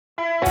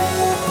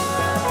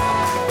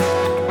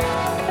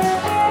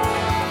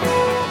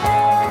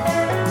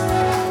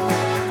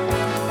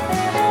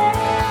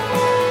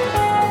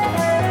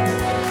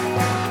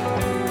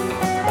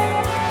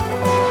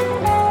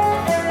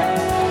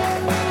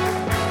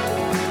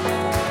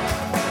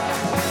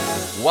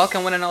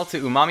Welcome one and all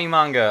to Umami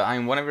Manga.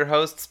 I'm one of your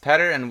hosts,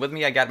 Petter, and with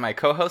me I got my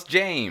co-host,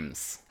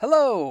 James.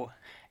 Hello!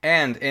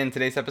 And in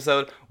today's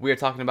episode, we are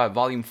talking about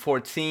Volume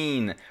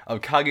 14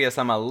 of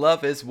Kaguya-sama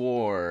Love is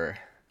War.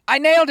 I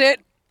nailed it!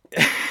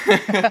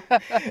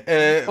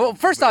 Well,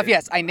 first off,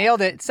 yes, I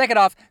nailed it. Second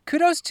off,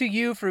 kudos to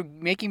you for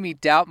making me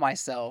doubt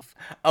myself.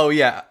 Oh,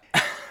 yeah.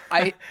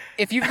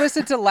 If you've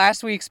listened to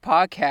last week's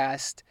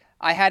podcast,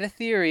 I had a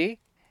theory,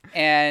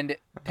 and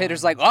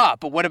Petter's like,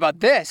 but what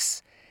about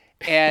this?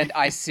 And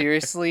I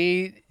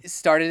seriously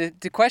started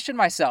to question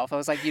myself. I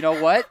was like, you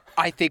know what?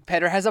 I think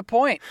Petter has a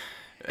point.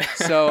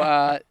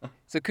 So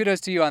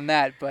kudos to you on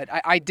that. But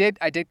I did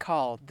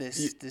call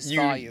this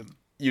volume.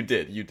 You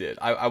did.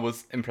 I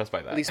was impressed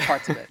by that. At least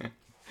parts of it.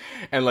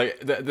 And like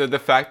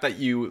the fact that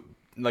you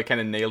like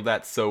kind of nailed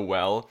that so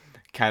well,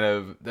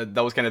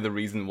 that was kind of the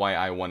reason why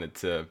I wanted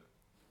to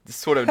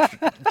sort of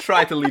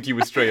try to lead you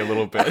astray a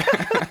little bit.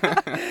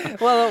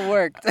 Well, it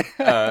worked.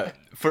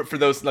 For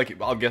those,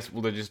 like, I'll guess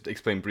we'll just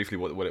explain briefly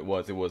what it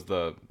was. It was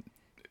the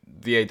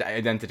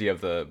identity of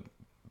the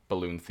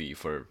balloon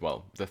thief, or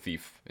well, the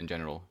thief in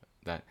general,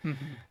 that the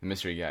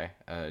mystery guy.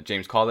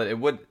 James called it. It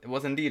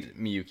was indeed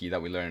Miyuki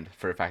that we learned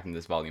for a fact in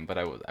this volume, but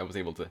I was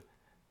able to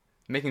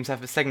make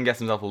himself second guess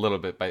himself a little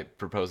bit by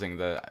proposing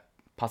the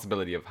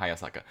possibility of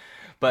Hayasaka.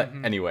 But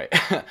anyway,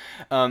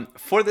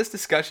 for this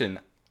discussion,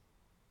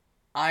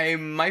 I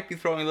might be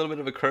throwing a little bit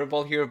of a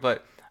curveball here,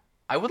 but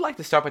I would like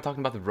to start by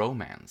talking about the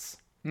romance.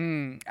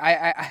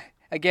 I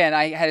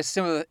had a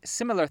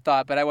similar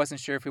thought, but I wasn't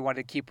sure if we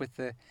wanted to keep with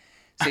the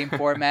same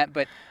format.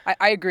 But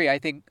I agree. I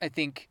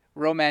think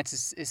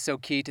romance is so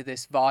key to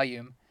this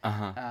volume.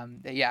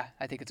 Yeah,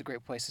 I think it's a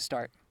great place to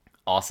start.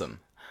 Awesome.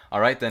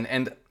 All right then,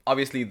 and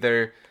obviously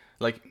they're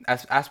like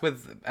as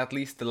with at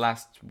least the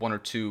last one or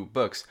two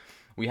books,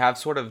 we have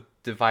sort of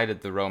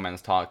divided the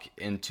romance talk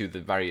into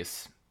the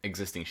various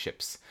existing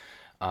ships.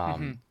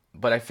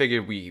 But I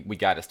figured we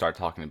got to start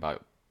talking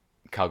about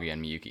Kaguya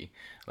and Miyuki.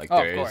 Like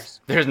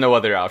there's no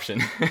other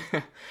option.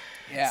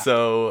 Yeah.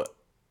 So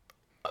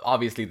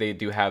obviously they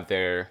do have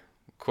their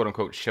quote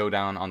unquote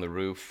showdown on the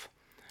roof,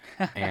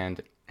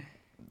 and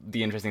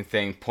the interesting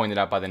thing pointed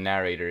out by the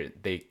narrator,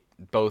 they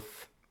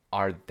both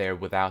are there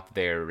without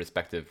their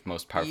respective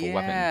most powerful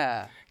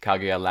weapon.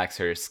 Kaguya lacks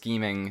her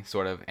scheming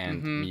sort of,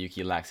 and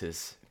Miyuki lacks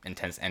his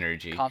intense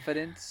energy.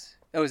 Confidence.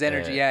 Oh, his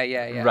energy.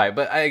 Yeah. Right,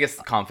 but I guess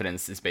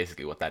confidence is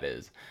basically what that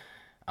is.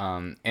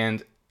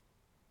 And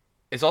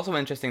it's also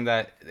interesting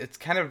that it's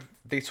kind of,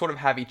 they sort of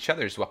have each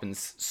other's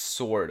weapons,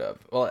 sort of.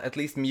 Well, at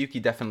least Miyuki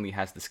definitely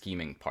has the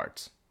scheming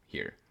parts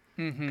here.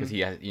 Because he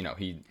has,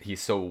 he's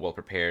so well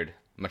prepared,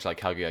 much like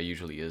Kaguya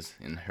usually is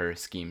in her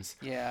schemes.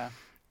 Yeah.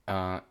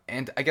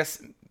 And I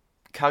guess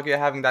Kaguya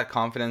having that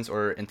confidence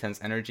or intense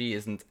energy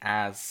isn't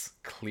as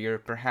clear,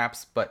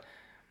 perhaps, but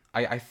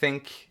I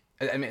think,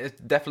 I mean,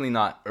 it's definitely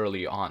not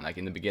early on. Like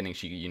in the beginning,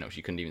 she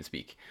couldn't even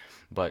speak,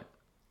 but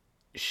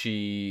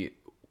she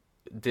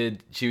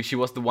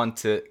was the one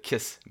to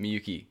kiss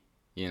Miyuki,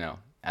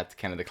 at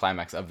kind of the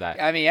climax of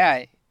that. I mean,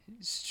 yeah,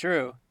 it's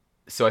true.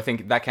 So I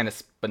think that kind of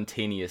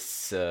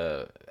spontaneous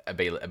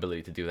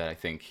ability to do that, I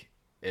think,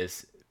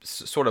 is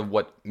sort of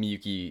what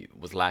Miyuki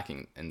was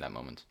lacking in that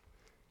moment.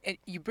 And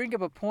you bring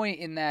up a point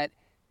in that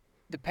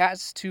the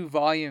past two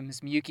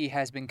volumes, Miyuki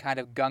has been kind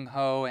of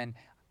gung-ho and,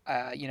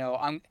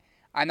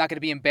 I'm not going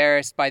to be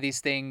embarrassed by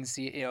these things.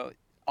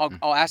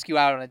 I'll ask you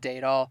out on a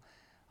date. I'll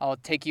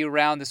take you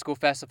around the school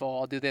festival.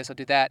 I'll do this. I'll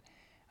do that,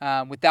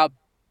 without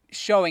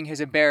showing his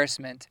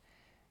embarrassment.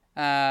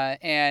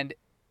 And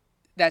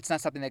that's not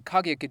something that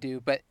Kaguya could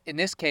do. But in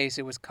this case,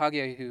 it was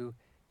Kaguya who,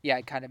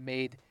 kind of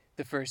made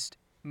the first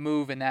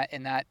move in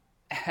that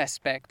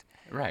aspect.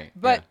 Right.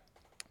 But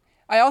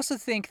I also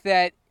think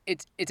that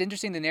it's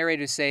interesting the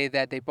narrators say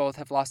that they both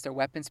have lost their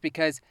weapons,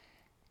 because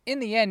in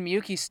the end,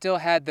 Miyuki still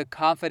had the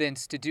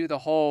confidence to do the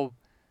whole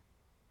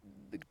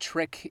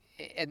trick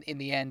in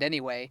the end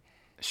anyway.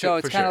 So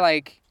it's kind of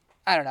like,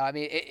 I don't know. I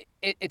mean,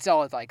 it's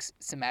all like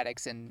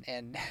semantics and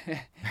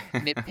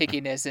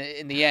nitpickiness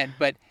in the end.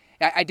 But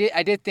I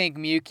did think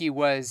Miyuki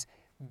was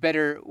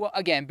better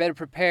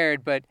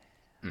prepared, but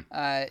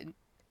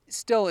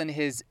still in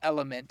his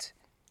element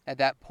at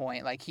that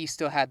point. Like he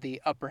still had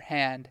the upper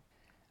hand.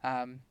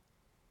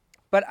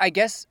 But I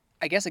guess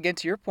again,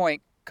 to your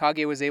point,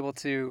 Kaguya was able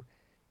to.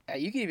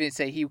 You can even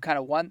say she kind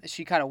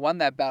of won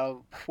that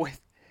battle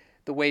with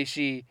the way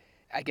she,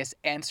 I guess,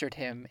 answered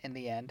him in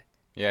the end.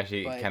 Yeah,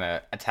 she kind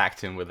of attacked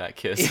him with that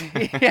kiss.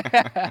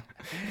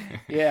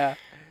 Yeah.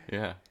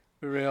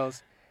 For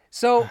reals.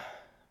 So,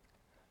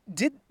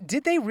 did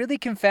they really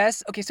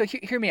confess? Okay, so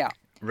hear me out.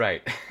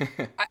 Right.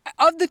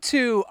 Of the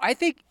two, I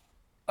think.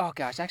 Oh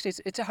gosh, actually,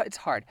 it's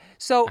hard.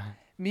 So,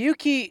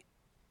 Miyuki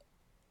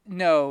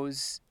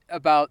knows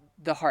about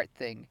the heart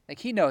thing. Like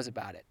he knows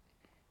about it.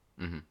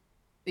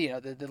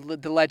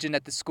 The legend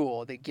at the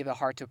school, they give a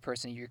heart to a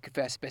person, you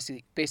confess,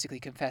 basically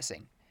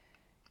confessing.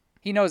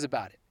 He knows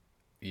about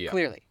it,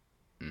 clearly.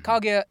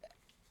 Kaguya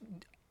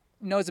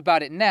knows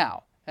about it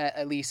now,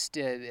 at least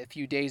a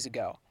few days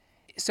ago.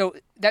 So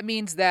that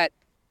means that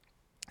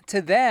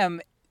to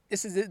them,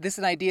 this is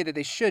an idea that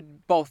they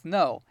should both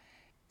know.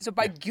 So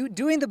by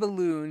doing the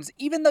balloons,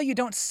 even though you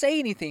don't say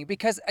anything,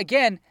 because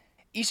again,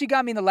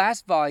 Ishigami in the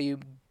last volume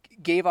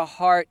gave a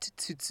heart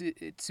to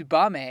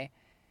Tsubame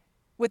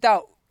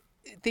without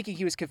thinking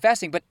he was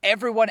confessing, but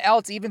everyone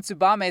else, even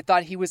Tsubame,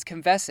 thought he was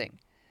confessing.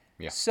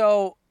 Yeah.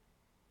 So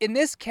in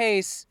this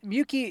case,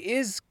 Miyuki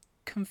is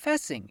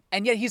confessing,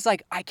 and yet he's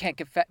like, I can't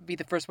be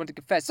the first one to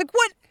confess. Like,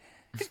 what?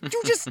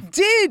 You just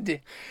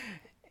did!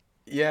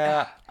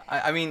 Yeah,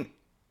 I mean,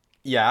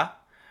 yeah,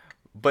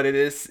 but it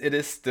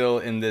is still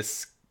in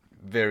this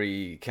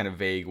very kind of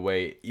vague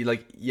way.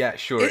 Like, yeah,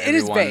 sure. It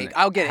is vague.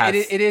 I'll get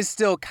it. It is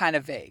still kind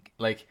of vague.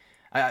 Like,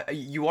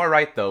 you are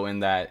right though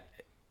in that,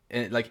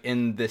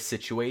 in this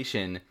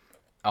situation,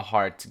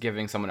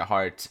 giving someone a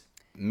heart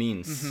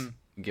means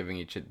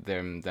giving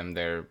them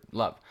their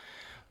love,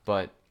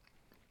 but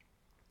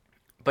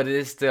it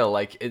is still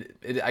like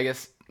it. I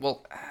guess.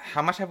 Well,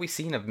 how much have we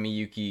seen of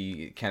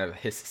Miyuki? Kind of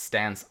his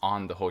stance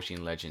on the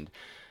Hoshin legend.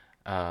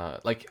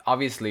 Like,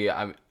 obviously,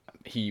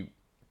 he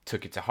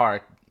took it to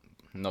heart,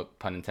 no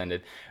pun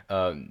intended,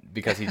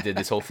 because he did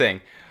this whole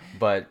thing.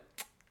 But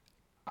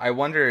I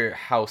wonder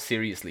how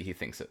seriously he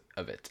thinks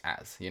of it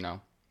as, you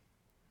know?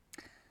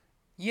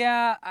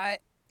 Yeah,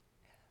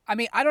 I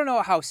mean, I don't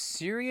know how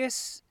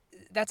serious.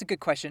 That's a good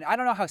question. I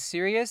don't know how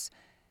serious,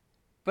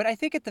 but I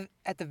think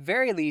at the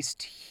very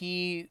least,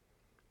 he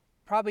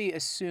probably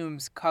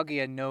assumes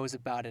Kaguya knows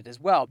about it as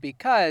well,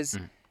 because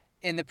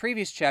in the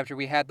previous chapter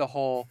we had the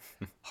whole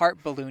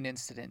heart balloon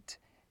incident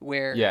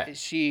where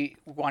she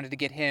wanted to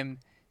get him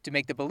to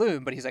make the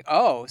balloon, but he's like,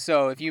 oh,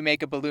 so if you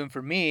make a balloon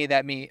for me, if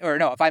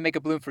I make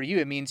a balloon for you,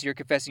 it means you're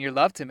confessing your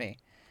love to me.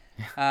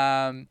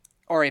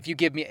 Or if you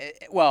give me,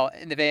 well,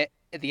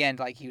 at the end,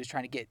 like, he was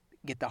trying to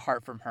get the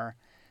heart from her.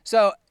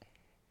 So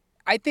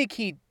I think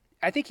he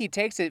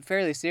takes it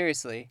fairly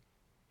seriously,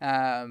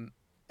 at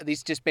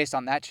least just based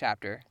on that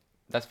chapter.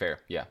 That's fair.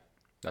 Yeah,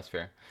 that's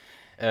fair.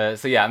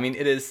 So yeah, I mean,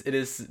 it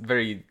is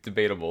very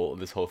debatable,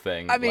 this whole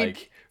thing. I mean,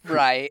 like,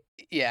 right?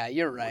 Yeah,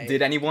 you're right.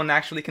 Did anyone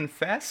actually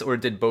confess, or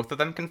did both of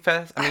them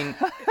confess? I mean,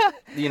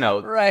 you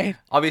know, right?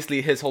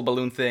 Obviously, his whole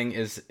balloon thing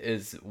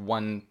is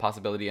one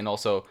possibility, and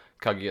also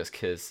Kaguya's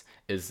kiss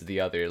is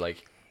the other.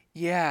 Like,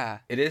 yeah,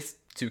 it is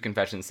two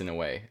confessions in a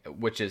way,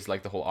 which is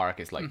like the whole arc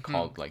is like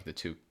called like the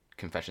two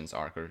confessions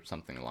arc or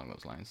something along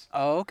those lines.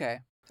 Oh, okay.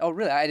 Oh,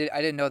 really? I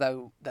didn't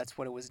know that's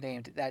what it was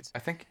named. That's, I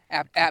think,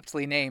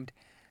 aptly named.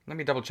 Let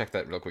me double check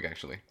that real quick,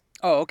 actually.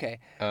 Oh, okay.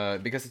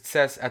 Because it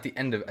says at the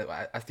end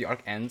as the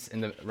arc ends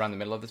around the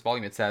middle of this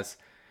volume, it says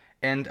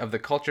end of the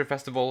Culture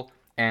Festival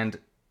and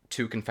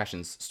Two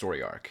Confessions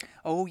story arc.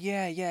 Oh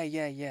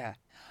yeah.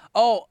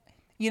 Oh,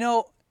 you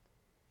know,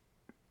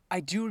 I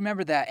do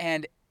remember that,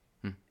 and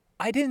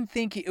I didn't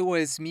think it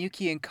was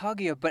Miyuki and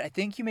Kaguya, but I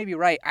think you may be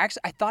right.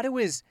 Actually, I thought it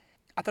was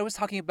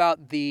talking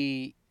about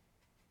the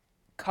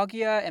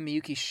Kaguya and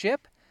Miyuki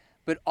ship,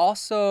 but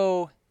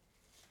also,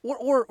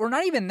 or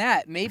not even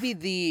that. Maybe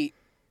the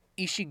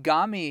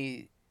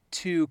Ishigami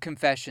two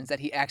confessions that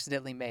he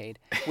accidentally made,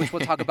 which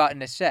we'll talk about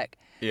in a sec.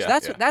 Yeah,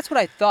 so that's what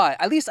I thought.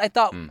 At least I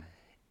thought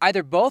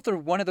either both or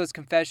one of those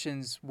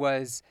confessions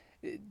was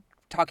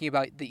talking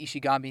about the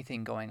Ishigami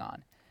thing going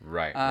on.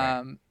 Right.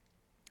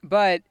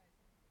 But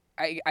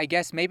I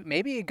guess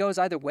maybe it goes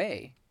either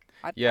way.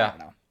 I don't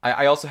know.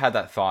 I also had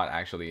that thought,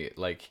 actually.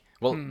 Like,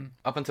 well,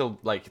 up until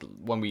like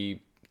when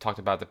we talked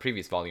about the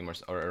previous volume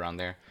or around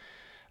there,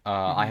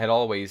 I had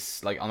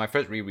always, like, on my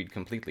first reread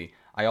completely,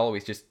 I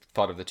always just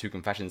thought of the two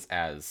confessions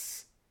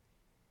as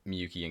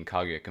Miyuki and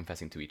Kaguya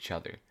confessing to each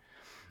other.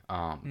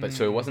 But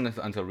so it wasn't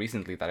until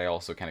recently that I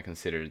also kind of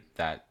considered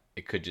that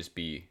it could just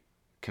be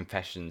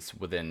confessions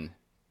within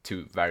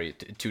two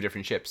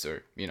different ships,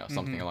 or, you know,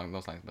 something along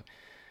those lines.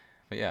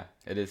 But yeah,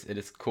 it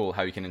is cool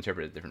how you can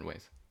interpret it different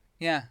ways.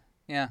 Yeah.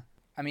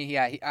 I mean,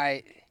 yeah,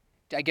 I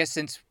guess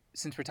since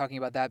we're talking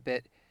about that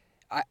bit,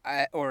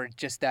 I or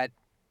just that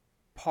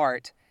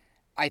part,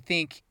 I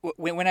think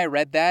when I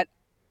read that,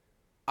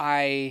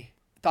 I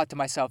thought to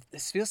myself,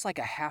 this feels like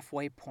a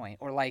halfway point,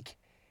 or like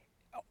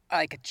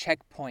a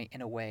checkpoint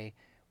in a way,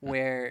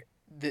 where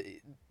the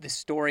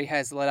story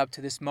has led up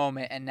to this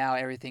moment, and now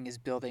everything is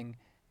building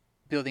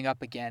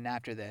up again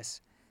after this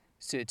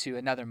to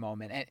another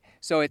moment. And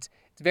so it's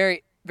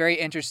very, very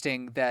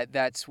interesting that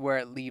that's where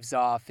it leaves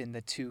off in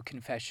the two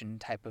confession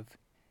type of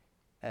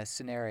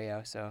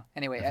scenario. So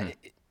anyway,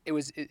 it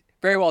was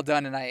very well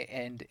done,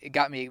 and it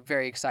got me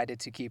very excited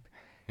to keep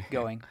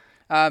going.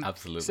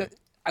 Absolutely. So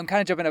I'm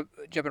kind of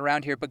jumping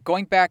around here, but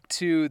going back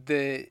to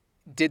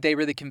did they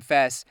really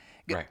confess?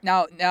 Right.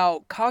 Now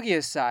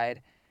Kaguya's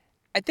side,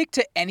 I think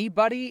to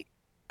anybody,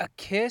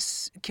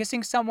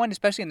 kissing someone,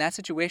 especially in that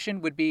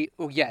situation, would be,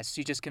 oh yes,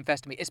 you just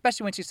confessed to me.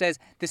 Especially when she says,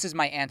 "This is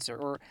my answer,"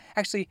 or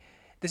actually,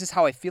 "This is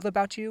how I feel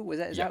about you."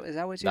 Is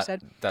that what she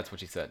said? That's what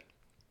she said.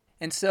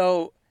 And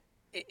so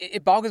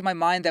it boggles my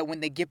mind that when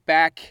they get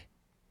back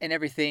and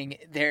everything,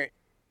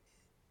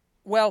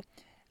 well,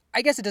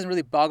 I guess it doesn't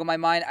really boggle my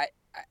mind.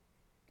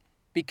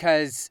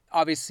 Because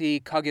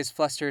obviously Kaguya's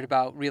flustered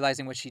about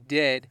realizing what she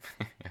did.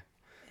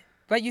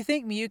 But you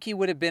think Miyuki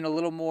would have been a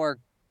little more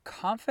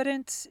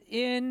confident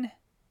in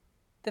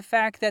the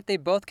fact that they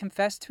both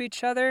confessed to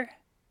each other.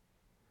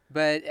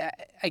 But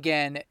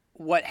again,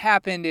 what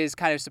happened is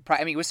kind of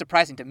surprising. I mean, it was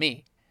surprising to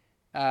me.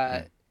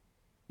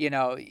 You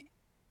know,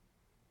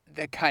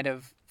 the kind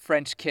of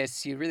French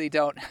kiss you really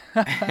don't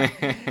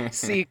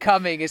see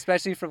coming,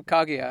 especially from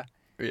Kaguya.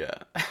 Yeah.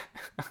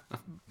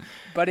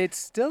 But it's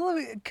still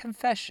a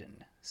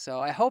confession. So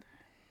I hope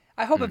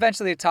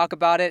eventually to talk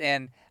about it,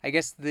 and I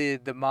guess the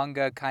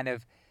manga kind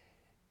of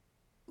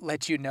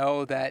let you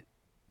know that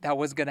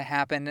was going to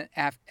happen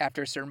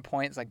after a certain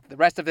point. It's like the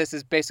rest of this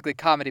is basically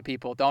comedy,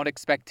 people. Don't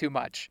expect too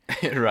much.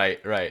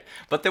 Right.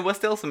 But there was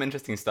still some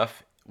interesting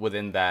stuff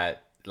within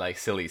that, like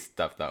silly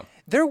stuff though.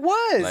 There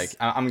was. Like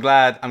I'm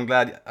glad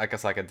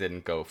Akasaka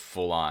didn't go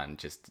full on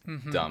just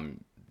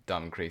dumb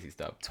crazy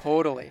stuff.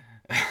 Totally.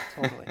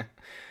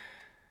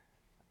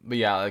 But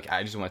yeah, like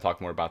I just want to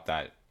talk more about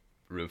that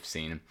roof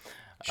scene.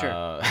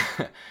 Sure.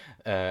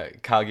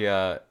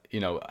 Kaguya,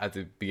 at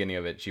the beginning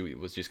of it, she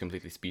was just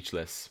completely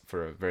speechless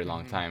for a very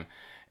long time.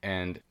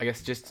 And I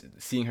guess just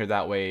seeing her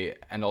that way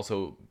and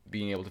also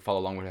being able to follow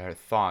along with her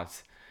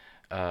thoughts,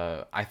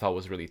 I thought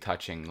was really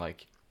touching.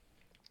 Like,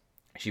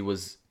 she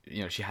was,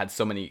 she had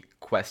so many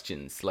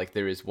questions. Like,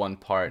 there is one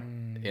part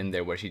in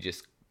there where she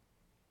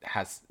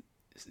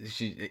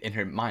in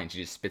her mind, she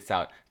just spits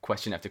out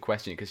question after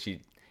question because she's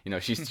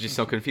just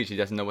so confused. She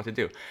doesn't know what to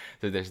do.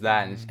 So there's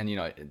that.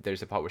 And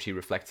there's a part where she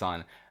reflects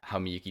on how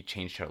Miyuki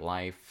changed her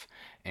life.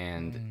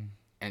 And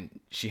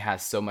she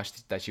has so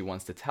much that she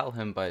wants to tell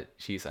him, but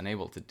she's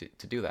unable to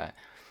do that.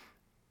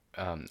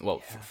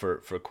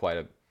 For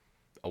quite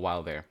a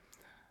while there.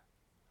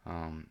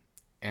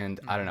 And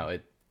I don't know,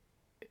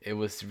 it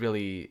was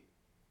really,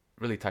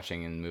 really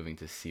touching and moving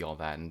to see all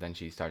that. And then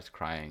she starts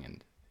crying,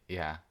 and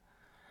yeah.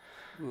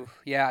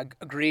 Oof, yeah,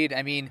 agreed.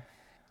 I mean,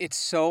 it's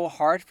so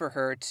hard for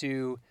her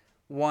to,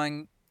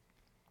 one,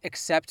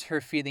 accept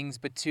her feelings,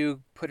 but two,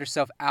 put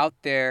herself out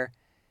there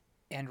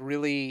and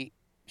really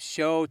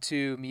show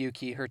to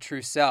Miyuki her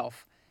true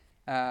self.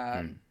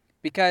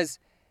 Because,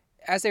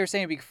 as they were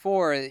saying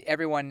before,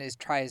 everyone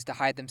tries to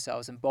hide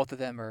themselves, and both of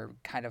them are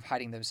kind of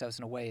hiding themselves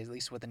in a way, at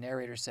least what the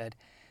narrator said.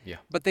 Yeah.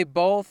 But they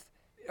both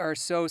are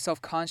so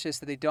self-conscious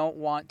that they don't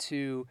want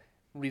to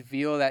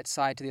reveal that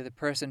side to the other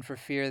person for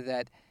fear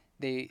that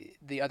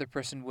the other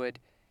person would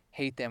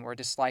hate them or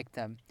dislike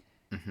them.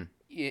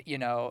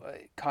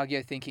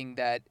 Kaguya thinking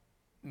that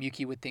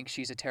Miyuki would think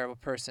she's a terrible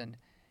person,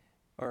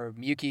 or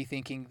Miyuki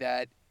thinking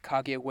that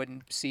Kaguya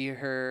wouldn't see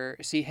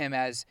him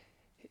as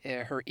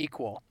her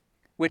equal,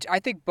 which I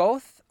think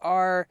both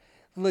are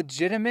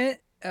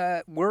legitimate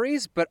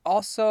worries, but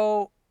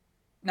also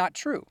not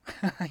true.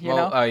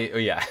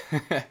 Yeah.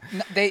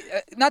 They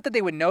not that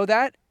they would know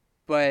that,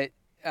 but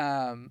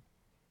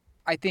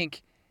I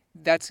think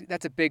that's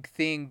a big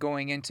thing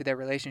going into their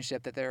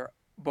relationship that they're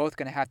both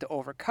going to have to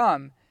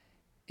overcome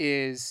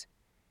is,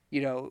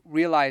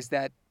 realize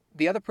that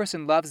the other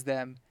person loves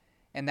them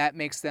and that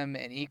makes them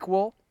an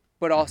equal,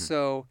 but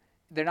also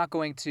they're not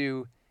going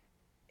to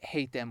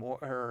hate them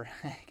or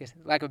I guess,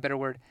 lack of a better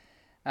word,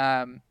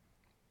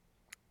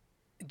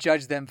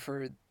 judge them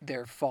for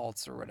their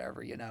faults or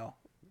whatever,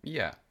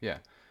 Yeah.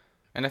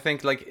 And I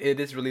think, like, it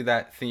is really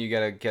that thing you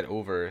gotta get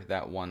over,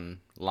 that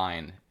one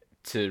line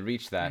to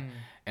reach that.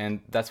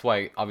 And that's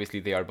why obviously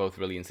they are both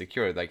really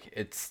insecure. Like,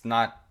 it's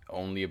not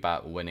only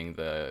about winning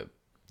the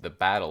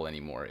battle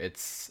anymore.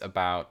 It's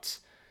about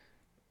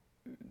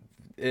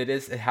it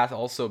has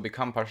also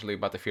become partially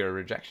about the fear of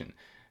rejection.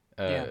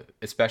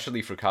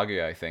 Especially for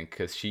Kaguya, I think,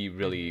 because she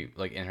really,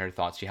 like, in her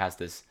thoughts, she has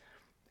this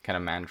kind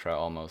of mantra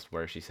almost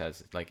where she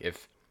says, like,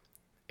 if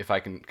I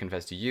can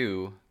confess to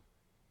you,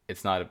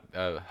 it's not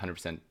a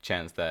 100%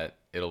 chance that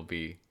it'll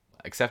be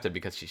accepted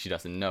because she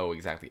doesn't know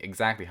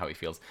exactly how he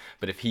feels.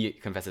 But if he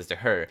confesses to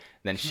her,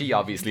 then she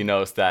obviously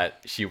knows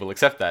that she will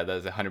accept that.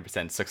 There's a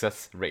 100%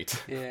 success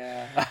rate.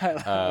 Yeah, I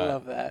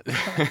love that.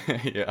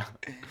 Yeah.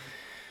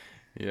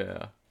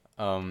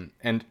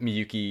 And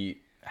Miyuki,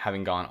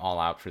 having gone all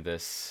out for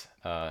this,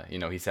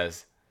 he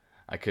says,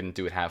 I couldn't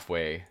do it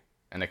halfway,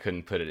 and I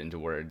couldn't put it into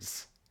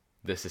words.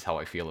 This is how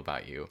I feel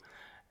about you.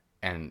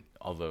 And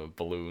all the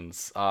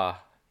balloons,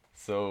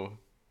 so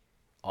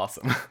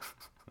awesome.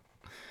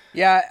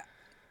 Yeah,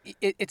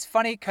 it's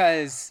funny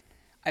because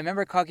I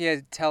remember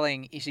Kaguya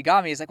telling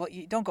Ishigami, he's like, well,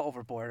 you don't go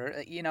overboard,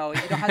 or, you don't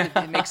have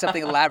to make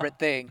something elaborate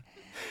thing.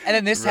 And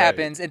then this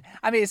happens, and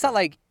I mean, it's not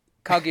like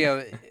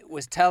Kaguya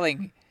was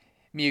telling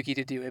Miyuki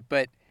to do it,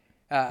 but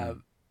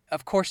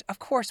of course,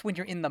 when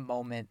you're in the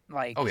moment,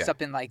 like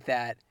something like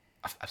that,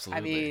 absolutely.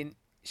 I mean,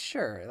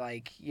 sure,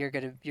 like you're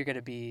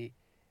gonna be,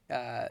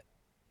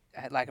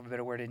 lack of a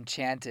better word,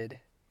 enchanted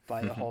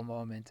by the whole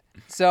moment.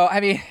 So I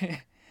mean,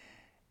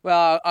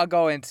 well, I'll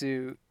go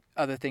into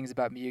other things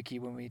about Miyuki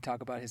when we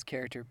talk about his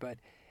character, but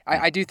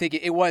I do think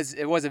it was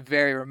a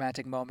very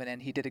romantic moment,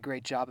 and he did a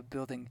great job of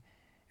building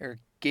or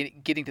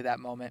getting to that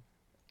moment.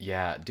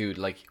 Yeah, dude,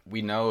 like,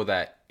 we know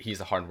that he's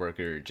a hard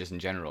worker just in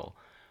general,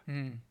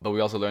 but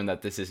we also learned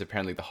that this is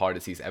apparently the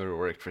hardest he's ever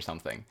worked for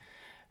something.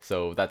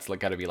 So that's,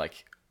 like, gotta be,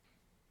 like,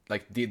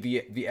 like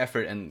the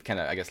effort and kind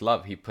of, I guess,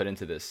 love he put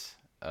into this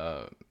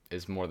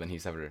is more than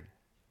he's ever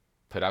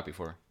put out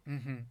before.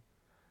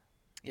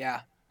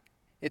 Yeah,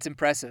 it's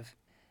impressive,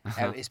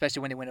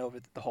 especially when they went over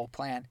the whole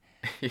plan.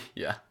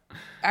 Yeah.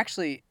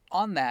 Actually,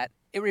 on that,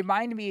 it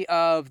reminded me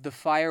of the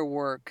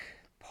firework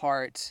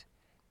part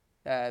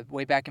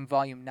way back in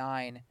Volume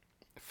 9.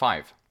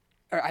 5.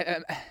 Or I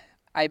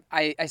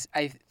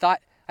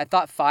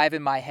thought 5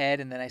 in my head,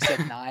 and then I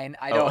said 9.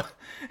 I don't.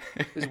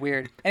 It was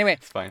weird. Anyway,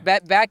 It's fine.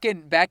 back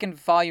in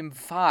Volume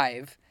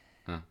 5.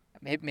 Huh.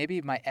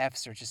 Maybe my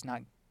F's are just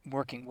not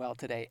working well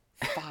today.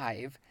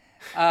 5.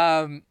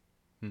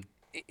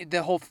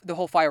 The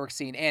whole fireworks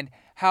scene and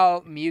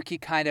how Miyuki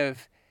kind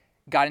of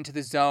got into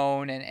the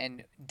zone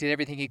and did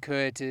everything he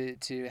could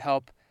to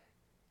help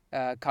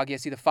Kaguya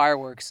see the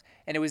fireworks,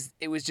 and it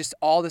was just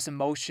all this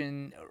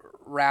emotion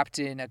wrapped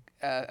in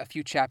a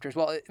few chapters.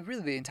 Well,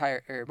 really the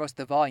entire or most of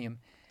the volume,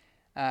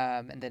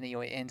 and then it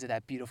ends at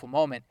that beautiful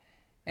moment.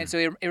 And so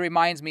it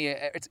reminds me,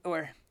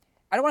 or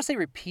I don't want to say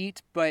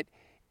repeat, but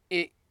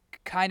it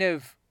kind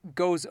of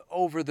goes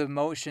over the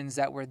emotions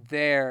that were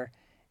there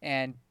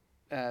and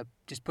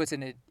just puts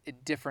in a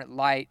different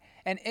light,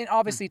 and it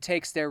obviously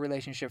takes their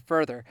relationship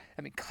further.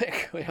 I mean,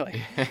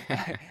 clearly,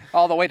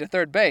 all the way to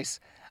third base.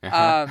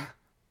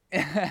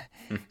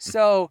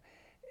 So,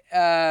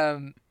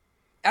 I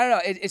don't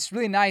know. It's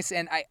really nice,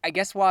 and I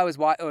guess while I was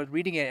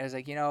reading it, I was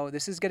like,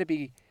 this is gonna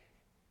be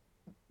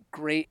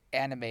great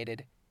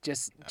animated,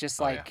 just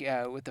like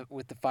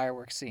with the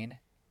fireworks scene.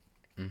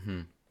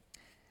 Mm-hmm.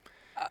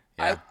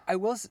 Yeah. I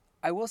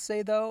will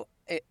say though,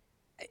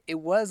 it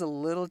was a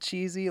little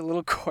cheesy, a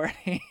little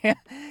corny.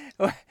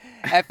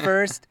 At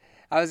first,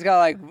 I was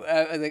kind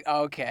of like,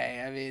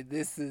 okay, I mean,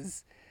 this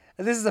is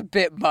a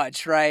bit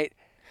much, right?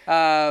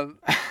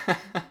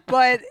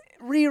 But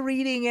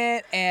rereading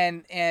it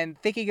and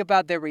thinking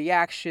about their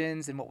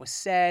reactions and what was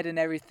said and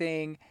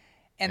everything,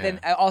 and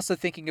then also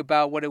thinking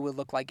about what it would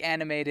look like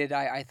animated,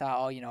 I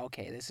thought,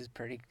 okay, this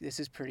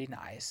is pretty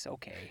nice.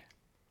 Okay.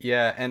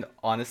 Yeah, and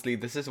honestly,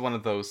 this is one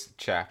of those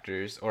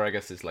chapters, or I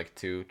guess it's like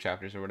 2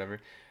 chapters or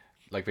whatever,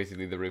 like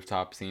basically the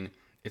rooftop scene.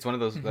 It's one of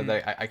those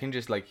that I can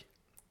just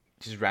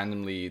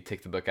randomly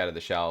take the book out of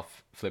the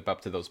shelf, flip up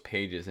to those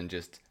pages, and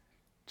just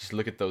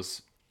look at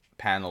those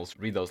panels,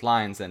 read those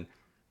lines, and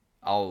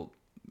I'll,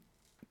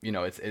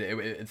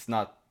 it's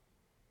not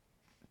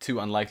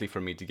too unlikely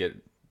for me to get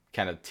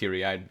kind of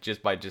teary-eyed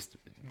just by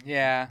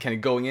kind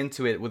of going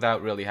into it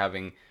without really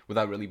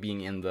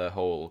being in the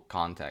whole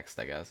context,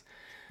 I guess.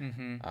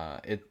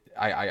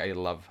 I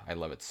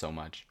love it so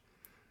much.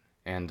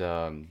 And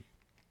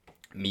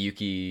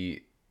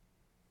Miyuki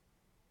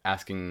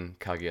asking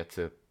Kaguya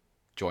to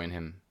join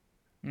him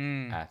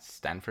at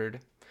Stanford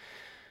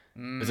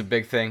is a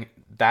big thing.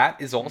 That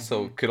is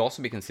also could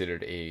also be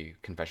considered a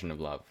confession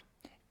of love.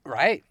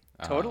 Right.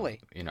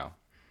 Totally.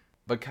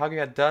 But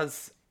Kaguya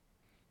does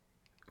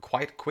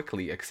quite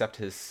quickly accept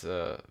his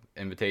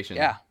invitation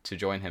to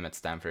join him at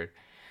Stanford,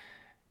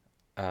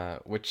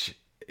 which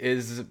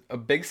is a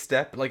big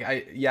step. Like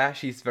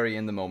she's very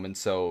in the moment,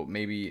 so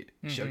maybe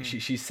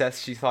she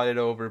says she thought it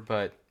over,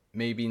 but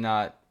maybe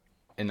not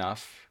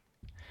enough.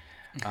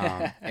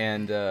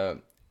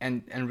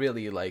 And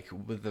really, like,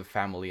 with the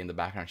family and the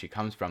background she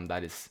comes from,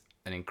 that is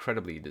an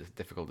incredibly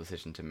difficult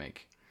decision to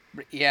make.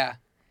 Yeah,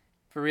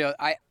 for real.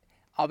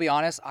 I'll be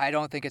honest, I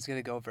don't think it's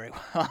gonna go very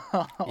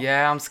well.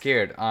 Yeah, I'm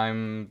scared.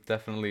 I'm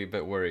definitely a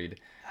bit worried.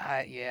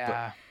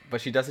 Yeah. But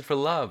she does it for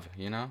love,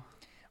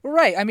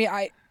 Right. I mean,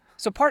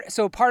 So part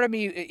of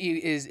me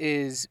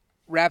is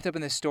wrapped up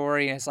in the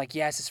story, and it's like,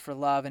 yes, it's for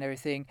love and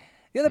everything.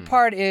 The other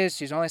part is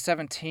she's only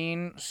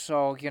 17,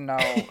 so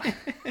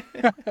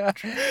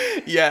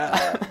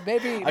Yeah.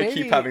 Maybe I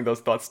keep having those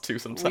thoughts too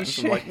sometimes.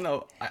 I'm like,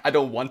 no, I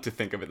don't want to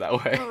think of it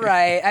that way.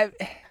 Right.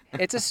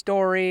 It's a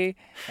story,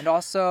 and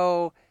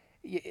also,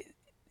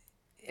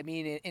 I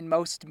mean, in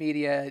most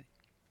media,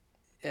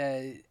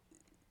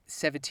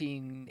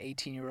 17,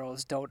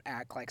 18-year-olds don't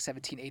act like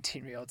 17,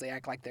 18-year-olds. They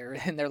act like they're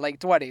in their late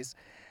 20s.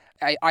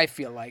 I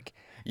feel like.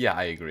 Yeah,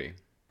 I agree.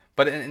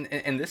 But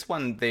in this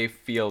one, they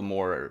feel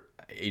more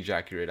age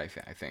accurate, I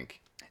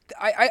think.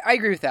 I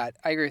agree with that.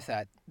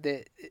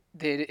 That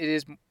it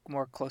is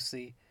more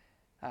closely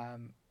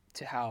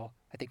to how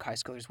I think high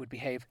schoolers would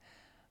behave.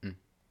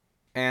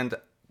 And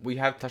we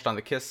have touched on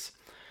the kiss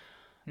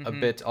a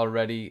bit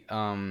already.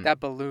 That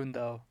balloon,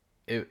 though.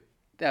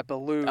 That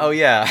balloon. Oh,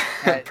 yeah.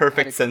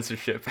 Perfect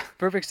censorship.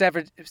 Perfect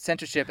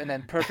censorship and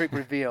then perfect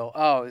reveal.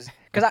 Oh,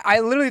 because I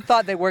literally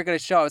thought they weren't going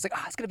to show. I was like,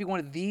 it's going to be one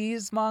of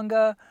these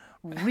manga?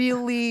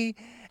 Really?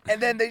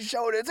 And then they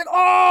showed it. It's like,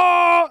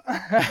 oh!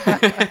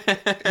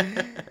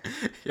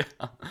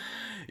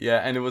 Yeah,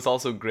 and it was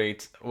also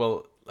great.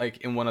 Well, like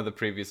in one of the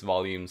previous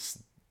volumes,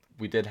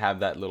 we did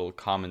have that little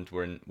comment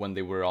when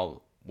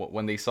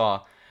they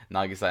saw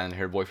Nagisa and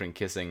her boyfriend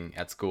kissing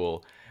at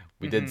school.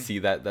 We did see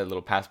that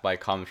little pass-by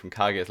comment from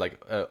Kaguya. It's like,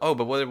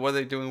 but what are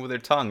they doing with their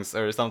tongues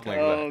or something like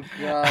that? Oh,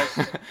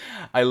 gosh.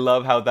 I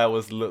love how that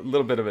was a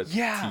little bit of a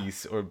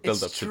tease or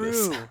build up to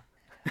this.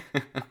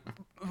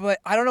 But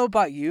I don't know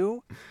about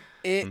you.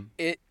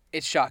 It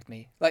it shocked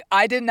me. Like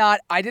I did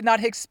not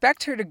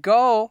expect her to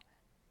go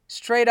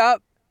straight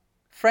up Oh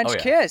French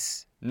yeah.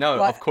 kiss. No,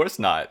 Like, of course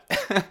not.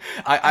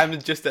 I'm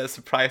just as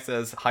surprised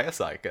as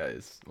Hayasaka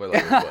is. Well,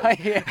 it was.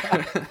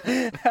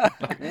 yeah.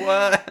 Like,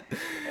 what?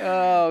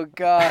 Oh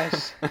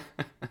gosh,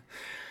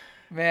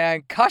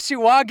 man,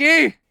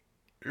 Kashiwagi. Hey,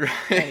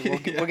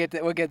 Right. Yeah.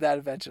 we'll get that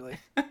eventually.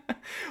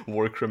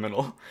 War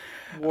criminal.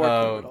 War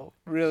Um, criminal.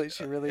 Really,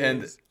 she really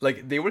and is.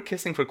 like they were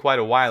kissing for quite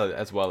a while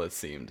as well, it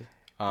seemed.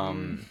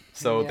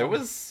 So there yeah.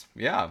 was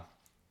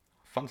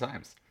fun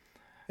times.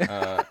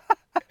 Uh,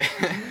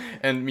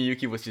 and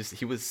Miyuki was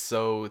he was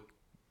so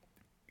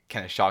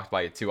kind of shocked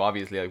by it too.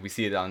 Obviously, like we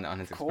see it on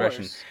his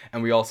expression, course.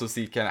 and we also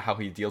see kind of how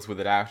he deals with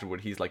it afterward.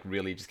 He's like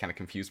really just kind of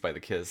confused by the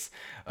kiss.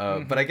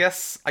 But I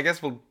guess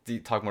we'll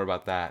talk more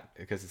about that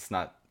because it's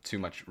not too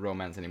much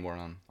romance anymore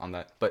on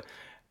that. But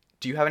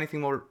do you have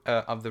anything more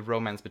of the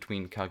romance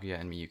between Kaguya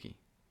and Miyuki?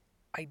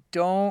 I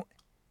don't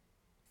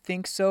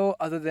think so,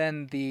 other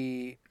than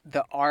the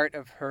art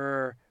of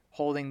her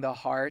holding the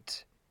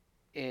heart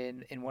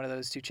in one of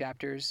those two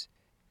chapters.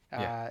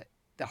 Yeah.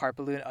 The heart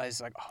balloon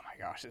is like, oh my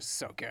gosh, this is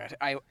so good.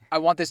 I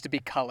want this to be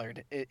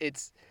colored.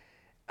 It's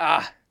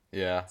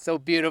Yeah. so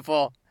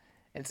beautiful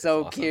and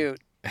so awesome.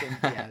 cute. And,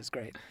 yeah, it's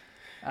great.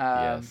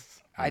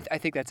 Yes. I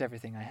think that's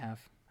everything I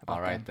have about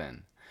All right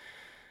them.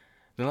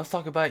 then let's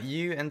talk about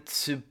you and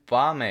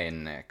Tsubame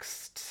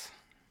next.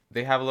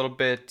 They have a little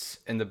bit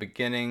in the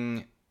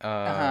beginning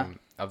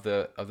of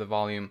the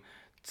volume.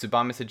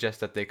 Tsubame suggests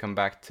that they come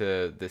back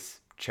to this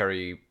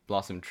cherry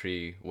blossom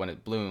tree when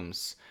it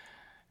blooms,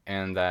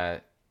 and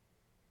that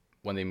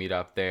when they meet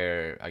up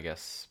there, I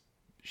guess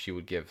she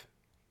would give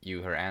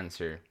you her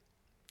answer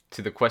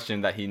to the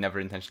question that he never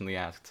intentionally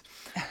asked.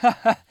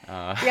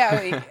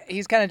 Yeah,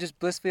 he's kind of just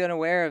blissfully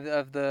unaware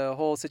of the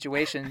whole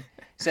situation.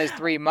 He says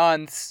 3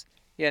 months,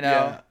 you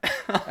know.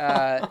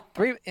 Yeah.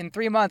 In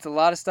 3 months, a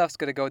lot of stuff's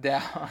gonna go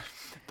down.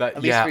 That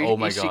At least for oh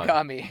my god.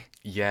 Ishigami.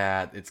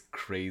 Yeah, it's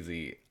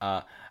crazy.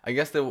 I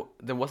guess there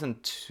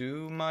wasn't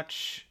too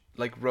much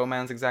like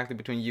romance exactly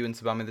between you and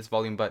Tsubame this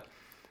volume, but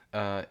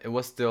it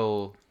was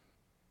still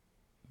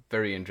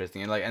very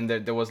interesting, and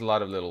there was a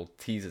lot of little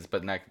teases,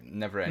 but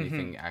never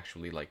anything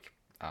actually like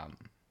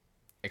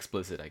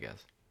explicit, I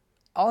guess.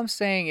 All I'm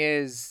saying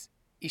is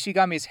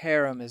Ishigami's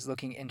harem is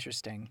looking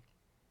interesting.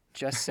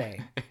 Just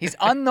saying. He's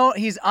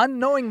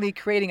unknowingly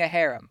creating a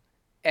harem,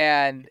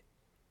 and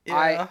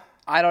Yeah.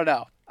 I don't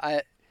know.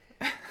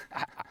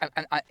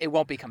 It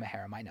won't become a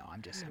harem. I know.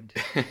 I'm just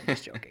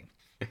joking.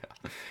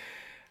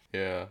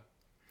 Yeah.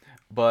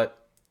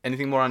 But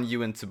anything more on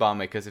you and Tsubame?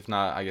 Because if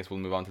not, I guess we'll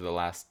move on to the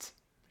last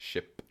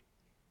ship.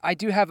 I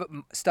do have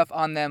stuff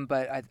on them,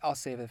 but I'll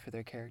save it for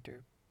their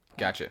character.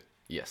 Gotcha.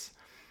 Yes.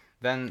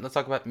 Then let's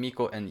talk about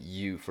Miko and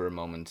you for a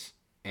moment.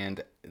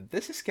 And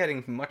this is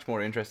getting much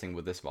more interesting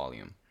with this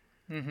volume.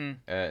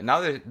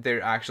 Now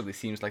there actually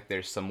seems like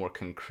there's some more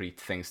concrete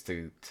things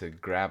to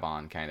grab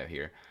on kind of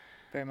here.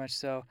 Very much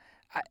so.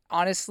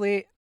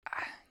 Honestly,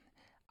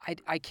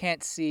 I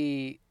can't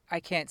see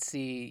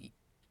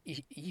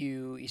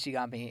you,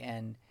 Ishigami,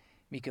 and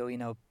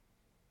Miko,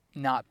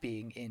 not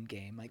being in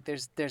game. Like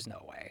there's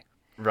no way.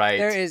 Right.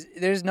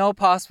 There's no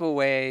possible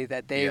way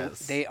that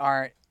Yes. they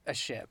aren't a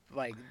ship.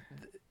 Like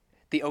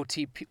the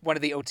OTP, one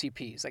of the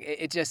OTPs. Like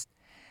it just,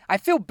 I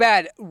feel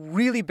bad,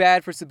 really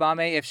bad for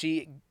Tsubame if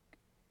she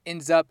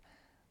ends up,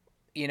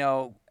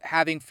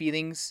 having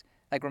feelings,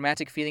 like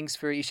romantic feelings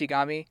for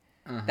Ishigami.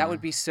 That would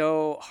be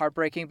so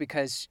heartbreaking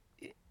because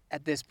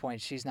at this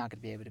point she's not going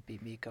to be able to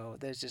beat Miko.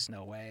 There's just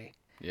no way.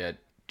 Yeah,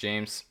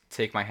 James,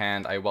 take my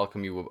hand. I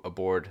welcome you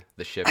aboard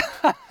the ship.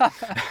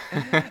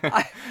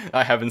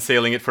 I have been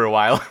sailing it for a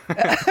while.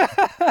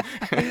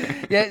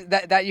 Yeah,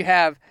 that you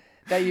have,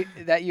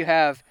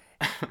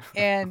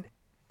 and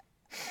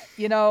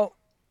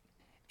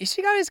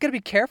Ishigami is gonna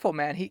be careful,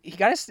 man. He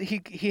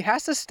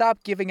has to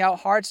stop giving out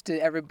hearts to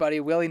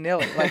everybody willy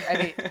nilly. Like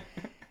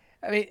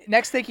I mean,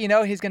 next thing you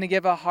know, he's gonna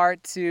give a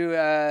heart to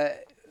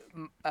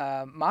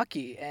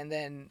Maki, and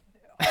then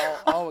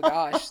oh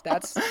gosh,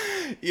 that's not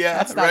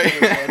right.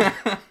 gonna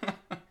be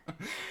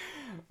good.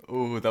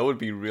 Ooh, that would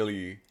be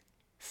really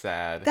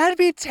sad. That'd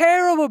be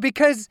terrible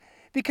because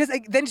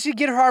then she'd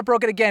get her heart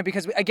broken again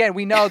because again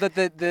we know that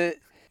the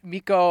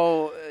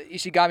Miko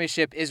Ishigami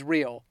ship is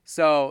real.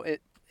 So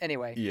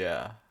anyway.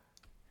 Yeah.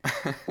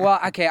 Well,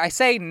 okay, I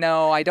say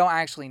no. I don't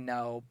actually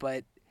know,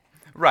 but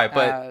right,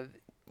 but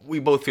we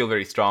both feel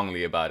very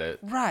strongly about it.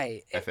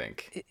 Right. I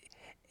think.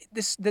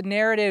 The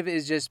narrative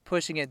is just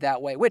pushing it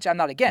that way, which I'm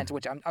not against,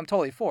 which I'm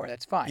totally for.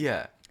 That's fine.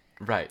 Yeah.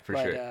 Right, for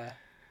sure.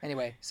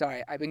 Anyway,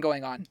 sorry, I've been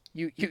going on.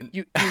 You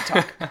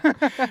talk.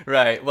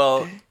 Right.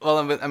 Well,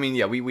 I mean,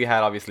 yeah, we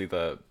had obviously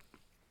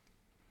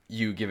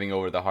you giving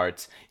over the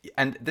hearts,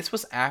 and this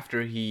was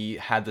after he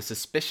had the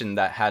suspicion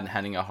that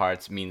handing a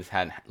heart means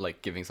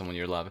like giving someone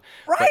your love.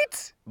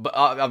 Right. But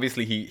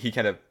obviously he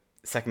kind of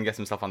second guessed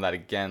himself on that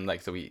again.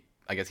 Like, so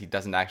I guess he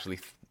doesn't actually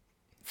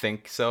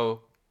think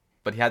so,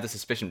 but he had the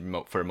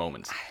suspicion for a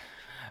moment.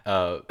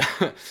 Uh,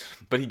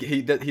 but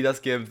he does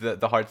give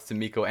the hearts to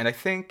Miko, and I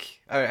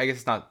guess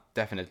it's not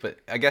definite, but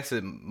I guess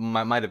it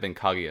might have been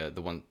Kaguya,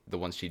 the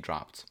one she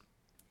dropped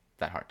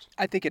that heart.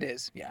 I think it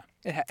is. Yeah.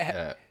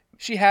 Uh,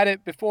 She had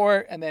it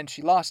before, and then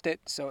she lost it,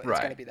 so it's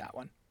got to right, be that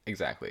one.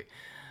 exactly.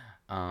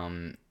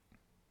 Um,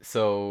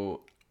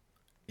 so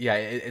yeah,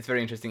 it's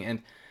very interesting,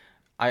 and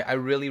I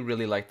really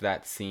really liked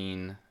that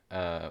scene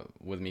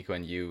with Miko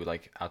and you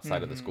like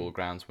outside of the school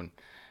grounds when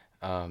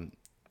um,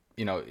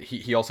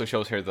 he also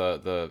shows her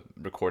the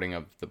recording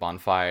of the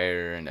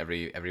bonfire and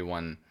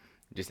everyone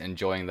just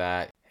enjoying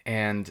that.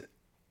 And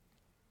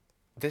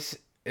this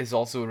is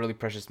also a really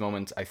precious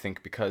moment, I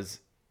think, because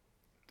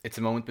it's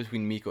a moment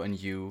between Miko and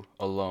you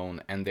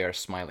alone, and they are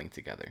smiling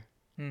together.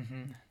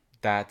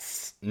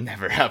 That's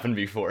never happened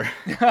before,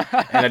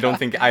 and I don't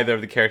think either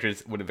of the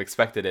characters would have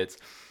expected it.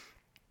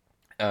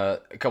 A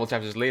couple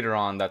chapters later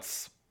on,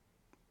 that's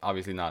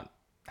obviously not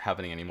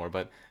happening anymore,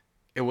 but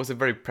it was a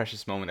very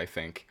precious moment, I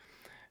think.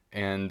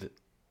 And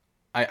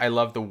I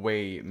love the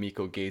way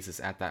Miko gazes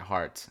at that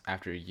heart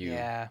after you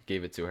Yeah.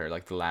 gave it to her,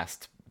 like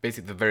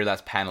basically the very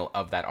last panel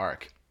of that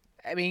arc.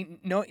 I mean,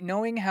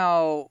 knowing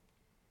how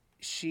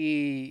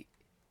she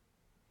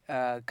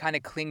kind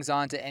of clings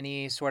on to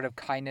any sort of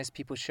kindness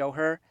people show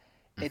her,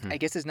 I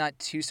guess is not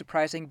too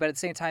surprising. But at the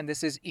same time,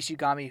 this is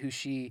Ishigami, who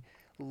she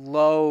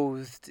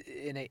loathed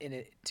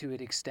to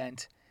an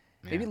extent.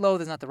 Maybe Yeah.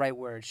 loathe is not the right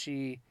word.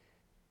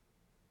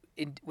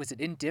 Was it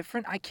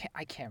indifferent? I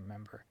can't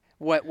remember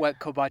what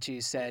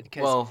Kobachi said,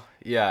 because Well,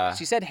 yeah,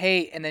 she said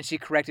hate and then she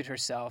corrected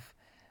herself.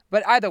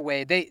 But either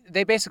way,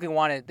 they basically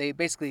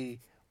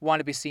want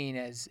to be seen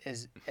as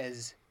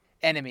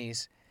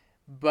enemies.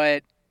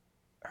 But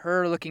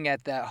her looking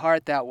at that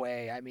heart that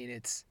way, I mean,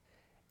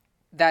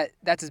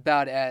 that's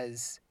about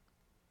as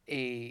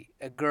a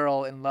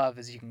girl in love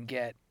as you can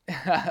get,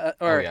 oh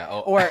or yeah, oh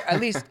or at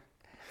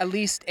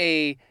least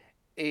a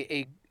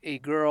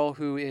girl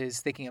who is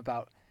thinking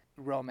about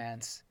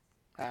romance,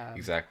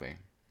 exactly.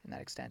 in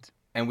that extent.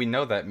 And we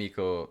know that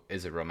Miko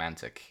is a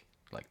romantic,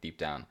 like deep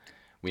down.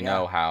 We Yeah.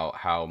 know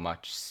how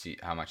much she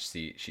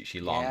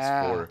longs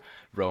Yeah. for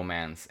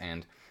romance,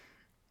 and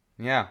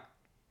yeah,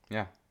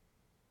 yeah,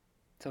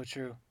 So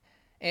true.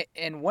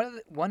 And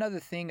one other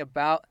thing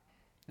about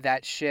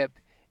that ship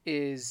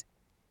is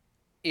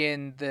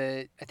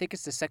I think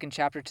it's the second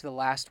chapter to the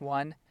last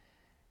one,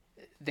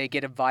 they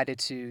get invited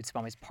to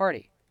Tsubame's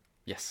party.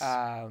 yes,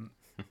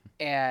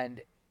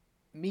 And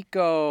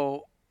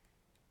Miko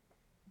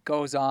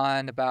goes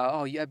on about,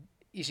 oh, yeah,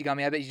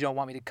 Ishigami, I bet you don't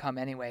want me to come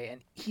anyway.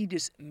 And he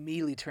just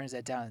immediately turns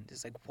that down.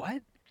 Just like,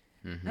 what?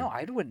 No,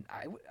 I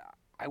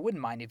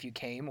wouldn't mind if you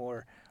came,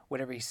 or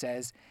whatever he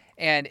says.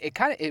 And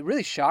it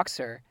really shocks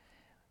her,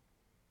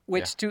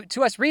 which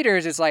to us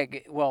readers is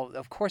like, well,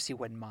 of course he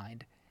wouldn't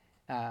mind.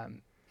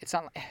 It's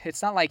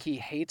not like he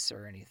hates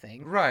her or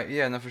anything. right,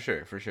 yeah, no, for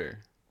sure.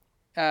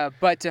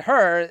 But to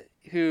her,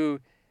 who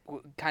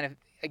kind of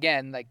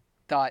again like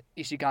thought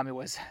Ishigami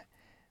was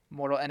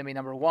mortal enemy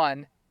number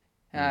one,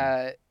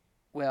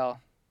 well,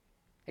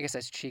 I guess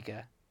that's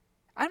Chika.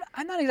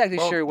 I'm not exactly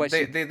Well, sure what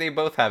they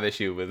both have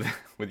issue with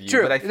with you,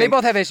 True, but I think they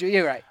both have issue.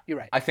 You're right. You're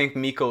right. I think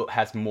Miko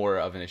has more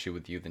of an issue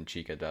with you than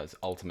Chika does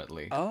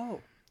ultimately. Oh,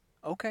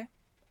 okay.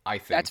 I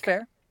think That's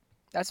fair.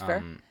 That's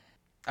fair.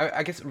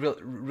 I guess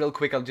real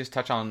quick, I'll just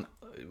touch on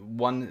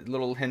one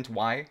little hint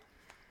why.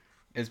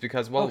 Is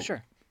because, well, Oh,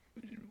 sure.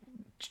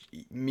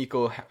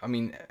 Miko, I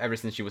mean, ever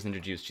since she was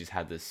introduced, she's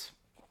had this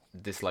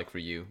dislike for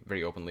you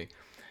very openly.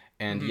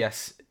 And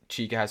yes,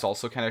 Chika has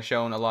also kind of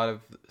shown a lot of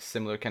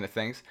similar kind of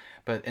things.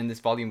 But in this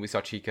volume, we saw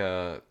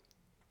Chika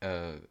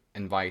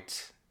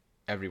invite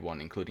everyone,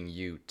 including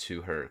you,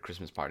 to her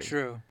Christmas party.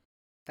 True.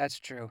 That's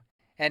true.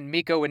 And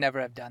Miko would never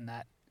have done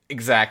that.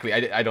 Exactly.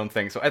 I don't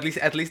think so. At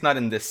least not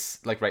in this,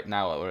 like right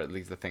now, or at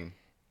least the thing.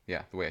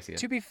 Yeah, the way I see it.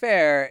 To be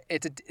fair,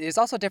 it's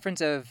also a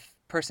difference of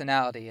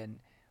personality and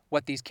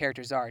what these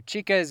characters are.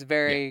 Chika is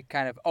very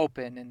kind of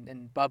open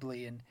and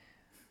bubbly and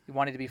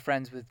wanting to be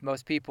friends with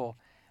most people,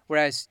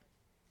 whereas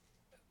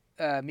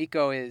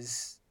Miko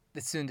is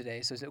the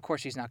tsundere, so of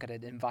course she's not going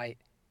to invite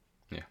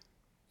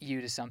you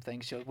to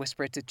something. She'll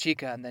whisper it to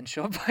Chika, and then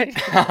she'll invite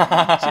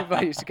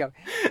you to come.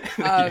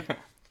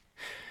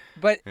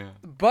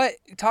 But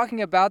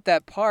talking about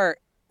that part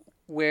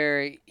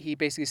where he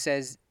basically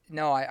says,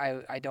 "No,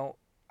 I don't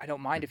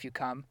mind if you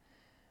come."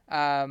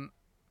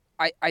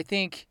 I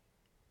think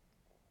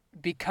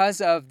because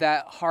of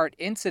that heart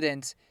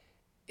incident,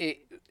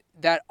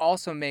 that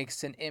also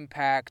makes an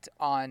impact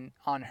on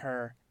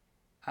her,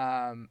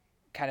 kind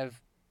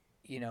of,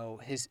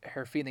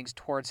 her feelings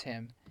towards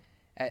him.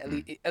 At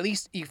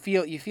least you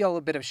feel a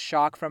little bit of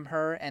shock from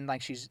her, and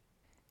like she's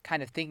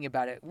kind of thinking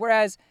about it.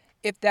 Whereas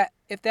if that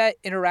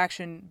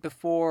interaction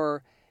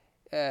before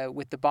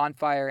with the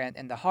bonfire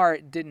and the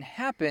heart didn't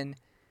happen,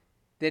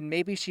 then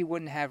maybe she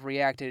wouldn't have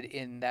reacted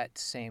in that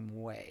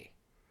same way.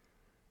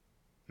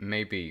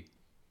 Maybe.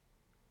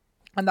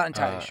 I'm not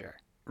entirely sure.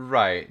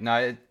 Right.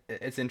 No,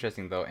 it's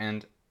interesting though,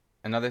 and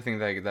another thing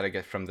that I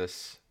get from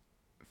this,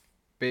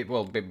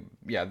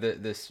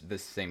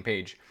 this same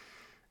page,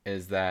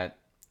 is that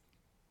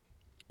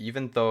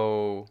even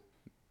though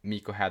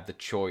Miko had the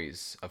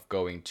choice of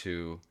going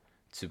to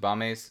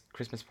Tsubame's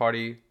Christmas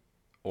party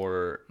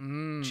or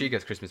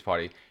Chika's Christmas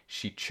party,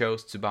 she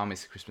chose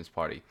Tsubame's Christmas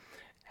party,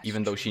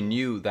 even though she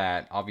knew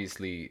that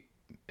obviously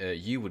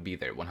you would be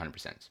there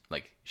 100%.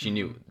 Like, she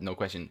knew, no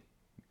question,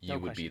 you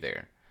would be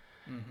there.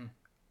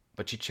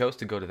 But she chose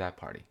to go to that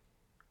party.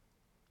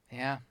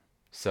 Yeah.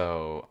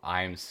 So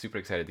I'm super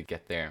excited to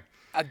get there.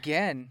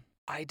 Again,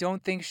 I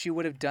don't think she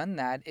would have done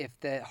that if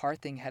the heart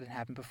thing hadn't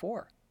happened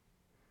before.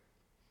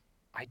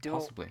 I don't.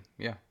 Possibly,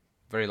 yeah.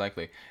 Very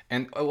likely.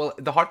 And, well,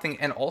 the heart thing,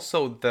 and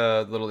also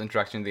the little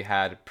interaction they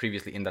had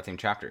previously in that same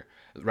chapter,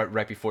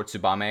 right before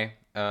Tsubame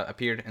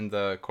appeared in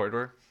the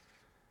corridor.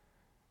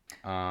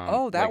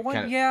 That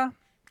one? Yeah.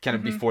 Kind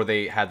of before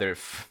they had their,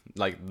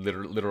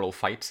 literal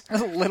fight.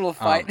 Little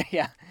fight,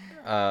 yeah.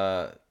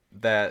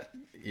 That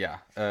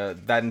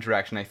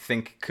interaction, I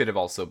think, could have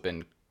also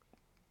been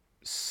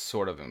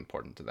sort of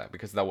important to that,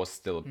 because that was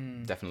still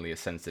definitely a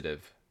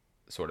sensitive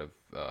sort of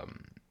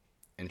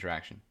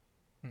interaction.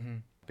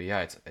 But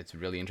yeah, it's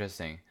really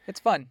interesting. It's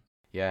fun.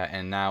 Yeah,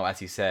 and now,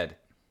 as you said,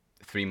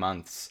 3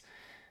 months,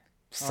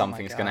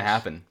 something's gonna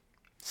happen.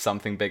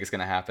 Something big is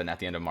gonna happen at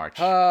the end of March.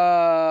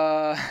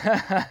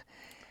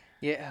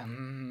 Yeah,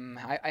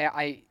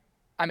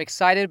 I'm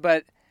excited,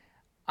 but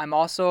I'm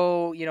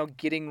also,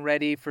 getting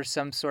ready for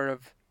some sort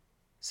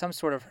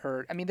of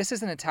hurt. I mean, this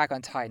isn't Attack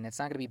on Titan. It's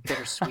not going to be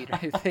bittersweet or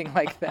anything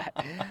like that.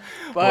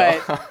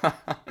 But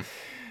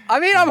I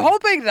mean, I'm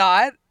hoping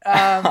not.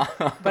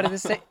 But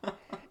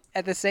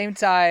at the same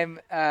time,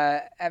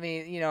 I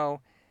mean,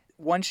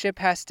 one ship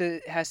has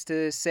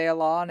to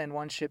sail on and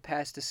one ship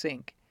has to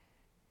sink.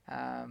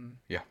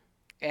 Yeah.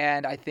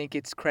 And I think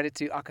it's credit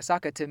to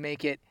Akasaka to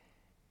make it,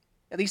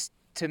 at least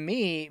to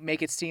me,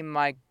 make it seem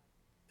like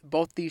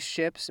both these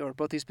ships or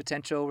both these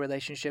potential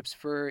relationships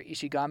for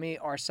Ishigami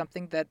are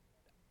something that,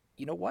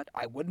 you know what,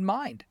 I wouldn't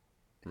mind.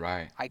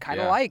 Right. I kind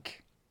of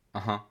like.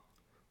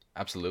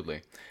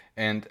 Absolutely.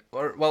 And,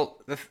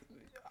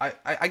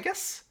 I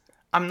guess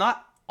I'm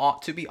not,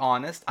 to be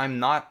honest, I'm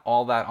not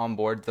all that on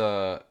board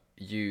the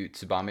Yu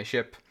Tsubame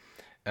ship.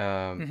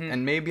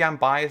 And maybe I'm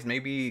biased.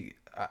 Maybe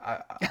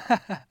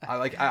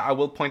I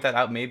will point that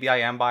out. Maybe I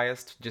am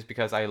biased just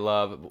because I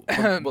love.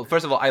 Well,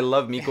 first of all, I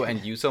love Miko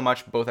and Yu so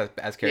much, both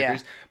as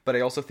characters. Yeah. But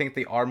I also think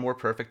they are more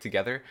perfect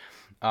together.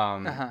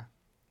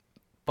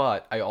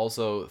 But I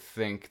also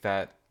think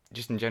that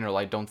just in general,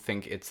 I don't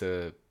think it's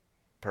a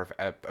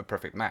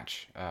perfect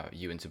match.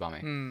 Yu and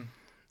Tsubame.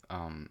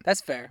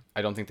 That's fair.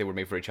 I don't think they were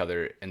made for each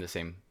other in the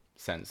same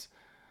sense.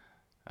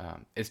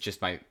 It's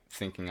just my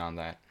thinking on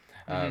that.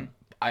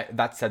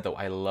 That said, though,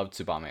 I love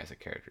Tsubame as a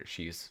character.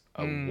 She's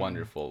a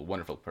wonderful,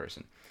 wonderful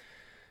person.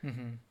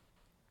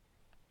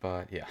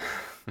 But yeah.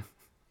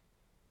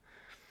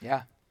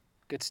 Yeah,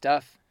 good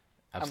stuff.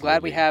 Absolutely. I'm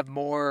glad we have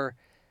more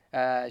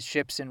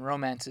ships and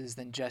romances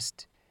than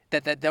just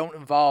that don't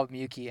involve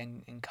Miyuki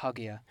and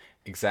Kaguya.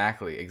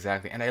 Exactly.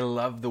 And I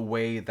love the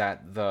way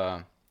that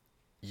the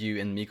Yu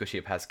and Miko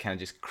ship has kind of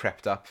just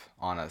crept up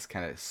on us,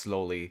 kind of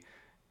slowly,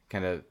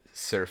 kind of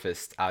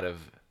surfaced out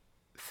of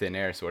thin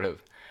air, sort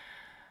of.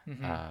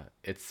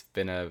 It's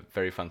been a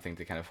very fun thing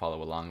to kind of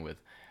follow along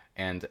with.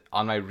 And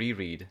on my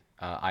reread,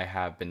 I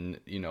have been,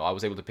 I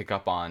was able to pick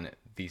up on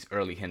these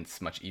early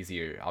hints much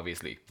easier,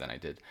 obviously, than I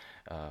did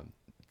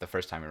the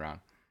first time around.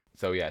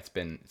 So yeah, it's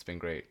been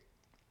great.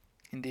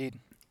 Indeed.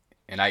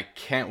 And I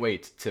can't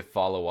wait to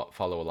follow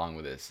along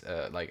with this.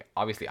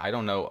 Obviously, I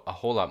don't know a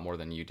whole lot more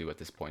than you do at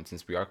this point,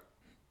 since we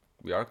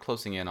are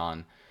closing in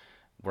on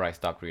where I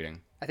stopped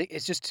reading. I think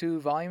it's just 2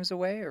 volumes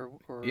away, or...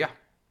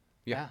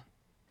 Yeah.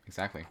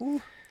 Exactly.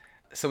 Ooh.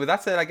 So with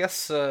that said, I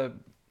guess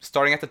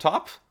starting at the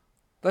top.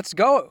 Let's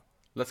go.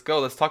 Let's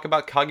talk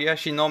about Kaguya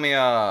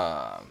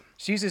Shinomiya.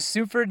 She's a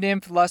super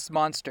nymph lust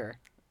monster.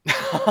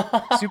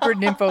 Super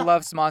nympho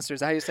loves monsters. Is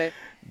that how you say it?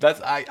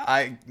 That's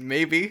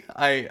maybe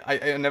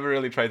I never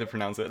really tried to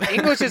pronounce it.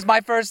 English is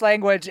my first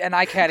language, and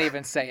I can't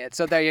even say it.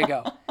 So there you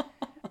go.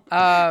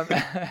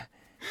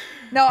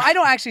 No, I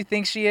don't actually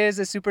think she is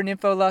a super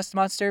nympho lust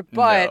monster,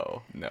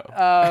 but no.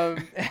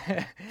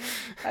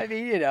 I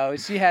mean,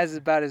 she has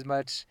about as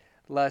much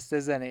lust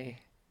as any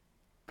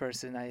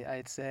person,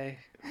 I'd say.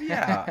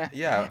 Yeah.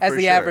 As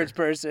the average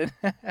person.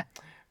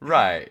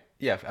 Right.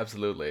 Yeah,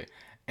 absolutely.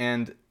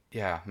 And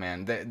yeah,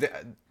 man,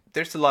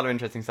 there's a lot of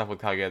interesting stuff with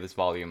Kaguya this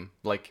volume,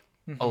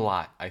 a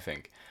lot, I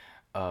think.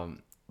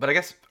 But I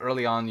guess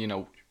early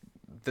on,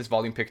 this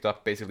volume picked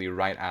up basically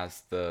right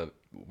as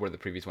where the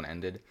previous one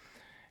ended,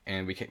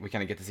 and we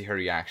kind of get to see her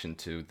reaction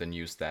to the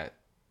news that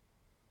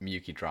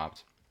Miyuki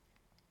dropped.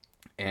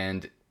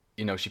 And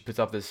she puts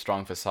up this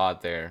strong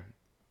facade there,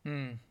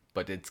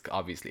 but it's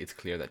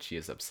clear that she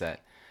is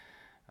upset.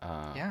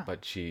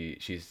 But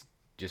she's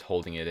just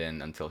holding it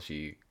in until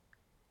she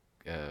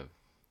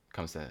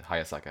comes to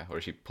Hayasaka,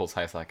 or she pulls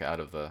Hayasaka out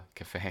of the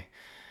cafe.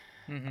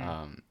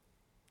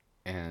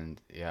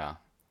 And yeah.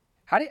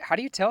 How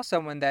do you tell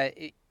someone that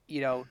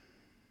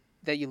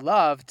that you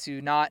love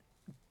to not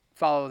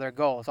follow their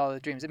goals, follow their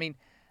dreams? I mean,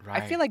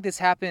 right. I feel like this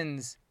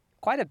happens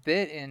quite a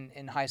bit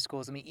in high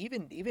schools. I mean,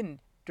 even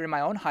during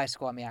my own high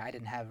school, I mean, I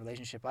didn't have a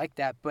relationship like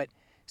that, but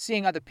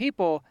seeing other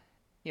people,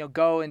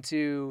 go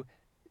into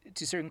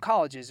to certain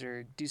colleges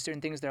or do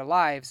certain things in their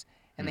lives,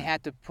 and they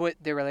had to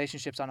put their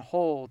relationships on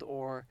hold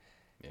or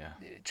Yeah.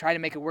 try to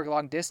make it work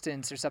long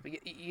distance or something.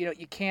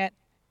 You can't.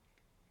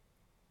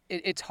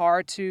 It's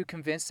hard to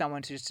convince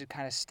someone to just to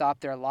kind of stop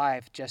their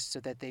life just so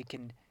that they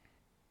can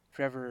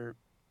forever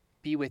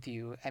be with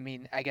you. I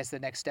mean, I guess the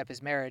next step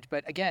is marriage,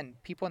 but again,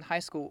 people in high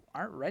school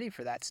aren't ready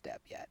for that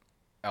step yet.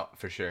 Oh,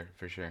 for sure,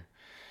 for sure.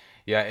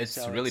 Yeah, it's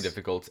So really it's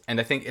difficult, and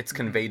I think it's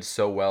conveyed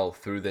so well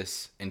through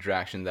this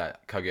interaction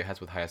that Kaguya has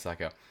with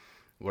Hayasaka,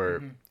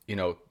 where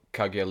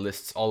Kaguya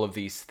lists all of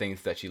these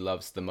things that she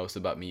loves the most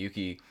about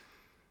Miyuki,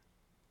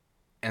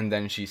 and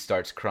then she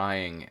starts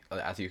crying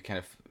as you kind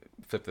of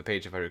flip the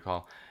page, if I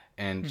recall,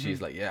 and she's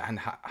like, "Yeah, and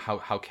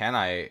how can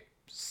I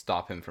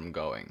stop him from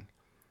going?"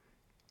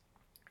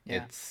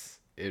 yeah.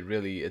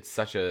 It's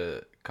such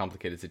a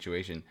complicated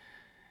situation.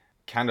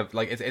 Kind of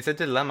like it's a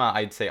dilemma,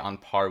 I'd say, on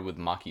par with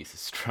Maki's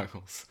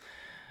struggles,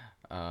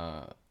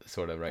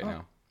 sort of right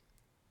now.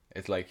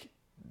 It's like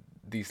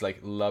these like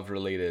love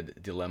related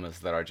dilemmas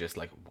that are just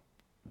like,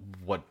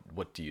 what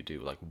do you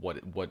do? Like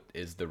what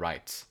is the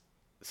right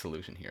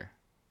solution here?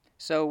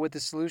 So would the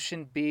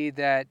solution be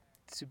that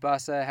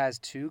Tsubasa has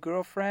two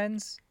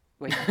girlfriends?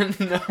 Wait,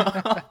 No.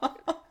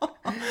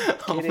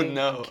 Oh kidding. I'm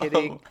no.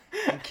 kidding.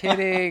 I'm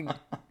kidding.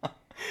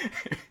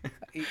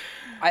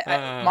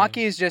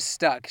 Maki is just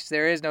stuck.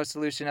 There is no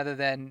solution other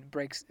than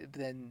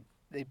Then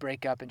they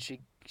break up and she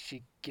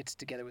gets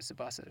together with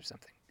Tsubasa or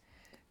something.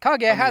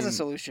 Kaguya has a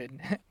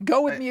solution.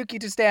 Go with Miyuki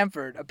to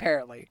Stanford.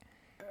 Apparently.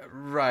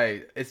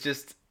 Right. It's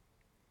just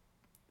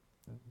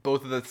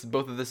both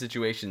of the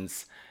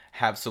situations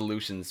have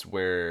solutions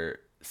where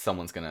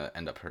someone's gonna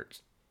end up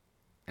hurt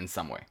in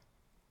some way.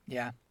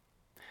 Yeah.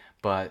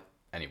 But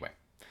anyway.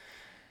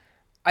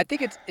 I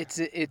think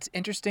it's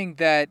interesting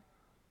that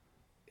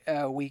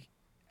we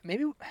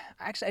maybe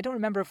actually I don't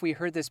remember if we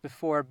heard this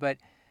before, but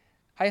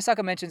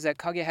Hayasaka mentions that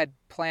Kaguya had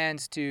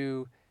plans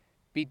to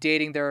be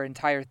dating their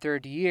entire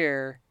third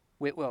year.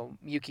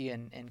 Miyuki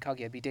and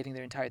Kaguya be dating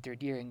their entire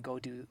third year and go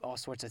do all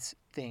sorts of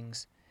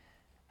things,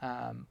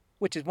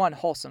 which is one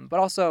wholesome, but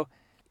also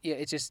yeah,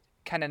 it's just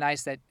kind of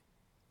nice that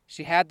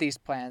she had these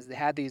plans. They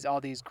had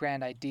all these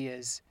grand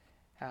ideas,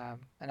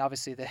 and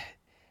obviously it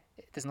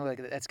doesn't look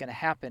like that's going to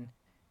happen.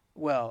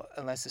 Well,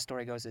 unless the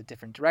story goes a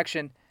different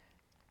direction.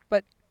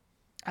 But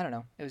I don't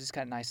know. It was just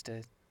kind of nice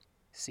to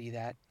see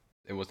that.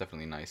 It was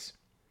definitely nice.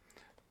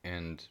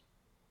 And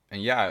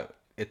yeah,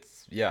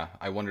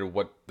 I wonder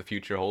what the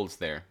future holds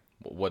there.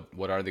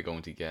 What are they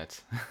going to get?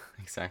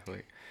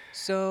 Exactly.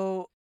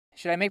 So,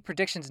 should I make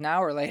predictions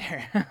now or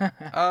later?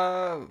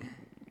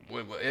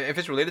 If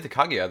it's related to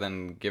Kaguya,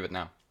 then give it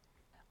now.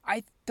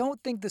 I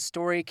don't think the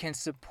story can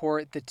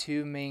support the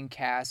two main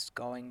casts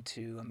going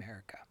to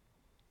America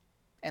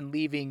and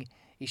leaving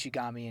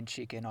Ishigami and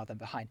Chika and all them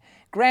behind.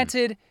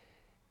 Granted,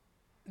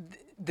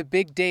 the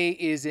big day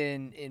is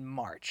in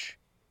March,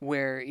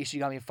 where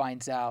Ishigami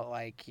finds out,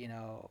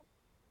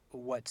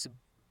 what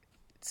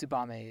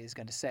Tsubame is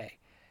going to say.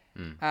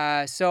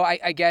 So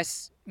I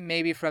guess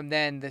maybe from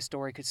then the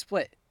story could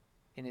split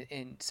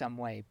in some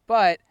way.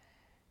 But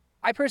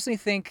I personally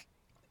think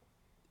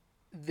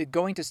the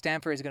going to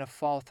Stanford is going to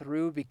fall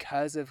through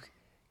because of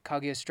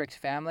Kaguya's strict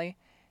family,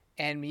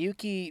 and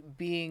Miyuki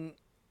being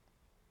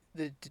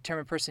the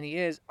determined person he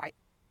is,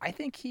 I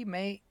think he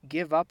may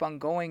give up on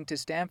going to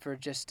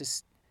Stanford just to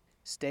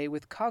stay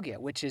with Kaguya,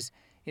 which is,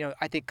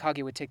 I think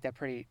Kaguya would take that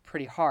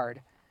pretty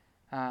hard.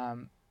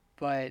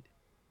 But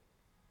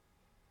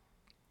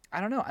I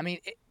don't know. I mean,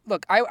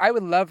 look, I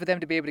would love for them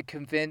to be able to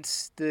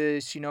convince the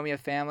Shinomiya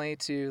family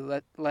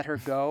to let her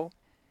go.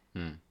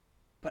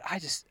 But I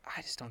just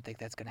don't think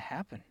that's going to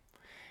happen.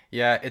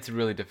 Yeah, it's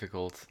really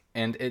difficult.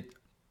 And it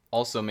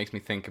also makes me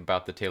think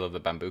about the Tale of the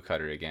Bamboo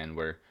Cutter again,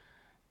 where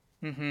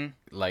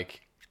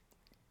like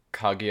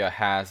Kaguya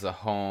has a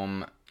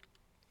home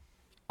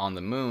on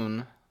the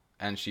moon,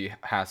 and she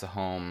has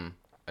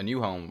a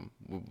new home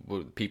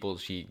with people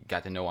she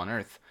got to know on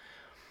Earth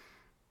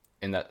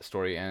in that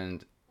story.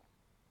 And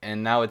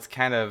now it's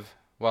kind of,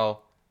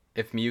 well,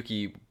 if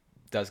Miyuki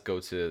does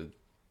go to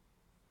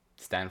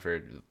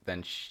Stanford,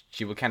 then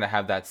she would kind of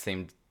have that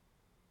same,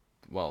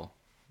 well,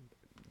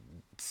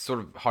 sort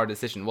of hard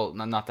decision. Well,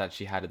 not that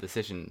she had a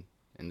decision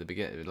in the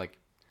beginning, like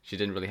she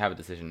didn't really have a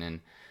decision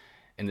in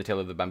the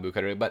Tale of the Bamboo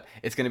Cutter, but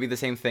it's going to be the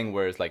same thing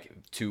where it's like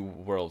two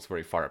worlds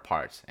very far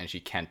apart, and she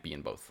can't be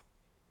in both.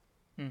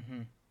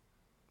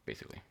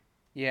 Basically.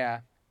 Yeah,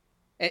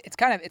 it's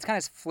kind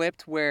of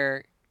flipped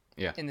where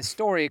in the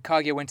story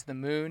Kaguya went to the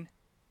moon,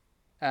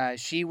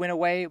 she went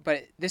away,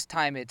 but this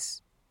time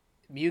it's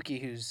Miyuki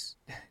who's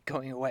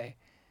going away.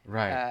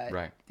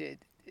 Right.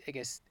 I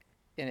guess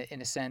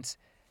in a sense.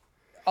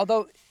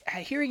 Although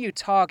hearing you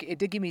talk, it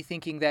did get me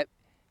thinking that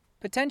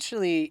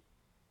potentially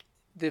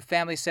the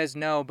family says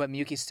no, but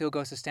Miyuki still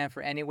goes to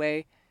Stanford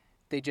anyway.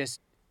 They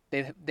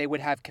would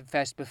have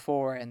confessed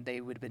before and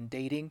they would have been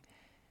dating,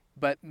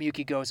 but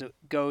Miyuki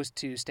goes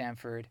to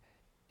Stanford,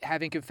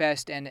 having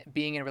confessed and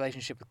being in a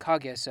relationship with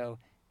Kaguya. So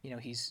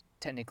he's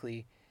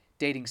technically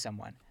dating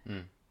someone.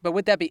 Mm. But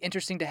would that be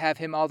interesting to have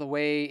him all the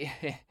way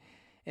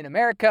in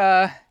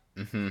America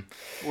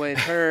with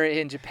her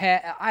in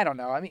Japan? I don't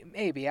know. I mean,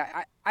 maybe.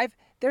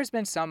 There's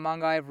been some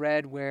manga I've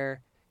read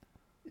where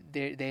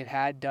they've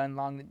had done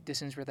long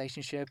distance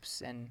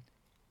relationships, and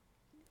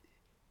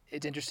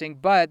it's interesting.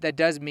 But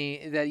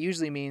that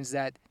usually means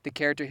that the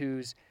character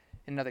who's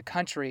in another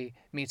country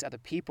meets other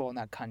people in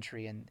that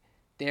country and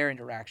their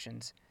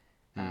interactions,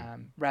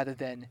 rather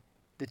than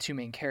the two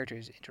main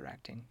characters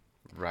interacting.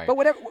 Right. But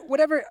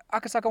whatever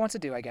Akasaka wants to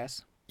do, I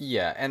guess.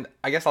 Yeah, and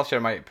I guess I'll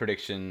share my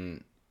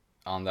prediction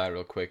on that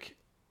real quick.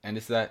 And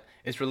it's that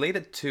it's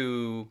related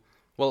to,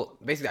 well,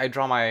 basically I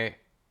draw my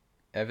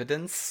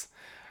evidence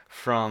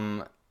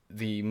from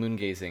the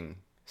moon-gazing,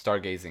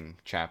 stargazing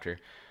chapter,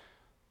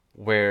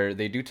 where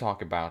they do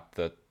talk about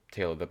the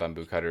tale of the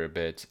bamboo cutter a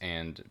bit,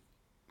 and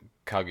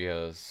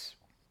Kaguya's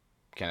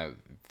kind of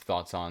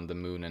thoughts on the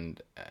moon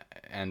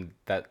and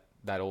that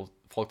old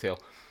folktale.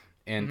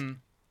 And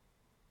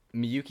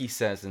Miyuki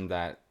says in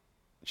that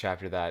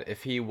chapter that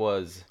if he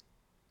was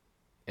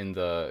in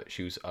the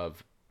shoes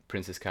of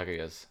Princess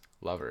Kaguya's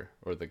lover,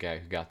 or the guy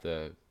who got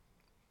the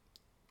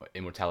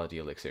immortality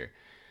elixir,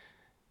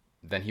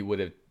 then he would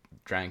have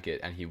drank it,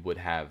 and he would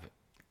have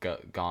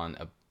gone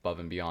above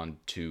and beyond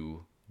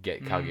to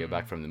get Kaguya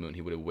back from the moon.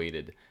 He would have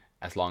waited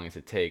as long as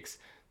it takes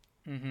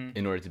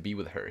in order to be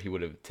with her. He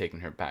would have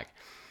taken her back.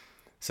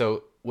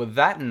 So with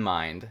that in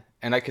mind,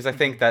 and because I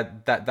think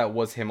that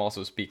was him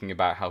also speaking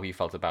about how he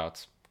felt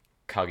about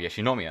Kaguya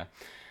Shinomiya,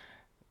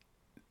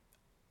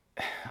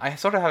 I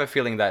sort of have a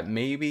feeling that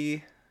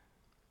maybe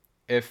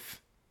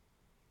if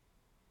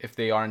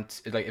they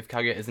aren't, like, if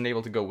Kaguya isn't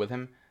able to go with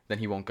him, then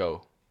he won't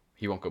go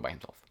by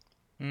himself.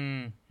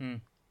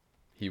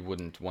 He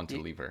wouldn't want to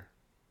leave her.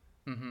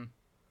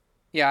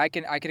 Yeah, I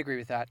can agree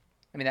with that.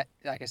 I mean, that,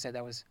 like I said,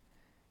 that was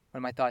one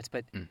of my thoughts.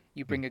 But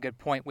you bring a good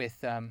point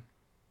with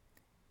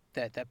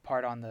that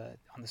part on the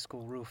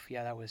school roof.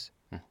 Yeah,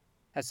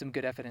 that's some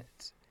good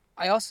evidence.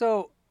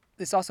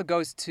 This also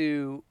goes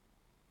to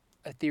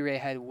a theory I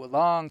had a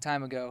long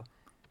time ago,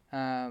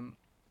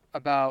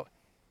 about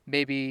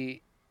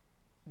maybe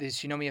the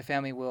Shinomiya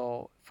family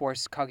will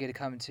force Kaguya to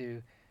come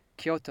to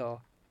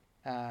Kyoto,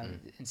 and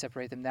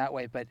separate them that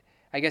way. But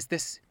I guess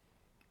this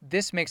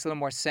makes a little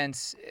more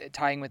sense,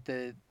 tying with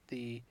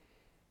the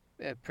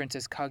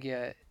Princess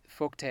Kaguya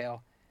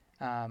folktale,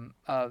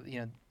 of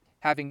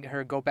having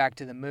her go back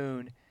to the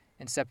moon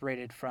and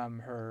separated from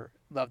her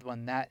loved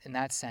one. In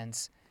that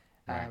sense,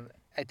 Right.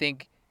 I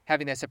think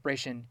having that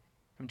separation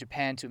from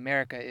Japan to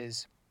America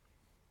is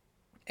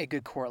a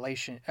good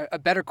correlation, a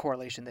better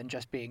correlation than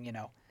just being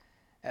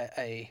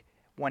a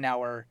 1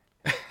 hour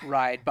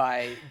ride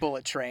by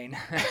bullet train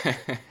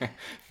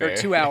or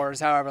 2 hours,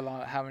 how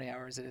many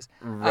hours it is.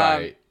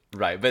 Right.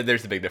 But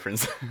there's a big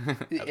difference.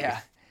 Yeah.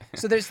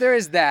 So there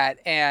is that,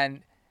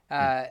 and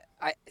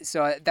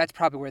so that's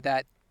probably where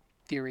that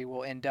theory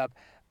will end up.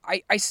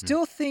 I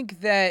still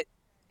think that,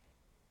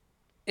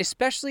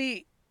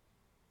 especially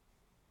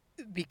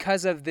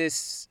because of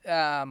this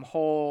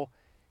whole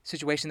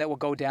situation that will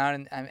go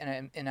down,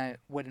 and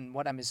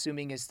what I'm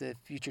assuming is the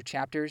future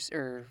chapters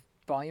or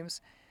volumes,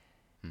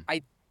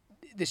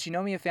 the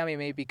Shinomiya family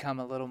may become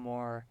a little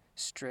more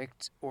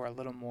strict or a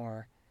little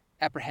more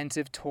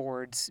apprehensive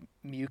towards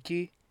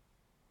Miyuki.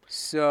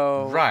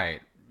 So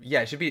Right.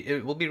 Yeah,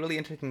 it will be really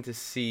interesting to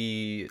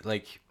see,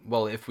 like,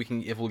 well, if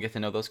we'll get to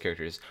know those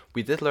characters.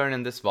 We did learn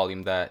in this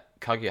volume that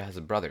Kaguya has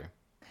a brother.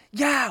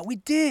 Yeah, we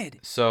did.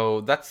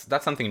 So that's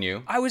something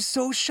new. I was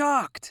so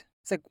shocked.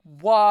 It's like,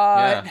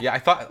 what? Yeah.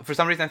 For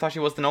some reason I thought she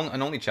was an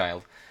only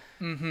child.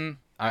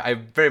 I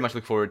very much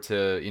look forward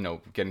to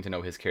getting to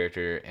know his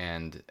character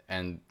and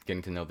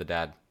getting to know the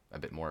dad a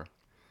bit more.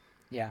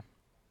 Yeah,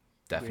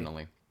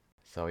 Definitely.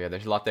 So yeah,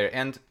 there's a lot there,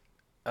 and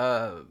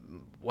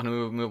want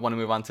to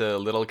move on to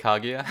little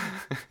Kaguya.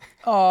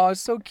 Oh,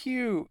 it's so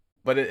cute.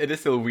 But it is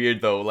still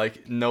weird though,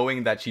 like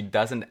knowing that she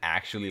doesn't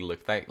actually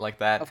look like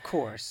that. Of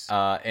course.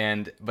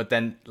 But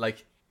then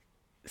like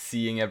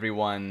seeing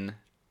everyone,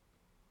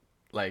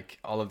 like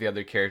all of the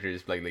other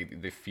characters, like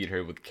they feed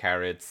her with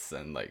carrots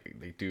and like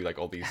they do like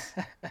all these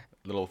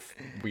little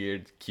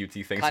weird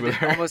cutesy things with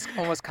her.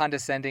 almost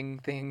condescending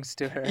things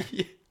to her.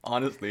 Yeah,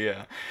 honestly,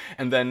 yeah.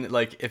 And then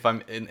like if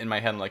I'm in my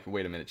head, I'm like,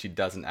 wait a minute, she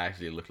doesn't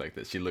actually look like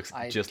this. She looks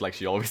just like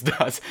she always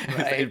does.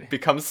 Right. It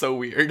becomes so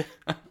weird.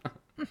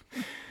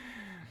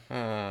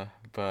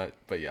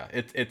 But yeah,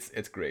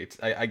 it's great.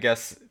 I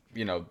guess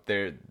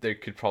there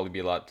could probably be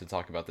a lot to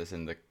talk about this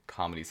in the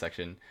comedy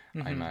section,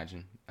 I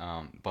imagine.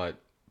 But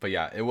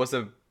yeah, it was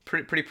a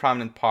pretty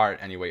prominent part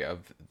anyway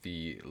of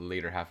the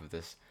later half of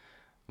this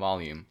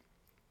volume.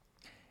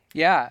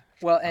 Yeah,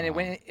 well, and it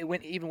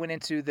went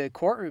into the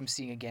courtroom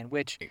scene again,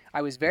 which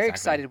I was very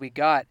excited we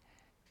got.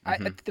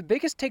 The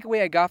biggest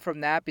takeaway I got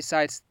from that,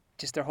 besides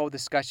just their whole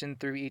discussion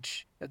through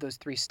each of those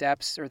 3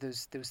 steps or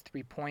those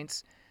 3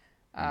 points,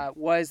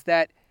 was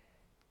that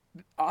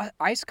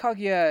Ice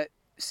Kaguya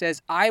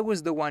says, "I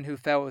was the one who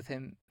fell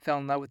in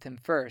love with him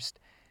first,"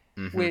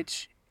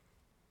 which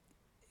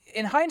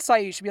in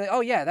hindsight, you should be like,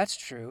 oh yeah, that's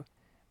true.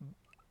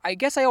 I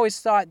guess I always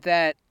thought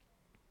that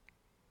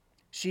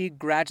she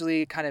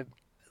gradually kind of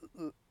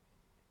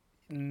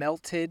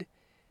melted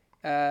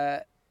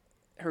her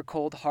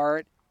cold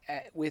heart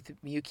with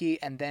Miyuki,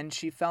 and then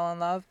she fell in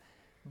love.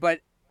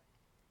 But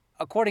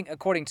according to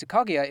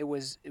Kaguya, it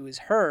was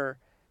her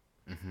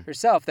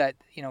herself that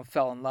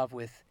fell in love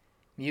with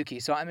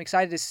Miyuki. So I'm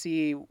excited to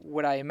see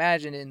what I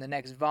imagine in the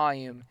next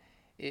volume,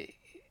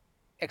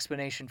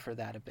 explanation for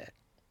that a bit.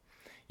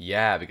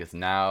 Yeah, because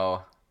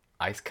now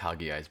Ice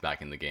Kaguya is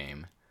back in the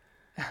game.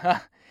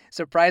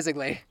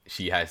 Surprisingly.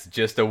 She has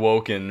just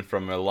awoken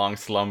from a long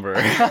slumber.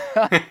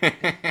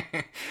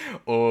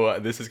 Oh,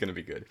 this is gonna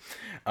be good.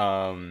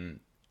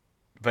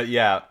 But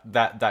yeah,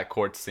 that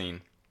court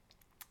scene.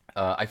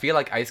 I feel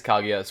like Ice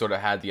Kaguya sort of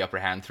had the upper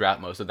hand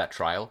throughout most of that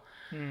trial.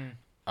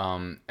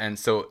 And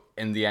so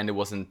in the end, it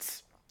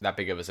wasn't that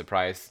big of a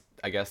surprise,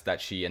 I guess, that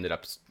she ended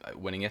up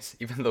winning it,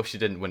 even though she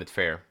didn't win it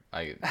fair.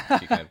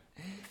 She kind of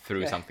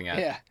threw something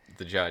at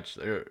the judge,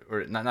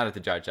 or not at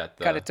the judge, at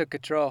the... Kind of took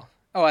control.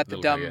 Oh, at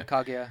the dumb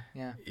Kaguya.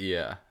 Yeah.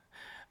 Yeah.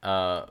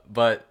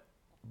 But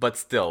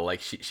still, like,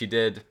 she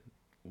did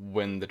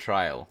win the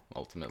trial,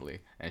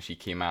 ultimately, and she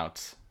came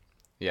out...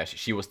 Yeah,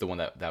 she was the one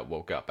that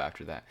woke up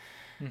after that.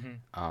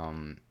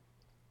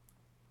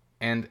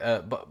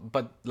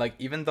 But like,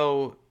 even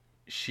though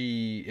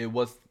it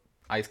was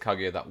Ice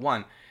Kaguya that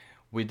won,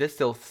 we did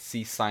still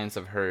see signs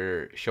of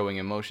her showing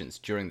emotions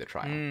during the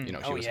trial.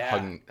 She was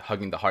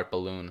hugging the heart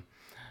balloon,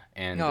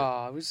 and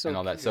it was so and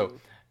all cute. that. So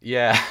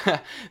yeah,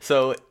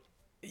 so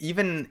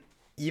even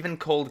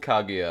cold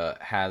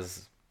Kaguya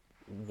has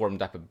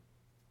warmed up a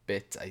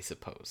bit, I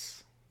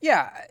suppose.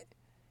 Yeah,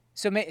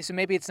 so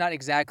maybe it's not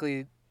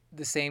exactly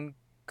the same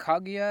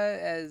Kaguya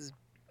as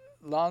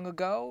long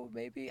ago.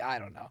 Maybe, I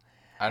don't know.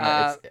 I don't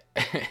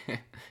know.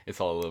 It's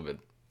all a little bit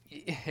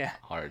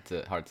hard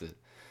to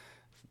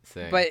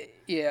say. But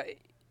yeah,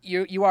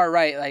 you are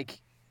right. Like,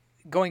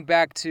 going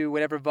back to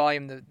whatever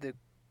volume the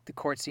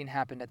court scene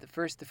happened at the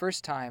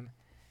first time,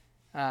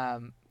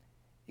 Kaguya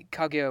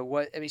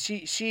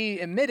she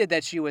admitted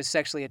that she was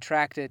sexually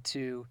attracted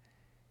to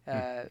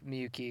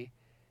Miyuki.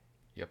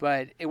 Yep.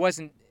 But it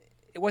wasn't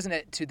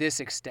to this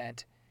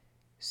extent.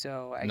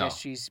 So I guess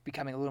she's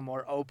becoming a little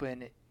more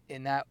open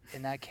in that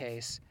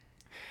case.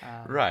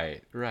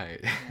 Right. Yeah.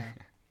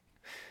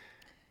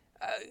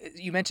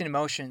 You mentioned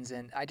emotions,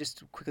 and I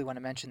just quickly want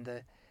to mention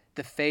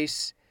the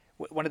face,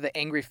 one of the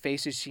angry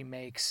faces she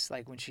makes,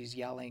 like when she's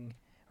yelling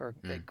or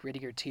like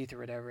gritting her teeth or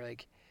whatever.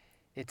 Like,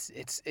 it's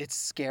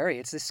scary.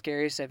 It's the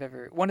scariest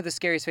one of the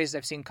scariest faces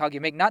I've seen Kaguya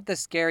make. Not the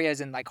scary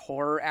as in like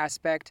horror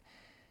aspect,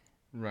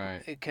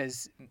 right?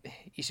 Because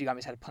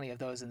Ishigami's had plenty of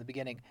those in the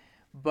beginning,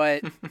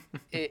 but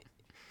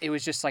it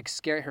was just like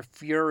scary. Her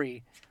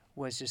fury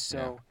was just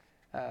so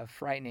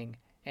frightening.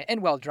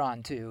 And well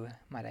drawn too,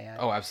 might I add.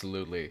 Oh,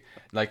 absolutely.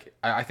 Like,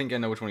 I think I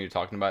know which one you're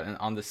talking about. And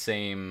on the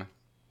same,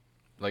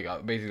 like,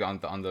 basically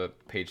on the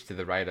page to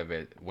the right of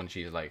it, when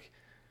she's like,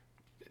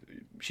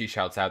 she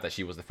shouts out that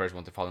she was the first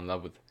one to fall in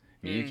love with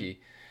Miyuki.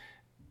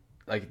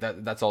 Like,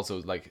 that's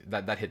also like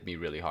that hit me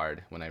really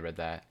hard when I read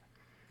that.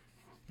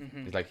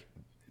 It's like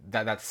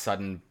that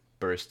sudden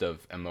burst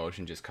of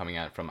emotion just coming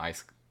out from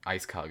Ice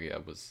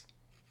Kaguya was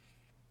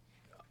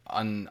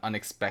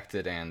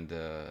unexpected and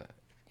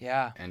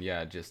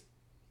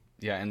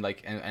and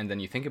like and then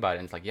you think about it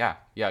and it's like I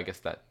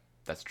guess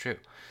that's true.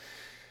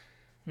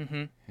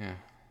 Yeah.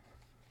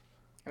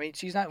 I mean,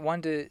 she's not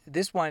one to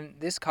this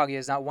Kaguya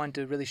is not one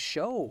to really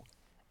show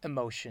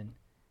emotion.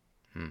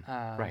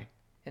 Right.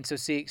 And so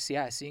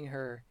seeing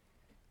her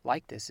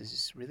like this is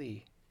just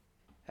really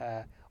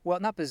well,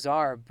 not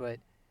bizarre, but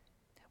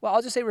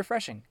I'll just say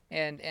refreshing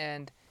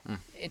and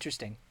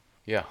interesting.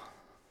 Yeah.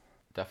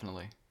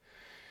 Definitely.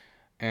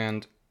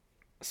 And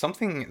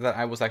something that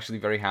I was actually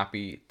very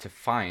happy to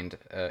find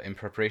in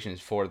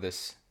preparations for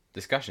this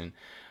discussion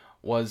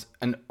was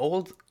an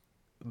old,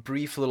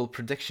 brief little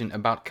prediction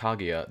about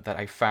Kaguya that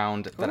I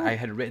found that I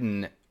had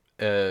written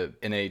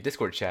in a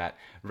Discord chat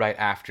right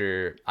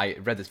after I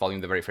read this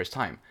volume the very first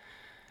time.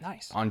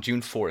 Nice. On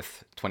June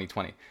 4th,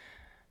 2020.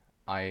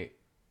 I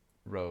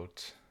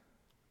wrote...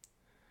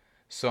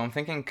 So I'm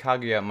thinking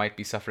Kaguya might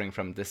be suffering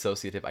from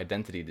dissociative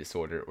identity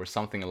disorder or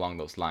something along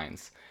those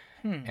lines.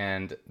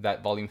 And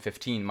that volume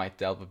 15 might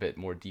delve a bit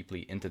more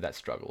deeply into that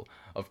struggle.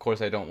 Of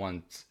course, I don't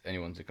want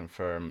anyone to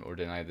confirm or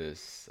deny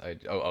this.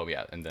 And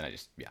then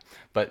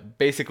But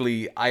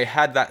basically, I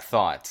had that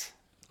thought,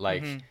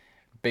 like,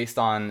 based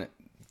on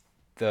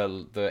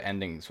the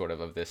ending sort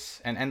of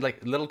this, and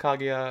like little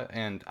Kaguya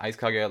and Ice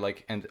Kaguya,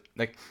 like, and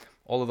like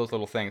all of those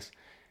little things,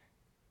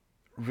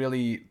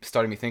 really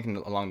started me thinking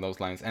along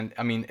those lines. And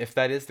I mean, if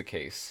that is the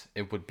case,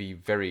 it would be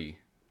very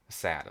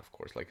sad, of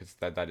course. Like,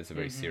 that is a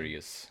very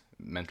serious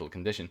mental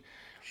condition.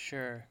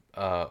 Sure.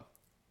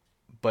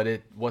 But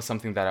it was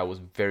something that I was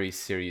very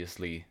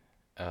seriously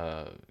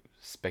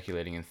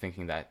speculating and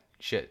thinking that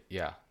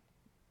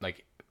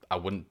like, I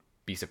wouldn't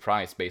be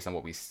surprised based on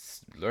what we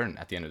learn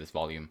at the end of this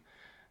volume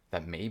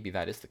that maybe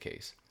that is the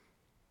case.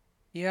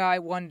 Yeah, I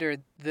wonder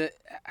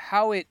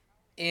how it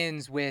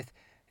ends with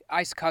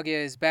Ice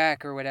Kaguya is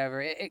back or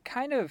whatever, it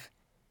kind of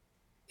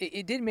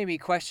it did make me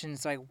question.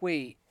 It's like,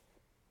 wait,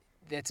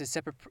 that's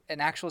an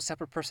actual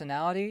separate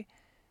personality.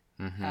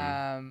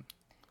 Um,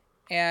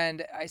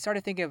 and I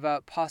started thinking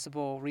about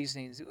possible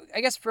reasonings.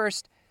 I guess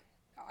first,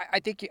 I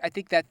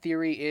think that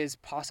theory is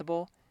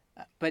possible,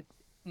 but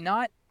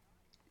not.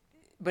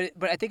 But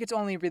I think it's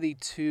only really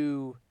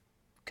two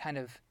kind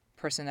of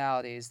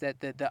personalities,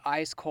 that the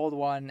ice cold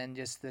one and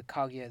just the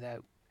Kaguya that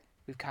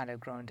we've kind of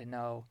grown to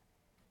know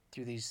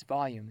through these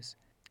volumes.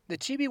 The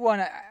chibi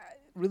one,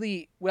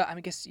 really, well, I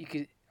guess you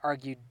could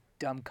argue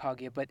dumb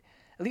Kaguya, but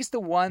at least the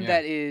one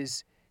that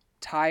is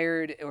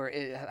tired or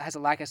has a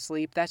lack of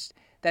sleep, that's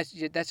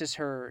just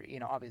her,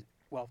 obviously,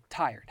 well,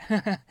 tired.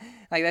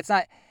 Like, that's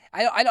not,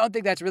 I don't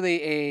think that's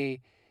really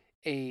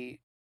a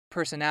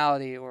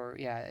personality, or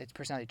it's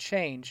personality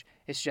change.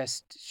 It's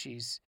just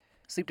she's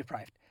sleep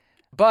deprived.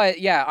 But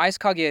yeah, Ice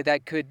Kaguya,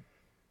 that could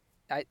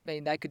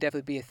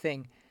definitely be a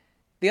thing.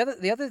 The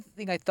other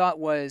thing I thought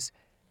was,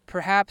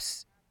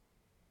 perhaps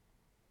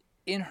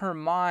in her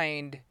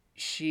mind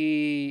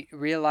she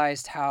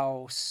realized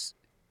how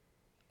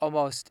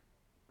almost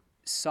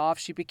soft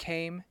she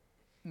became.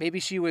 Maybe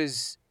she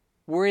was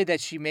worried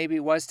that she maybe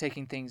was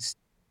taking things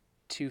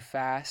too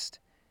fast,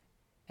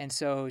 and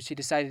so she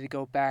decided to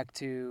go back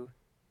to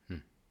the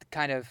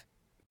kind of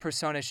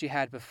persona she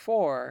had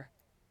before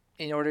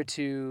in order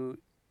to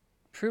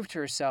prove to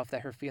herself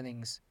that her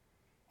feelings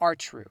are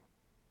true.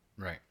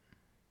 Right.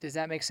 Does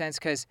that make sense?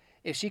 Because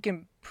if she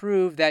can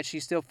prove that she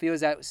still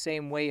feels that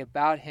same way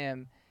about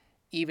him,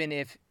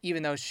 even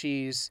though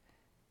she's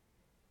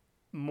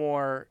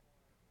more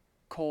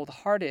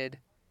cold-hearted,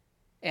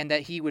 and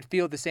that he would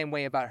feel the same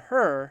way about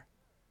her,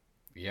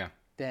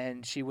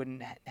 then she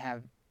wouldn't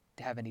have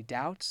any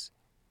doubts.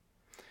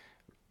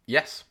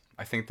 Yes,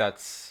 I think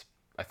that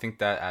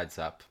adds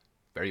up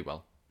very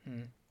well.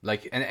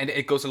 Like, and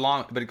it goes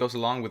along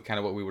with kind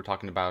of what we were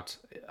talking about,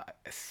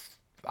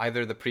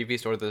 either the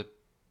previous or the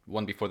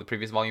one before the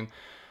previous volume,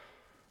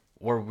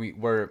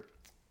 where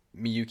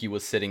Miyuki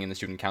was sitting in the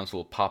student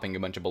council popping a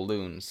bunch of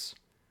balloons,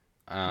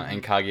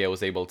 and Kaguya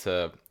was able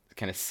to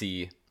kind of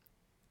see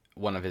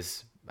one of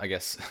his, I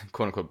guess,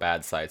 quote unquote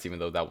bad sides, even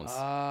though that one's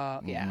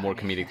more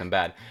comedic than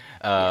bad.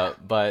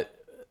 But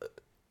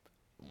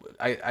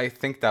I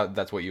think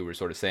that's what you were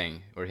sort of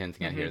saying or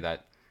hinting at here,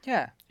 that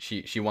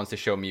she wants to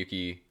show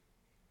Miyuki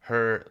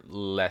her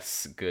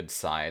less good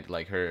side,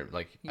 like her,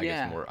 like, I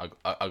guess more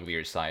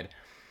uglier side,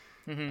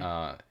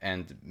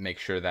 and make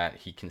sure that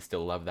he can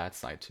still love that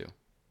side too.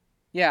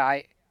 Yeah,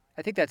 I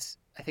think that's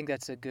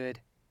a good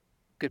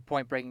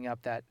point, bringing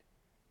up that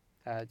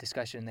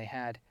discussion they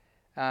had.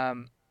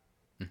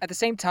 At the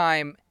same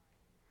time,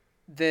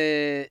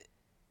 the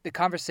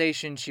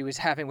conversation she was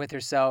having with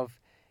herself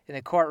in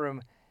the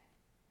courtroom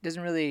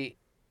doesn't really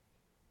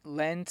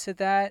lend to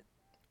that.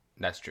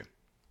 That's true.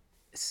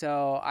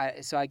 So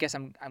I guess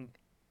I'm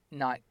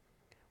not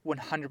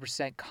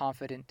 100%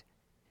 confident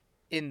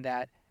in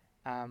that.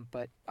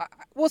 But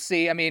we'll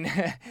see. I mean,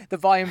 the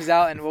volume's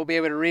out and we'll be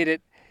able to read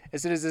it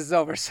as soon as this is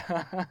over.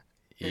 So.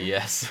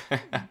 Yes.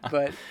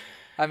 But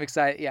I'm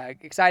excited. Yeah,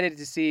 excited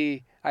to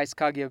see Ice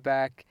Kaguya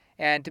back.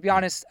 And to be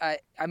honest, I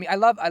mean, I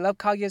love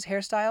Kaguya's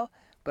hairstyle,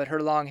 but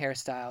her long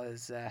hairstyle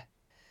is,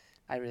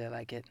 I really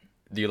like it.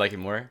 Do you like it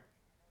more?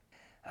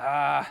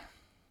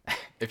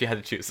 If you had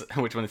to choose,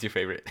 which one is your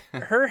favorite?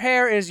 Her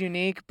hair is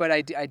unique, but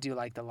I do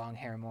like the long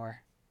hair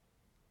more.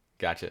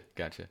 Gotcha.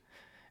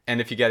 And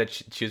if you get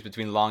to choose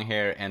between long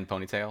hair and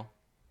ponytail?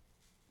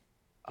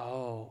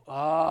 Oh.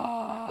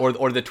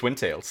 Or the twin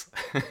tails.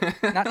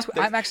 I'm actually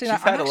not. She's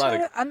had a lot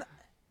of.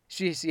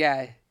 She's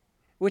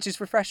which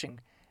is refreshing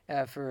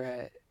for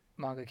a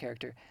manga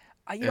character.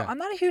 I'm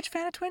not a huge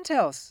fan of twin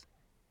tails.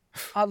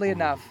 Oddly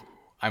enough.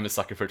 I'm a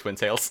sucker for twin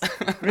tails.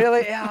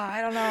 Really? Yeah,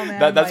 I don't know,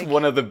 man. That's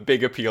one of the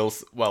big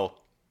appeals. Well,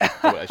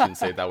 I shouldn't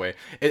say it that way.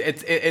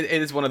 It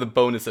is one of the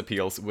bonus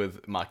appeals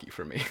with Maki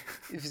for me.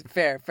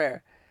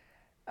 Fair.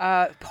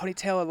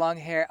 Ponytail or long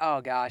hair? Oh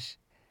gosh,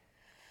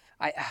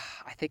 I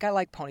think I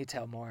like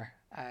ponytail more.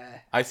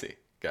 I see.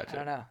 Gotcha. I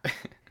don't know,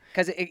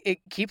 because it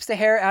keeps the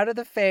hair out of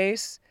the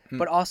face,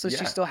 but also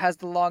she still has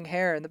the long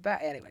hair in the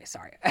back. Anyway,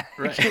 sorry.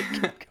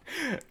 Right.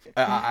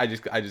 I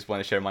just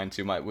want to share mine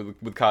too.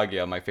 With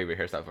Kaguya, my favorite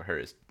hairstyle for her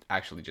is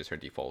actually just her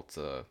default.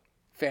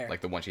 Fair.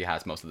 Like the one she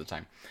has most of the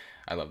time.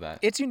 I love that.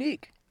 It's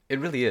unique. It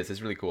really is.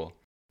 It's really cool.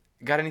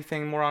 Got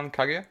anything more on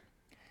Kaguya?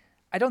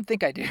 I don't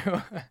think I do.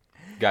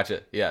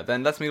 Gotcha. Yeah,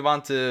 then let's move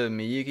on to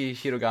Miyuki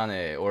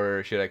Hirogane,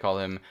 or should I call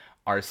him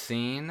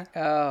Arsene?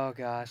 Oh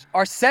gosh,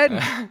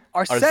 Arsene.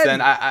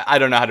 Arsene. I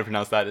don't know how to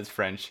pronounce that. It's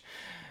French,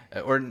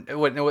 or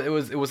what? No,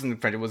 it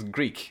wasn't French. It was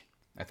Greek.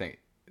 I think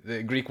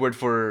the Greek word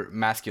for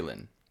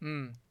masculine.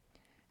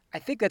 I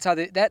think that's how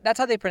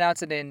they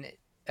pronounce it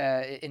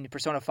in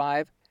Persona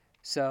 5.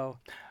 So.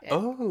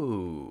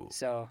 Oh.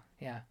 So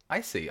yeah.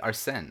 I see.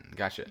 Arsene.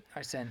 Gotcha.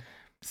 Arsene.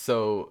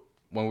 So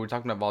when we were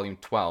talking about Volume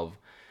 12.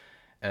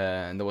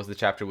 And there was the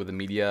chapter with the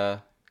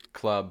media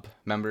club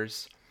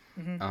members.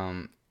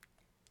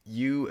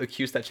 you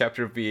accused that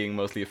chapter of being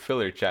mostly a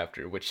filler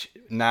chapter, which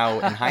now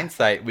in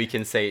hindsight we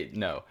can say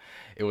no,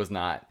 it was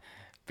not,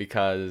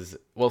 because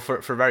well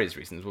for various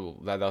reasons. Well,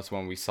 that's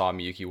when we saw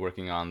Miyuki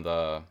working on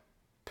the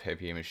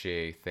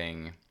papier-mâché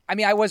thing. I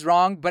mean, I was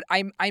wrong, but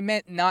I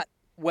meant not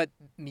what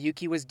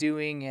Miyuki was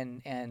doing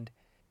and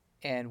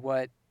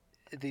what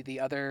the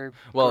other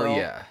girl.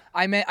 Yeah.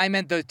 I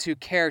meant the two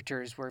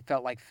characters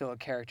felt like filler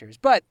characters,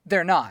 but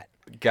they're not.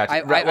 Gotcha.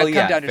 I've Right. Well, come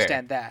yeah, to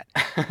understand fair.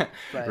 that.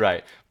 But,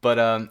 Right. But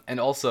and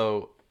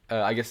also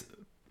I guess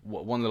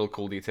one little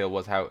cool detail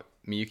was how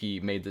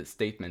Miyuki made the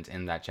statement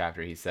in that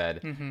chapter. He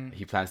said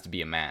he plans to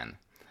be a man,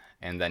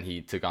 and then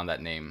he took on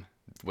that name,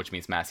 which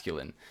means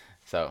masculine.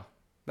 So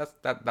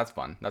that's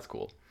fun. That's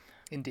cool.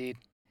 Indeed,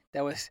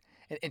 that was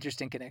an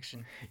interesting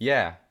connection.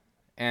 Yeah,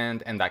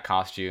 and that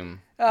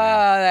costume.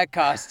 Ah, that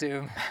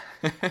costume.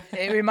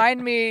 It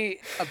reminded me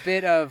a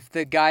bit of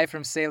the guy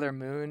from Sailor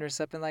Moon or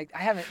something like. I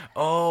haven't.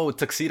 Oh,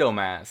 tuxedo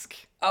mask.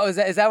 Oh, is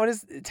that what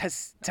it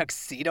is?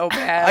 Tuxedo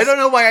mask. I don't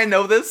know why I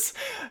know this.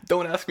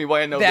 Don't ask me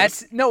why I know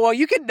this. No. Well,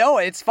 you can know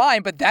it. It's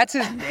fine, but that's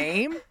his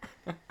name.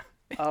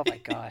 Oh my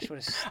gosh, what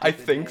a stupid I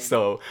think name.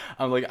 so.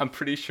 I'm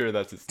pretty sure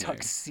that's his name.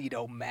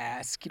 Tuxedo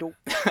mask. You don't.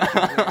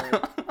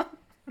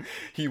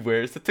 He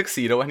wears the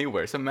tuxedo and he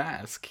wears a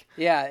mask.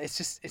 Yeah,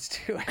 it's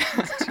too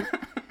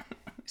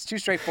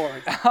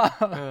straightforward.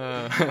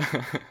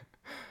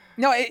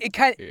 No, it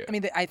kind of. Yeah. I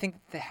mean, I think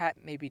the hat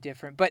may be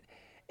different, but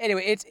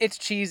anyway, it's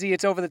cheesy.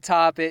 It's over the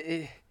top.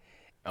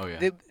 Oh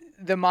yeah.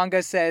 The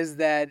manga says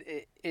that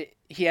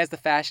he has the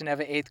fashion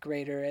of an 8th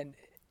grader and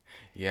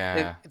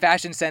Yeah. the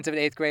fashion sense of an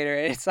 8th grader.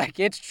 It's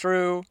like it's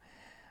true.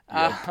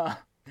 Yep.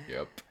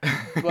 Yep.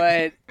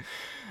 But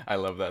I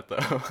love that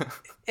though.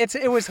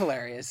 it was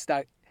hilarious.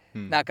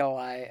 Not gonna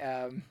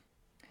lie.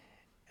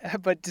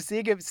 But to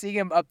see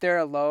him up there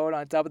alone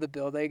on top of the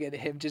building and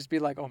him just be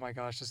like, "Oh my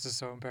gosh, this is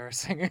so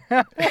embarrassing."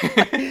 Then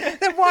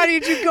why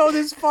did you go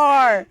this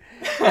far?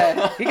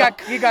 He got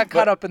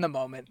caught up in the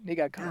moment. He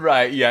got caught.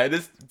 Right. Yeah. It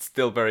is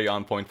still very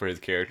on point for his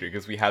character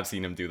because we have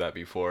seen him do that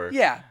before.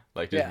 Yeah.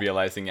 Like just yeah.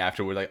 realizing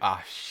afterward, like,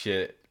 ah,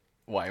 shit.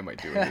 Why am I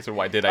doing this? Or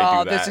why did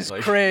I do that? This is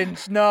like,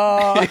 cringe.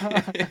 No.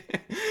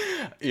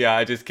 Yeah,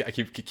 I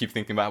keep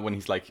thinking about when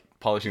he's like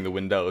polishing the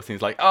windows and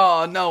he's like,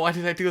 oh no, why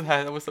did I do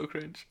that? That was so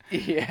cringe.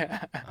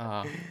 Yeah.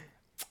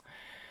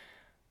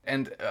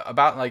 And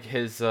about like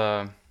his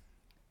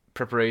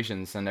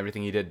preparations and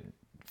everything he did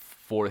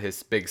for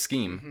his big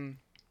scheme,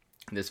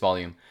 this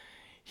volume,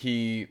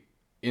 he's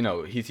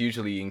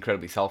usually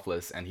incredibly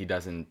selfless and he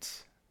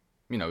doesn't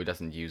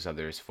use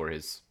others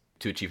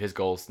to achieve his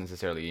goals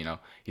necessarily.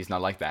 He's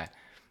not like that,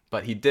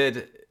 but he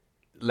did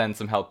lend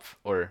some help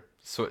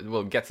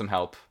get some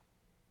help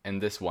in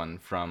this one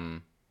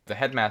from the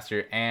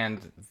headmaster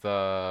and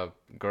the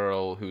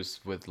girl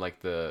who's with like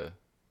the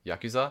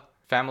Yakuza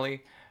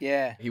family.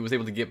 Yeah. He was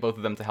able to get both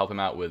of them to help him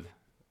out with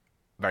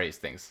various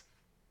things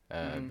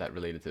that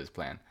related to his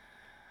plan,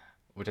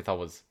 which I thought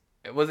was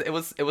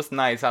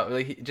nice.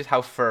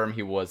 How firm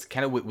he was,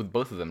 kind of with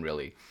both of them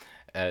really,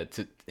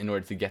 in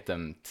order to get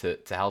them to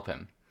help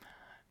him.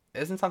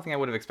 It isn't something I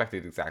would have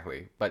expected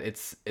exactly, but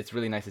it's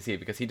really nice to see it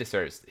because he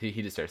deserves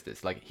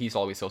this. Like he's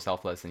always so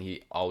selfless and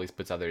he always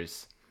puts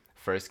others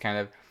first, kind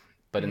of.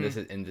 But in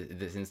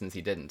this instance,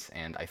 he didn't,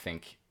 and I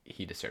think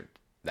he deserved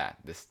that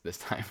this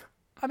time.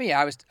 I mean,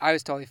 I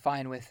was totally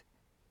fine with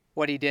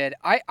what he did.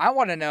 I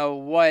want to know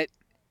what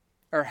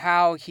or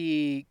how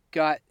he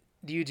got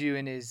Ryuju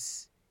in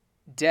his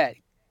debt.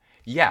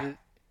 Yeah.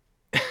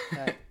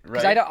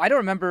 Because Right. I don't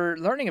remember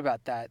learning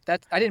about that.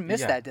 I didn't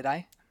miss that, did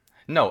I?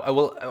 No,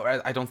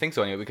 I don't think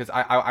so anyway, because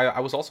I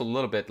was also a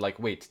little bit like,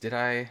 wait, did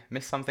I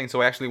miss something?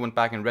 So I actually went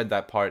back and read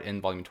that part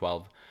in volume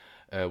 12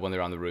 when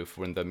they're on the roof,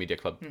 when the media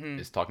club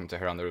is talking to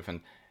her on the roof,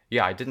 and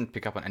yeah, I didn't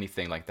pick up on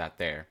anything like that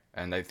there,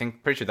 and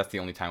pretty sure that's the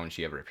only time when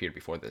she ever appeared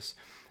before this.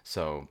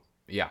 So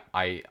yeah,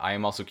 I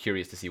am also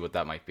curious to see what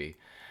that might be.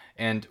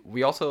 And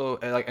we also,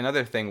 like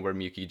another thing where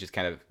Miyuki just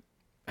kind of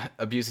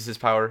abuses his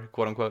power,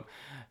 quote unquote,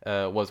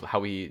 was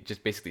how he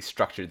just basically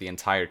structured the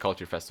entire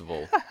culture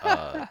festival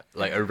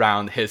like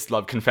around his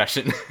love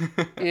confession.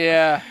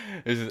 Yeah.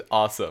 This is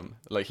awesome.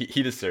 Like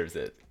he deserves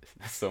it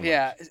so much.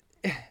 Yeah.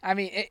 I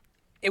mean,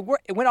 it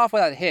went off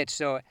without a hitch,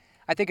 so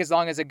I think as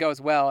long as it goes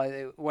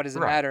well, what does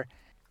it matter?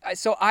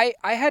 So I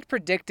had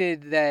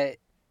predicted that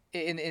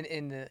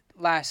in the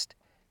last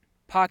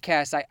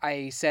podcast,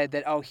 I said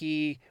that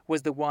he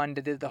was the one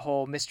that did the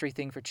whole mystery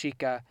thing for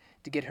Chika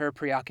to get her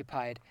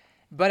preoccupied.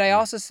 But I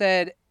also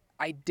said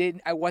I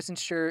wasn't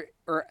sure,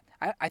 or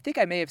I think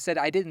I may have said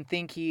I didn't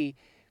think he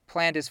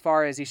planned as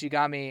far as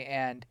Ishigami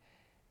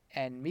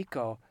and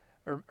Miko,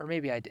 or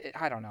maybe I did.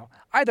 I don't know.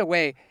 Either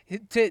way,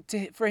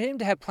 for him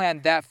to have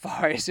planned that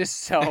far is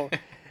just so,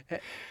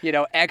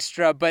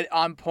 extra, but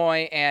on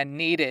point and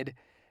needed.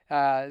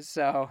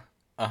 So,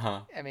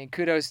 I mean,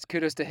 kudos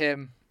to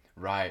him.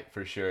 Right,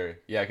 for sure.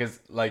 Yeah,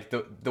 because like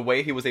the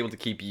way he was able to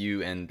keep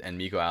you and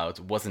Miko out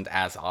wasn't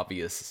as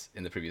obvious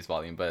in the previous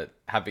volume, but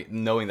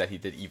knowing that he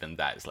did even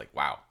that is like,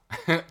 wow,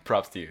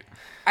 props to you.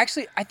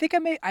 Actually, I think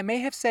I may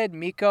have said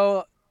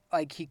Miko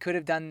like he could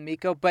have done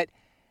Miko, but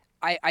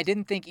I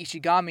didn't think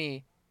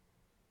Ishigami.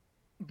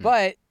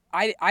 But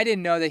I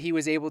didn't know that he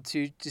was able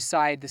to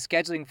decide the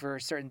scheduling for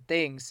certain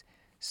things.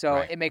 So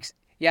Right. it makes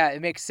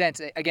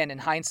sense again in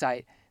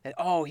hindsight that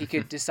he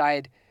could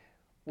decide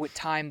what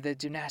time the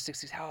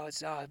gymnastics is. Oh,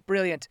 it's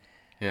brilliant.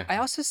 Yeah. I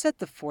also said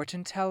the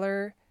fortune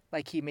teller,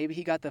 like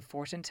he got the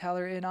fortune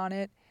teller in on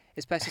it,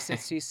 especially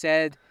since he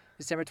said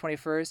December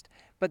 21st.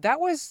 But that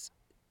was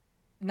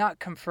not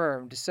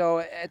confirmed, so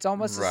it's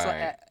almost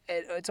Right.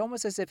 it's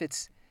almost as if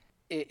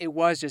it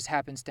was just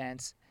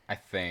happenstance, I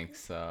think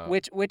so.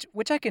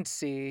 which I can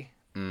see.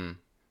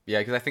 Yeah,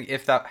 because I think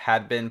if that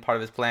had been part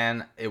of his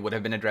plan, it would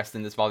have been addressed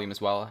in this volume as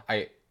well.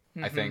 I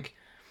think,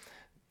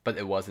 but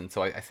it wasn't.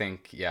 So I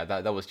think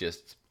that was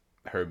just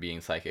her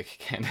being psychic,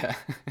 kind of.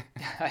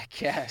 I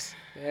guess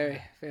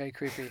very very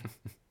creepy.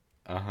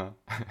 Uh-huh.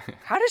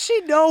 How does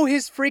she know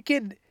his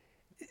freaking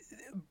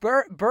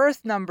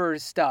birth number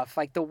stuff,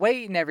 like the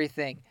weight and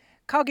everything?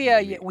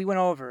 Kaguya, we went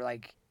over over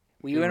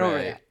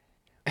Right.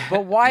 that,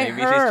 but why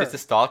Maybe her? she's just a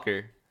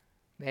stalker,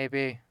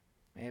 Maybe.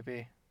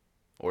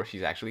 or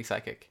she's actually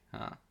psychic.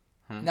 Huh?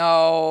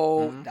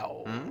 No.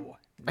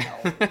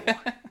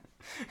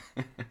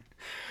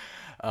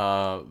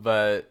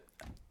 But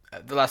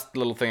the last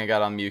little thing I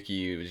got on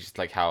Miyuki was just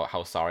like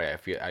how sorry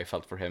I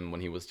felt for him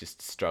when he was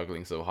just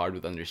struggling so hard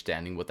with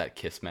understanding what that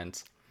kiss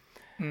meant.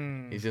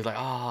 He's just like,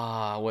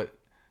 what,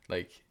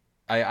 like,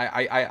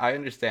 I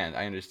understand,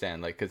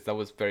 like, because that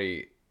was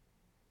very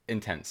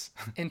intense.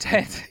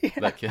 Intense.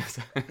 That kiss.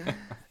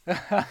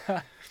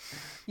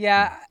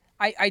 Yeah,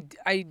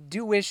 I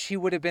do wish he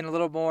would have been a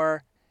little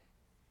more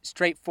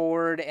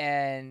straightforward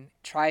and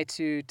try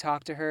to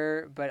talk to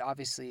her, but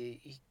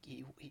obviously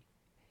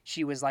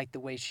she was like the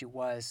way she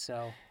was,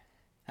 so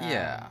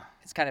Yeah.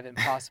 it's kind of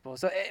impossible.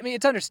 So I mean,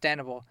 it's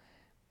understandable,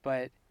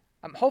 but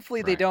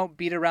hopefully they Right. don't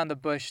beat around the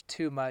bush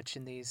too much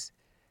in these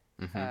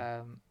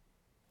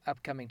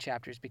upcoming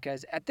chapters,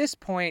 because at this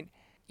point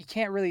you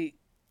can't really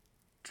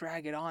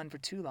drag it on for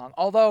too long.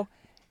 Although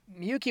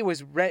Miyuki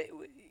was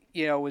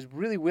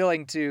really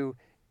willing to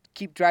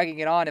keep dragging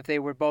it on if they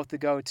were both to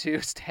go to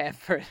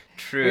Stanford.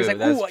 True. He was like,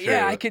 that's "Ooh, true.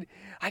 yeah, I could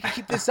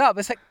keep this up."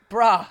 It's like,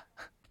 bruh,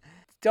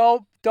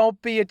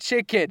 don't be a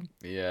chicken.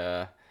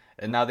 Yeah.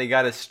 And now they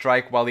gotta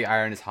strike while the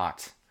iron is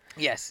hot.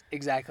 Yes,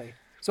 exactly.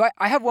 So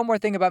I have one more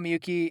thing about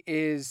Miyuki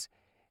is,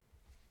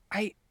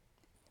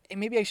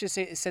 maybe I should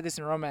have said this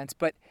in Romance,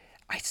 but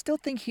I still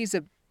think he's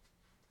a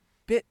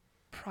bit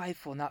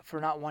prideful,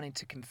 not wanting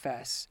to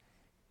confess.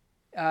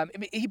 I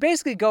mean, he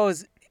basically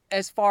goes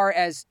as far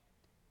as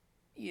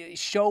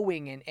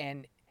showing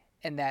and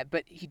that,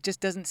 but he just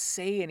doesn't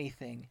say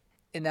anything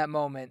in that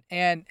moment.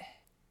 And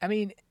I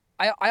mean,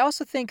 I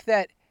also think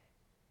that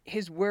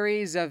his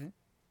worries of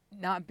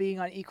not being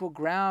on equal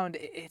ground,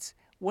 it's,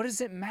 what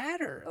does it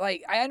matter?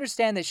 Like, I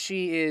understand that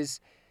she is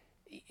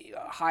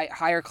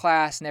higher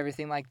class and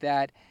everything like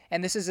that,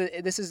 and this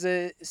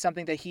is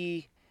something that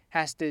he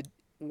has to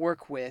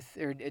work with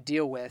or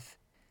deal with.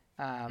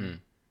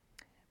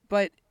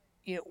 But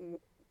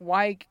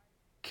why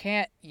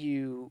can't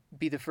you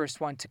be the first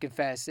one to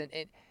confess? And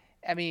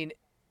I mean,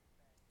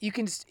 you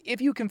can,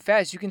 if you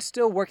confess, you can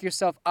still work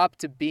yourself up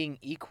to being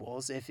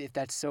equals if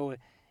that's so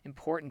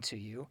important to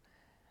you.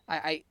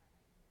 I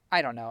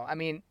don't know. I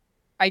mean,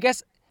 I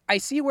guess I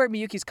see where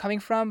Miyuki's coming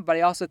from, but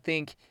I also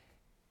think,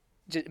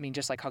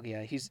 just like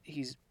Kaguya,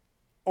 he's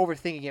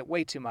overthinking it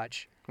way too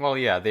much. Well,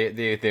 yeah,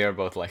 they are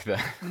both like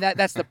that.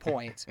 That's the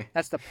point.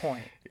 That's the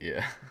point.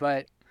 Yeah.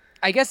 But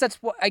I guess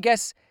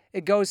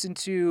it goes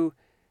into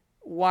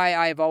why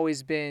I've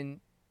always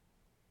been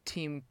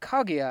Team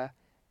Kaguya.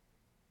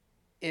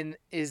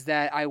 Is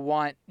that I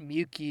want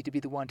Miyuki to be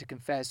the one to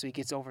confess, so he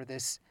gets over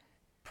this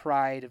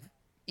pride of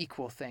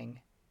equal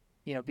thing,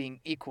 being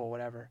equal,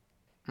 whatever.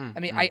 I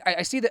mean,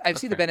 I see the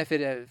the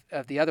benefit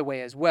of the other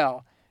way as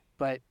well,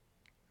 but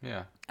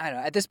Yeah. I don't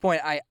know. At this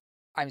point,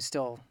 I'm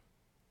still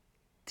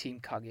Team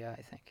Kaguya,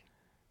 I think.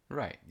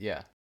 Right.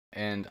 Yeah.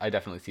 And I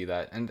definitely see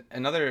that. And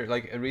another,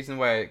 like, a reason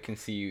why I can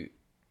see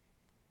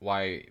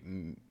why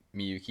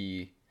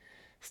Miyuki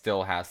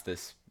still has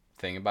this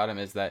thing about him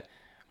is that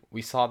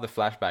we saw the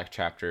flashback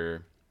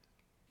chapter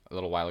a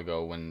little while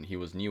ago when he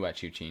was new at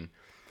Shuchin,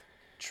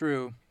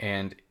 True.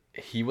 and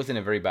he was in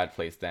a very bad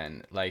place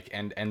then. Like,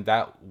 and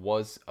that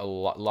was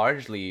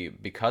largely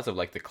because of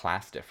like the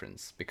class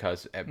difference,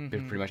 because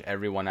pretty much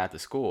everyone at the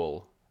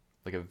school,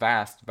 like a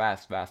vast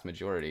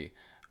majority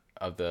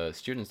of the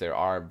students there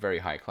are very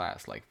high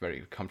class, like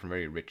come from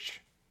very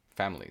rich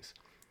families.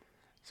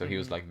 So he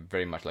was like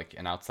very much like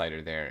an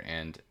outsider there,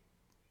 and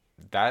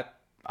that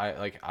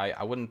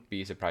I wouldn't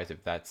be surprised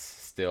if that's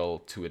still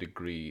to a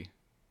degree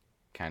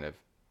kind of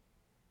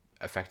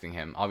affecting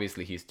him.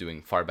 Obviously he's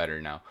doing far better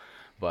now,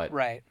 but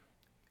Right.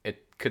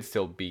 it could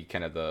still be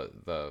kind of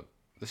the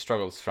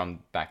struggles from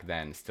back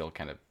then still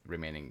kind of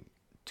remaining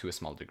to a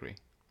small degree.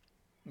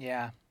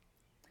 Yeah.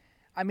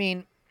 I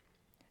mean,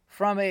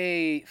 from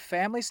a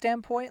family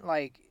standpoint,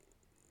 like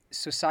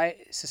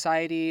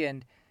society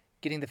and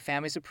getting the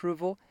family's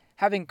approval,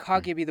 having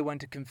Kaguya be the one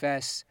to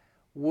confess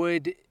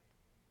would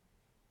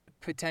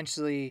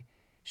potentially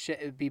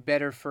be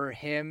better for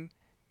him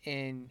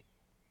in,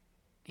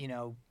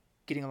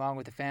 getting along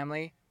with the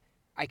family.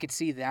 I could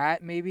see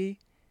that maybe.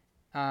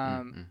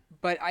 Mm-hmm.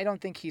 But I don't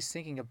think he's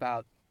thinking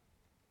about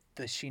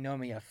the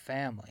Shinomiya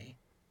family.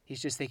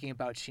 He's just thinking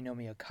about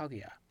Shinomiya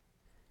Kaguya.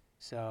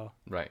 So.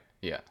 Right.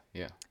 Yeah.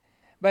 Yeah.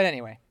 But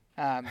anyway,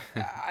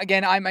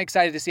 again, I'm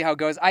excited to see how it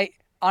goes. I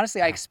kind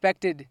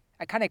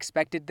of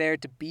expected there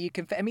to be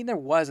I mean, there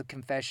was a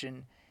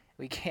confession.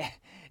 We can't,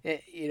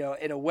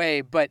 in a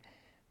way, but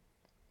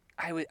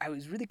I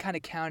was really kind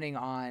of counting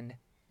on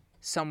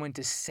someone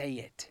to say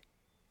it.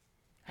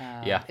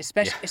 Yeah.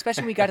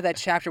 Especially when we got to that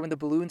chapter when the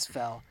balloons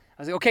fell.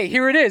 I was like, okay,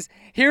 here it is,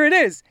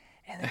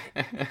 and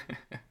it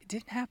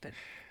didn't happen.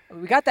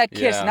 We got that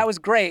kiss, and that was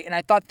great, and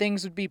I thought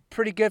things would be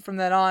pretty good from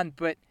then on,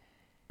 but.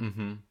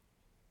 Mm-hmm.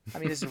 I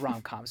mean, this is a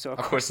rom-com, so of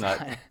course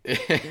not.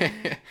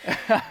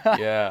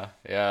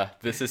 Yeah.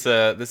 This is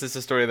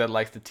a story that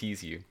likes to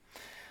tease you.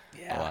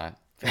 Yeah. A lot.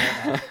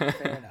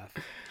 Fair enough.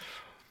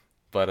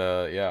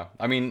 But yeah,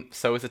 I mean,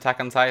 so is Attack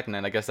on Titan,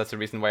 and I guess that's the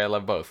reason why I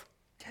love both.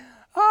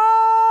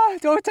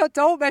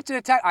 Don't mention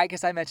Attack. I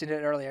guess I mentioned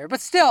it earlier,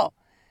 but still,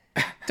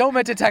 don't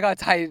mention Attack on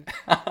Titan.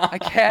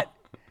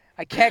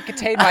 I can't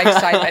contain my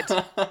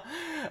excitement.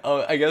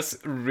 Oh, I guess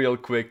real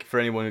quick for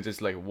anyone who's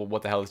just like, well,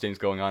 what the hell is James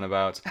going on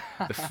about?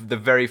 The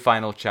very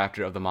final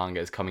chapter of the manga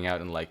is coming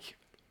out in like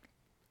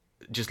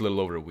just a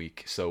little over a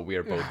week, so we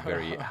are both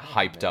very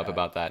hyped up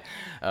about that.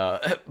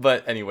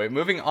 But anyway,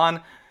 moving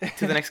on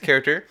to the next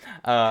character,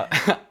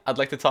 I'd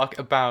like to talk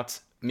about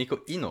Miko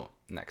Ino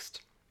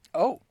next.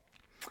 Oh,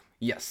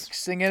 yes,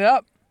 sing it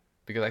up.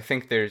 Because I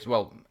think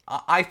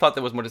I thought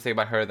there was more to say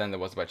about her than there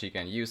was about Chika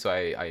and Yu, so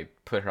I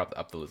put her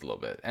up the list a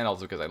little bit, and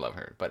also because I love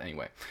her. But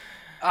anyway.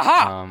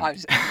 Aha! I'm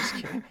just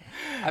kidding.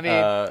 I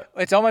mean,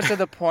 it's almost to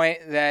the point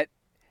that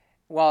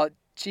while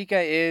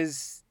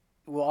Chika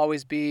will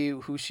always be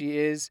who she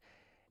is,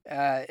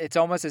 it's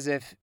almost as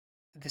if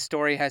the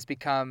story has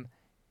become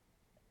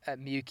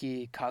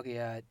Miyuki,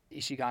 Kaguya,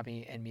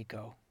 Ishigami, and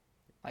Miko.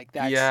 Like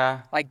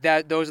that's like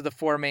that. Those are the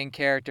four main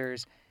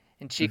characters,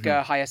 and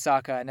Chika,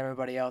 Hayasaka, and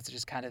everybody else is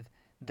just kind of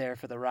there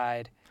for the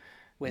ride,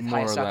 with more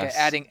Hayasaka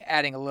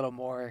adding a little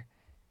more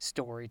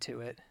story to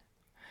it.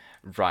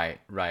 Right.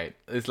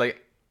 It's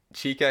like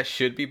Chika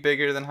should be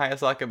bigger than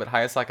Hayasaka, but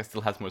Hayasaka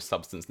still has more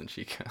substance than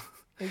Chika.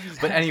 Exactly.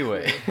 But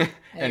anyway,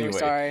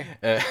 sorry.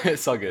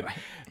 It's all good.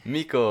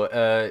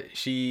 Miko,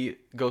 she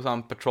goes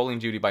on patrolling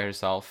duty by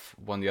herself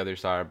when the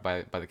others are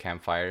by the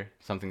campfire,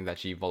 something that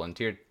she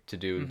volunteered to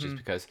do just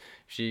because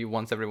she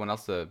wants everyone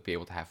else to be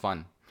able to have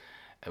fun,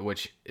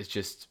 which is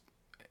just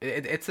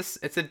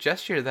it's a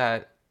gesture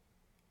that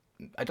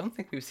I don't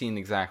think we've seen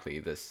exactly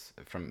this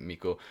from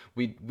Miko.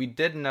 We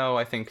did know,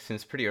 I think,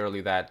 since pretty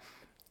early that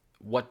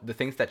what the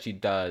things that she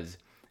does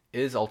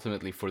is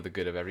ultimately for the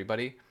good of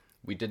everybody.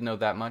 We did know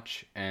that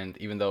much, and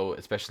even though,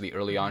 especially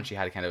early on, she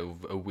had kind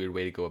of a weird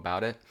way to go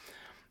about it,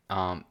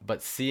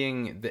 but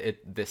seeing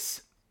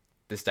this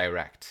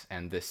direct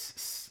and this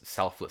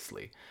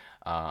selflessly,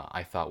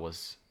 I thought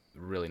was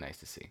really nice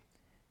to see.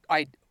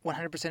 I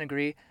 100%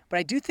 agree, but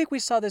I do think we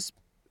saw this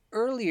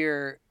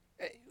earlier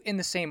in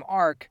the same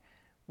arc,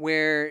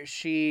 where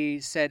she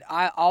said,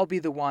 I'll be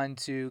the one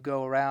to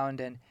go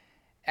around and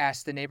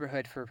ask the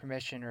neighborhood for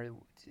permission, or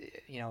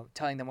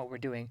telling them what we're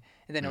doing,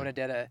 and then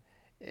Onodera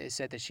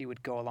said that she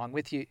would go along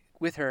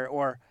with her,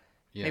 or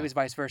maybe it was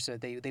vice versa.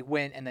 They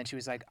went, and then she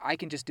was like, I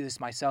can just do this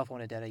myself,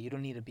 Onodera. You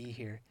don't need to be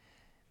here.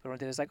 But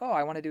Onodera's like, oh,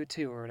 I want to do it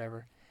too, or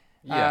whatever.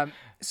 Yeah.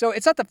 So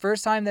it's not the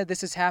first time that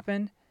this has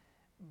happened,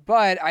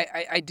 but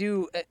I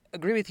do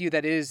agree with you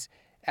that it is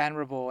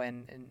admirable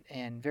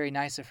and very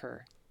nice of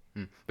her.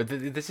 But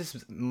this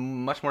is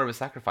much more of a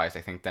sacrifice,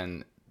 I think,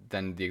 than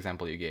the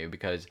example you gave,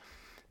 because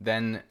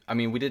then, I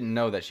mean, we didn't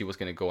know that she was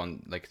going to go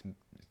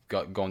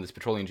on this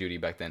patrolling duty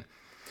back then.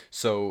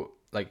 So,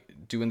 like,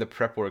 doing the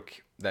prep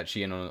work that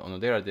she and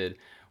Onodera did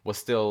was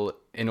still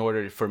in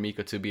order for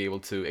Miko to be able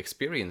to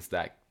experience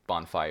that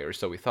bonfire, or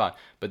so we thought.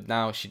 But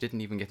now she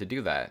didn't even get to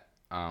do that,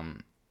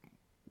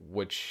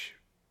 which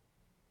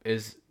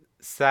is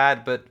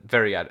sad, but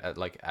very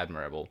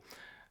admirable.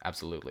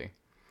 Absolutely.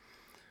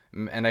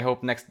 And I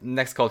hope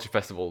next Culture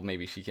Festival,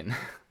 maybe she can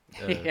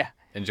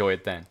enjoy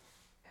it then.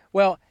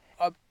 Well,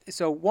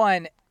 so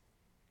one,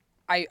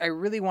 I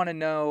really want to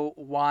know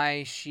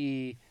why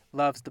she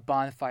loves the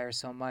bonfire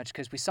so much,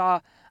 because we saw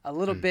a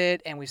little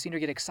bit, and we've seen her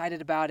get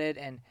excited about it,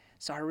 and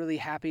saw her really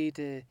happy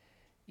to,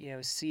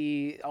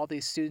 see all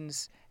these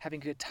students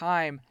having a good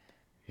time.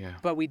 Yeah.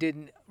 But we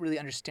didn't really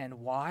understand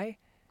why.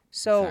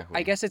 So exactly.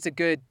 I guess it's a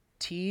good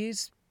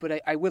tease,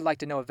 but I would like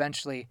to know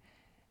eventually.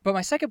 But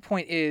my second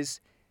point is,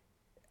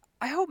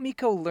 I hope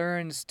Miko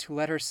learns to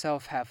let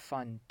herself have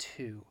fun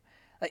too.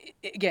 Like,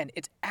 again,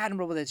 it's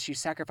admirable that she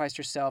sacrificed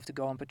herself to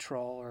go on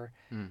patrol, or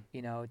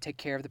take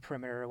care of the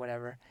perimeter or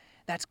whatever.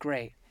 That's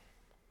great,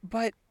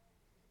 but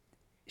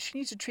she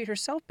needs to treat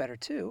herself better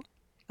too.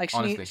 Like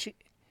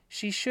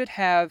she should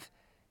have,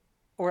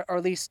 or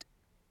at least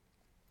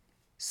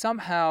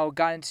somehow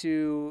got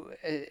into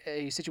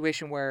a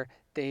situation where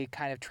they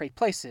kind of trade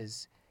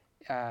places.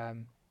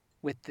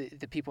 with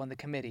the people in the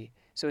committee.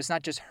 So it's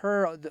not just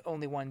her the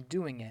only one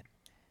doing it.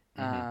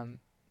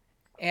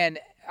 And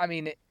I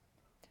mean,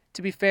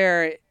 to be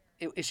fair,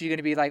 is she going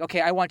to be like,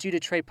 okay, I want you to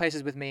trade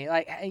places with me?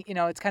 Like,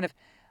 it's kind of,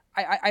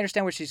 I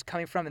understand where she's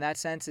coming from in that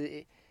sense.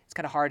 It's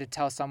kind of hard to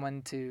tell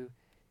someone to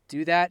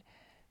do that.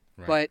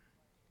 Right. But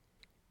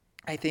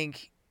I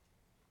think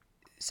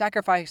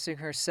sacrificing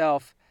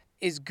herself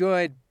is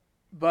good,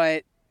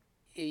 but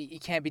you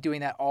can't be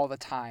doing that all the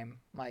time.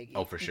 Like,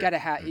 for you sure.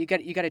 gotta you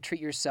gotta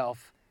treat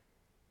yourself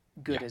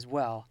good as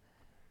well.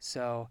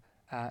 So,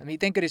 I mean,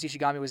 thank goodness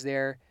Ishigami was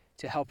there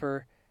to help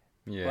her.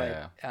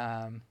 Yeah.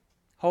 But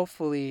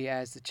hopefully,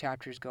 as the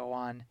chapters go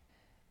on,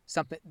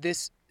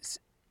 this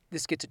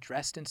gets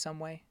addressed in some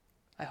way.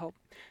 I hope.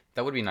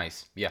 That would be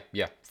nice. Yeah.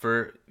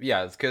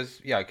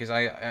 Because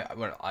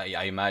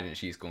I imagine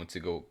she's going to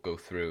go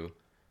through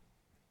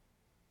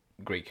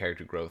great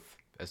character growth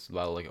as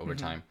well, like over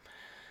time.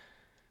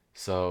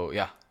 So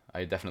yeah,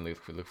 I definitely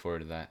look forward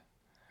to that.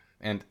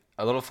 And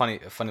a little funny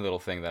little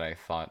thing that I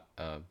thought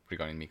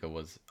regarding Miko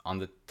was on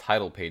the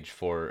title page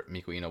for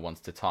Miko Ino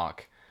Wants to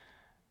Talk.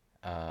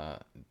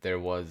 There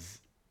was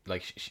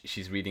like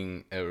she's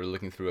reading or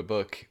looking through a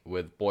book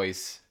with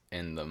boys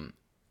in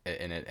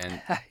it,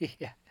 and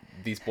Yeah.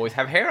 these boys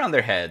have hair on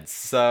their heads,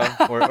 so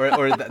or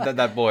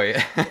that boy.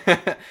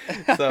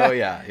 So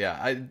yeah,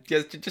 I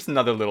just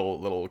another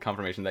little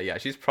confirmation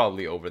that she's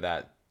probably over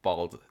that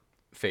bald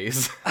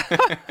phase.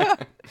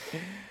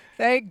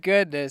 Thank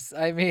goodness.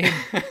 I mean,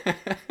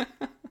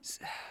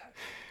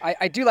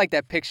 I do like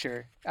that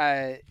picture.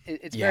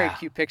 It's a very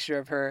cute picture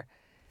of her.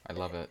 I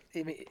love it.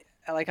 I mean,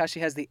 I like how she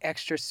has the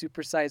extra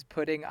supersized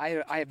pudding.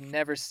 I have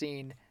never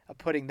seen a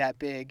pudding that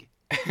big.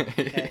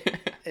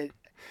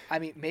 I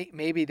mean,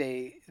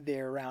 maybe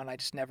they're around. I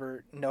just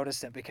never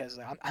noticed them because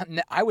I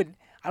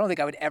don't think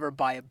I would ever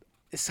buy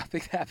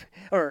something that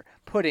or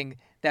pudding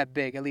that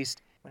big. At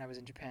least when I was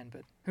in Japan,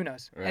 but who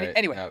knows? Right.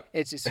 Anyway,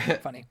 it's just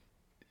funny.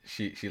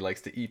 She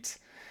likes to eat.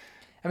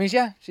 I mean,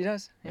 yeah, she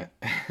does. Yeah.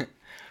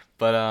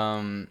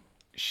 But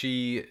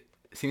she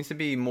seems to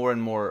be more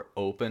and more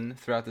open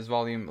throughout this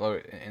volume. Or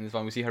in this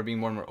volume, we see her being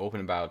more and more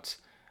open about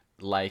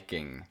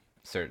liking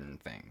certain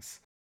things.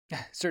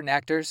 Certain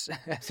actors.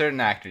 Certain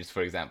actors,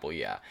 for example,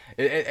 yeah.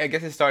 I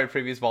guess it started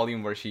previous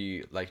volume where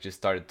she like just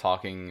started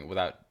talking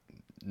without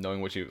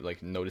knowing what she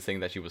like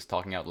noticing that she was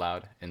talking out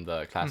loud in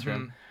the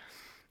classroom.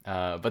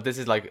 But this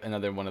is like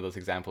another one of those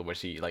examples where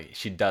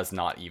she does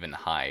not even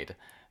hide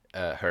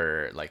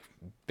her like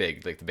the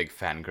big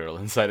fangirl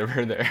inside of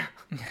her there.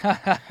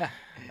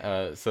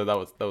 So that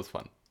was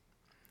fun.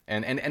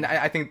 And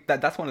I think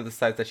that's one of the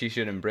sides that she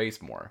should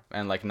embrace more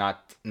and like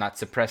not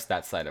suppress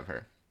that side of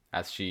her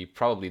as she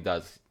probably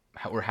does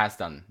or has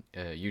done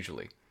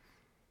usually.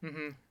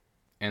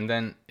 And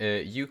then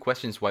Yu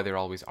questions why they're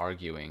always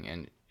arguing,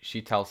 and she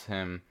tells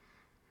him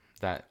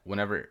that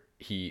whenever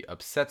he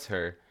upsets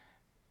her,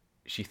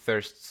 she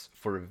thirsts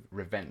for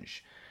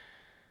revenge.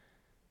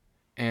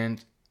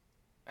 And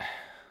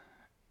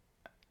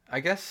I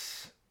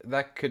guess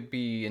that could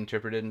be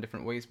interpreted in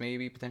different ways,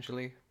 maybe,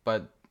 potentially.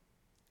 But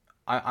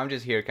I'm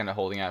just here kind of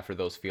holding out for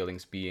those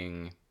feelings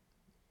being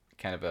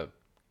kind of a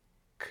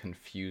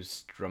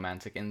confused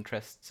romantic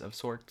interests of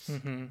sorts.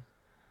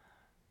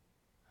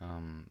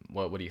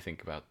 What do you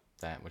think about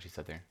that, what she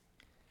said there?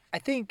 I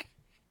think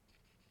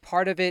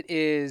part of it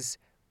is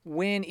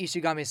when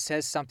Ishigami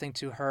says something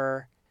to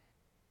her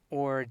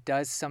or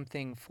does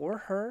something for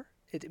her,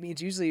 it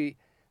means usually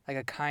like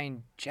a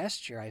kind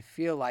gesture, I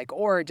feel like,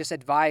 or just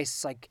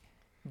advice, like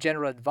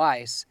general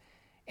advice.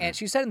 And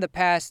she said in the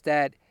past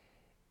that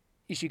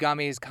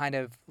Ishigami has kind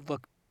of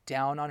looked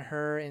down on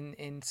her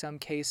in some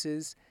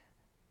cases.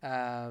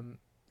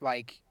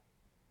 Like,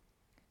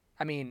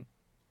 I mean,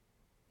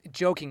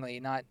 jokingly,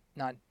 not.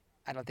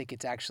 I don't think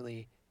it's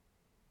actually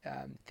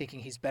thinking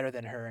he's better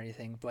than her or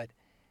anything, but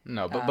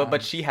no,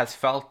 but she has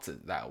felt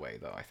that way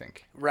though, I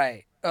think.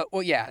 Right.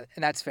 Well, yeah,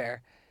 and that's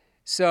fair.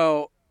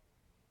 So,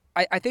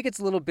 I think it's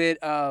a little bit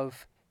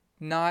of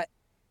not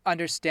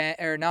understand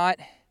or not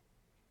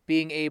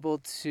being able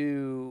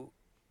to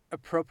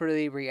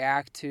appropriately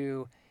react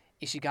to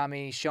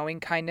Ishigami showing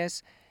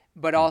kindness,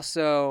 but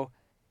also,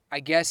 I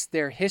guess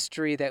their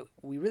history that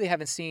we really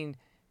haven't seen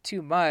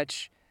too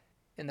much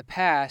in the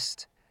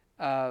past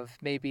of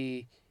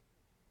maybe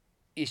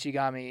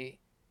Ishigami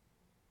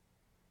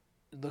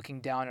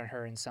looking down on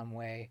her in some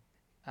way.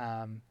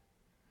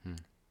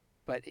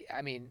 But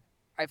I mean,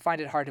 I find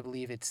it hard to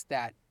believe it's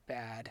that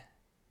bad.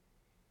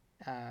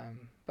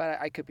 But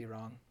I could be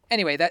wrong.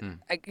 Anyway, that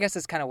I guess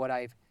that's kind of what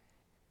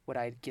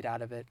I'd get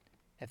out of it,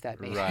 if that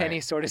made any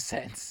sort of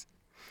sense.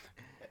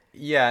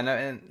 Yeah, no,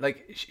 and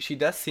like she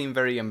does seem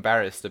very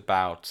embarrassed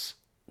about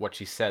what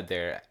she said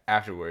there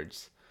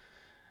afterwards,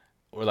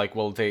 or like,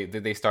 well,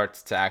 they start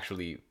to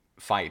actually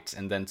fight,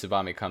 and then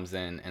Tsubame comes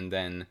in, and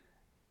then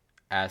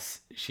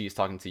as she's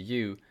talking to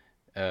you,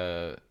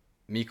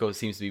 Miko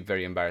seems to be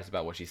very embarrassed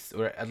about what she's,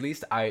 or at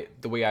least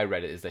the way I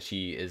read it is that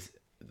she is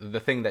the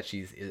thing that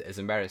she's is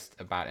embarrassed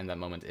about in that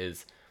moment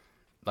is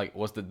like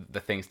was the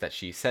things that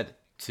she said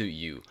to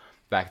you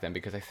back then,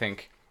 because I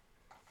think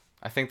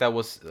I think that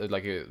was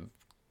like a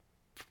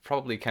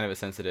probably kind of a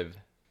sensitive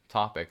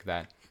topic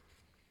that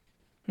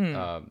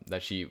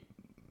that she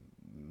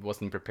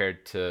wasn't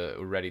prepared to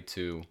ready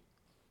to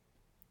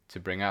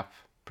bring up,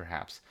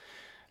 perhaps.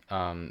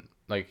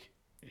 Like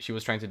she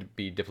was trying to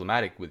be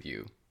diplomatic with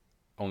you,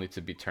 only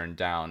to be turned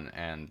down,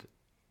 and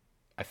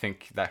I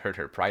think that hurt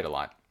her pride a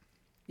lot.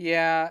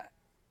 Yeah,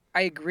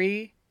 I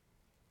agree.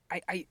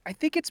 I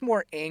think it's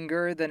more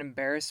anger than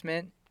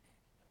embarrassment,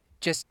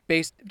 just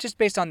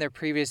based on their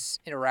previous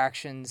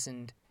interactions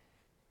and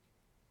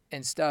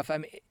stuff. I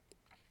mean,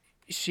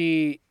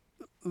 she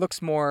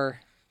looks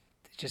more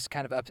just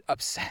kind of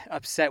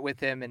upset with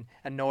him and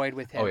annoyed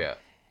with him. Oh yeah,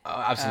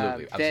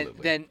 absolutely,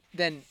 absolutely.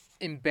 Than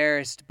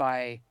embarrassed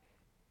by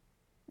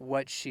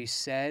what she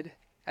said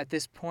at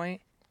this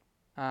point.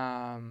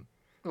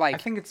 Like I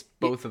think it's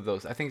both of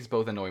those. I think it's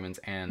both annoyance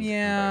and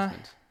yeah,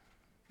 embarrassment.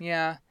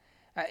 yeah.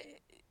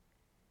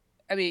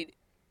 I mean,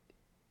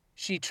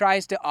 she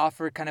tries to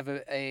offer kind of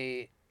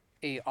a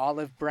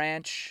olive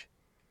branch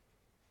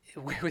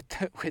with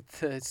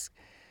this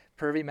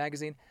pervy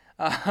magazine,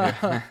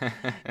 Yeah.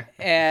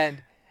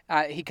 and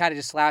he kind of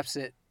just slaps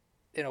it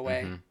in a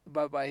way Hmm.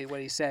 by what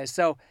he says.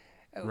 So,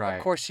 of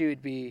Right. course, she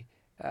would be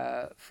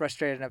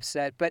frustrated and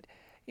upset. But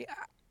yeah,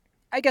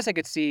 I guess I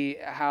could see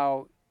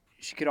how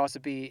she could also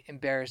be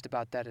embarrassed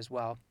about that as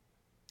well.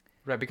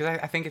 Right, because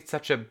I think it's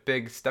such a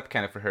big step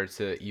kind of for her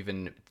to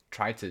even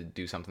try to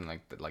do something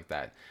like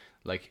that.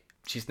 Like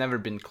she's never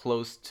been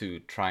close to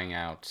trying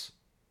out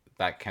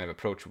that kind of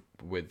approach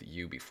with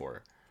you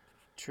before.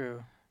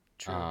 True.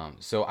 True.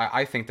 So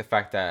I think the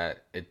fact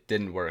that it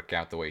didn't work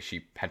out the way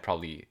she had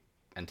probably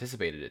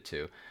anticipated it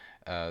to,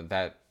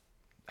 that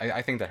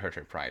I think that hurt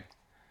her pride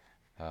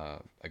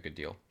a good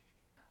deal.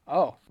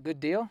 Oh, good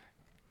deal.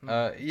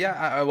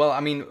 Yeah, well, I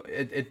mean,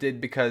 it did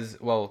because,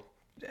 well,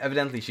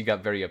 evidently she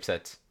got very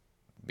upset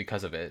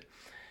because of it.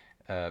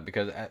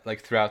 Because,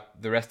 like,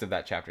 throughout the rest of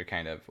that chapter,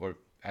 kind of, or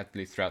at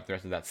least throughout the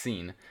rest of that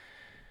scene,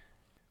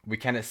 we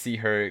kind of see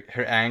her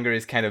anger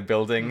is kind of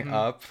building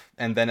up,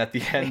 and then at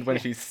the end when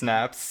she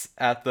snaps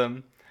at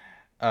them,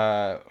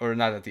 or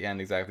not at the end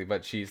exactly,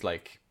 but she's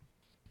like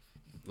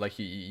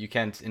you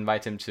can't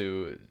invite him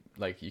to,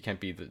 like, you can't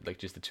be like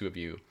just the two of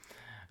you,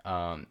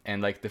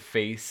 and like the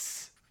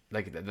face,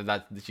 like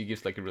that she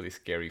gives like a really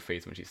scary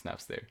face when she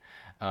snaps there,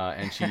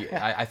 and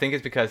I think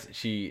it's because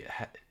she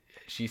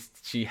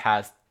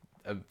has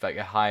like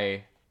a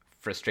high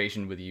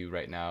frustration with you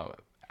right now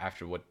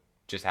after what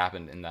just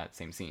happened in that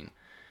same scene.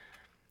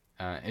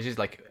 It's just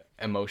like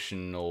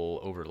emotional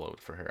overload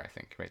for her, I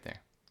think, right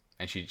there,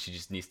 and she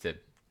just needs to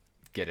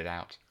get it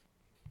out.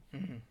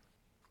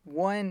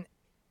 One,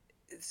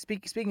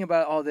 speaking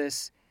about all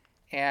this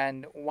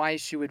and why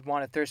she would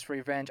want to thirst for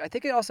revenge, I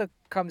think it also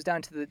comes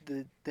down to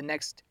the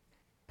next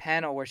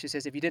panel where she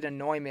says, if you did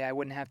annoy me, I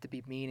wouldn't have to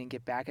be mean and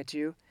get back at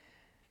you.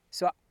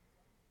 So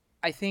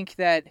I think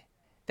that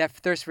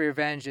thirst for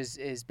revenge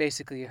is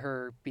basically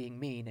her being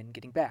mean and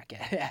getting back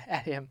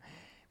at him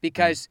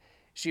because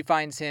she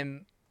finds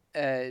him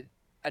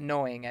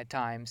annoying at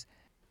times.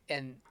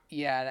 And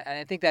yeah, and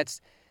I think that's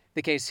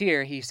the case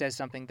here. He says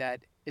something that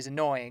is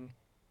annoying,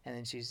 and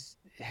then she's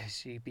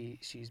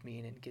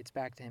mean and gets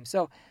back to him.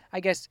 So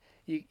I guess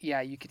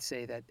you could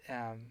say that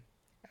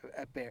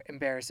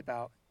embarrassed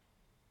about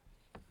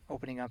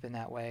opening up in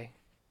that way,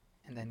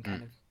 and then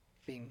kind of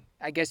being,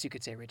 I guess you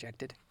could say,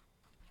 rejected.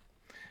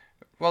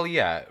 Well,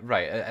 yeah,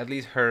 right. At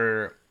least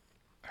her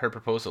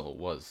proposal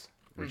was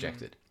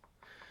rejected.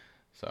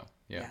 So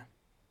yeah. Yeah.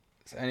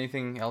 Is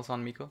anything else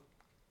on Miko?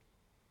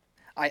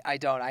 I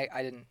don't.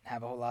 I didn't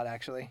have a whole lot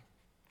actually.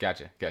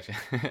 Gotcha.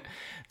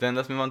 Then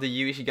let's move on to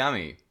Yu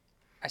Ishigami.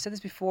 I said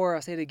this before.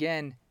 I'll say it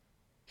again.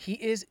 He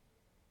is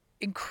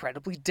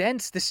incredibly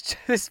dense.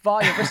 This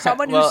volume for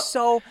someone Well, who's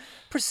so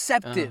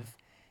perceptive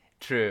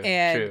True.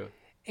 and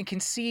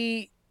can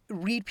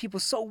read people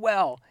so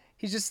well.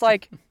 He's just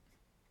like,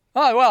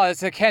 oh well,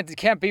 it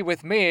can't be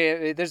with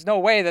me. There's no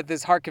way that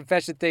this heart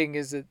confession thing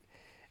is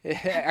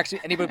actually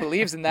anybody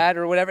believes in that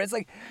or whatever. It's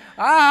like,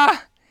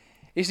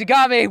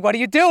 Ishigami, what are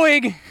you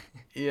doing?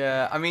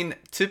 Yeah, I mean,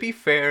 to be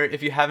fair,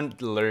 if you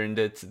haven't learned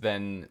it,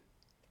 then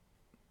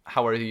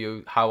how are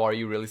you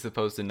really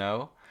supposed to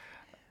know?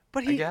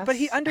 But I he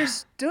guess.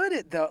 understood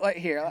it though. Like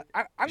here,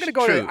 I'm gonna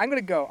go True. to I'm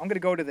gonna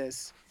go to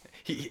this.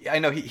 I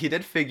know he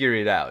did figure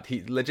it out.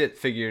 He legit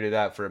figured it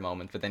out for a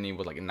moment, but then he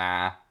was like,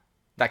 "Nah,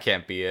 that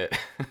can't be it.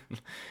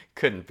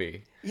 Couldn't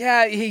be."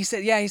 Yeah, he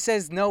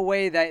says no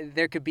way that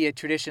there could be a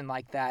tradition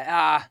like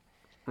that.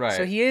 Right.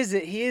 So he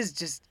is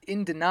just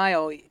in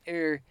denial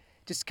or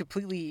just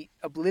completely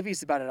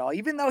oblivious about it all,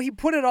 even though he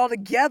put it all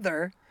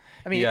together.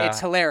 I mean, Yeah. it's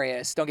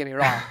hilarious. Don't get me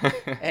wrong,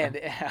 and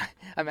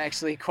I'm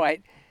actually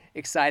quite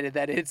excited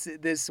that it's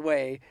this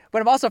way.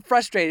 But I'm also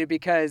frustrated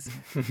because,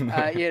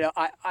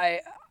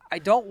 I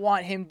don't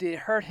want him to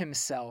hurt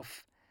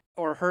himself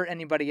or hurt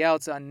anybody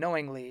else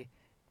unknowingly,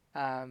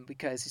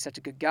 because he's such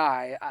a good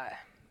guy.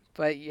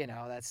 But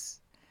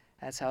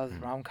that's how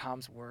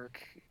rom-coms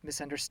work.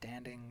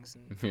 Misunderstandings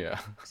and Yeah.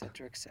 et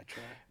cetera, et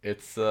cetera.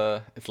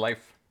 It's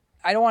life.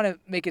 I don't want to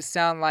make it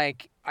sound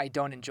like I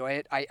don't enjoy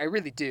it. I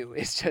really do.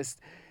 It's just,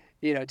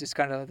 just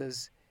kind of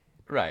those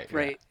Right.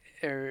 great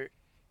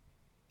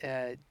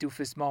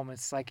doofus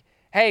moments like,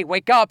 hey,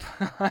 wake up.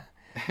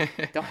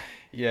 Don't,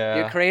 Yeah.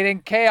 you're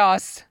creating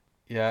chaos.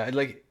 Yeah.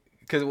 Like,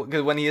 because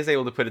when he is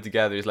able to put it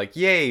together, he's like,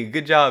 "Yay,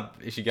 good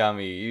job,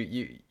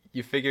 Ishigami.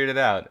 You figured it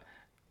out."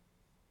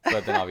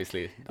 But then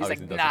obviously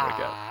like, doesn't work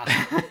out.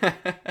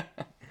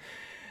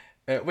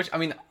 Which, I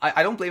mean,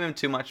 I don't blame him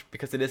too much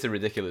because it is a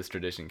ridiculous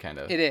tradition, kind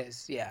of. It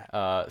is,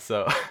 yeah.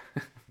 So.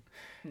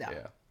 No.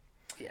 Yeah.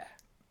 Yeah.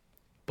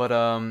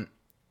 But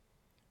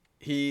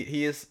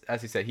he is,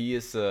 as you said, he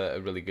is a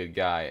really good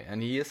guy,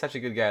 and he is such a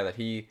good guy that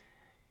he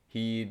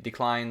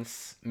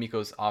declines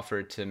Miko's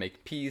offer to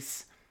make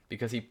peace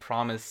because he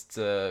promised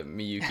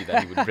Miyuki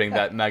that he would bring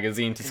that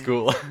magazine to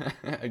school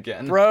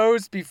again.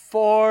 Bros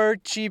before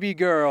chibi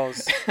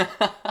girls.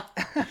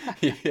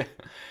 Yeah.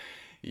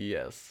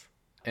 Yes.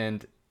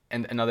 And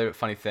another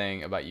funny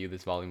thing about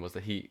this volume was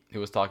that he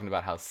was talking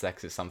about how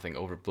sex is something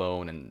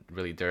overblown and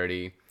really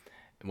dirty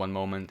in one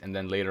moment, and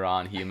then later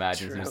on he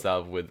imagines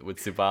himself with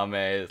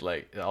Tsubame, is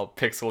like all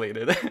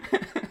pixelated.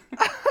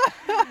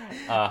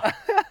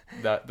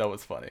 That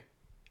was funny.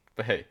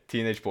 But hey,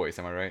 teenage boys,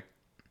 am I right?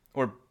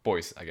 Or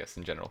boys, I guess,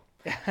 in general.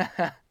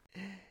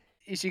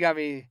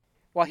 Ishigami,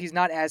 while he's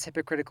not as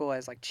hypocritical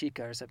as like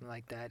Chika or something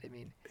like that, I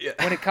mean, Yeah.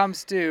 when it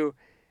comes to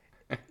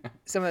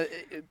some of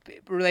the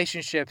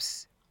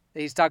relationships that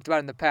he's talked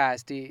about in the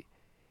past, he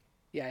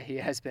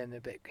has been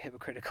a bit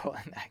hypocritical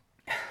in that.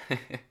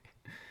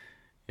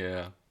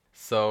 Yeah.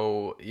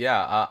 So,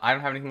 yeah, I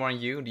don't have anything more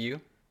on you. Do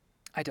you?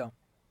 I don't.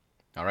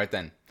 All right,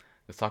 then.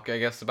 Let's talk, I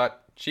guess,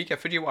 about Chika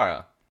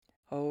Fujiwara.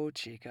 Oh,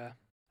 Chika.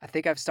 I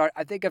think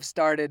I've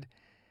started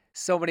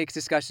so many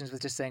discussions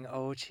with just saying,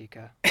 "Oh,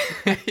 Chika."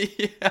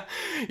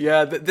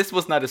 Yeah. This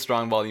was not a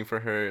strong volume for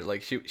her.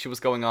 Like she was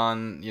going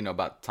on,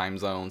 about time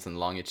zones and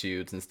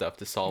longitudes and stuff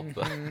to solve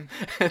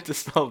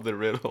the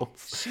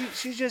riddles.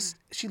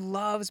 She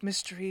loves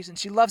mysteries, and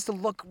she loves to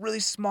look really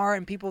smart,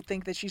 and people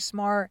think that she's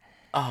smart.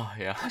 Oh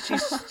yeah.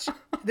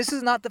 This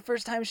is not the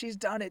first time she's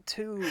done it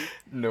too.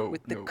 No.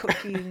 With the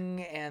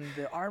cooking and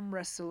the arm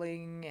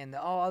wrestling and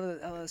all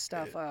other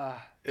stuff.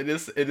 It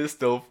is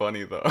still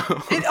funny though.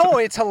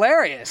 It's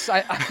hilarious.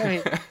 I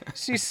mean,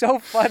 she's so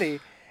funny,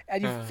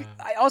 and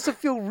I also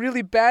feel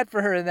really bad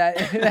for her in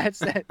that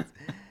sense.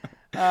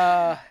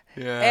 Yeah.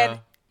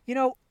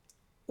 And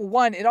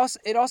one, it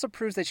also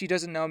proves that she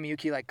doesn't know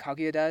Miyuki like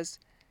Kaguya does,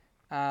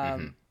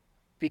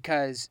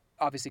 because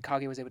obviously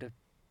Kaguya was able to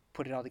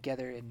put it all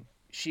together, and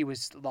she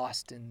was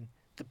lost in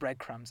the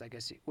breadcrumbs, I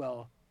guess.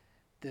 Well,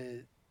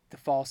 the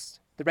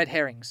red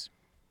herrings.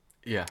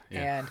 Yeah.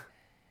 And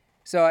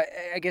so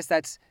I guess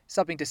that's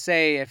something to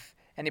say if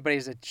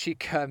anybody's a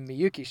Chika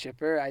Miyuki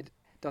shipper. I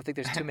don't think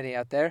there's too many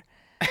out there.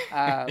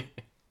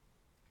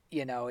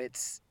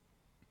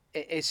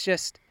 It's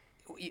just,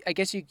 I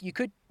guess you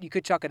could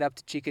chalk it up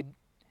to Chika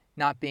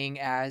not being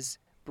as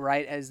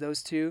bright as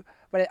those two,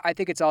 but I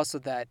think it's also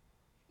that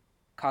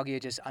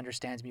Kaguya just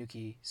understands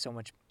Miyuki so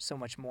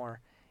much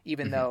more,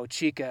 even though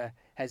Chika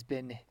has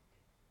been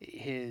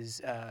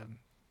his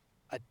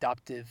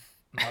adoptive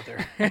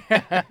mother.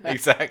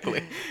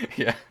 Exactly.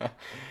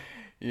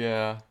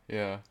 Yeah.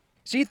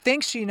 She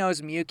thinks she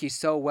knows Miyuki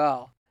so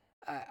well.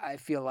 I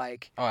feel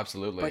like. Oh,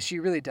 absolutely. But she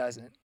really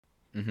doesn't.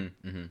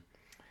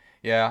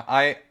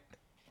 Yeah,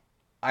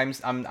 I'm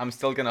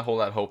still gonna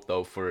hold out hope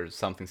though for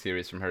something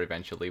serious from her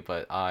eventually,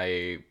 but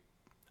I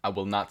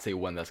will not say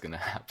when that's gonna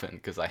happen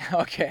because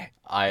Okay.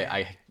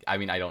 I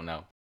mean I don't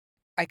know.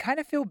 I kind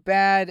of feel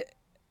bad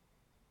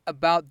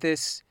about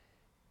this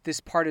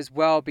part as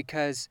well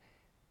because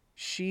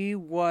she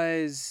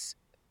was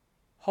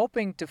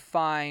hoping to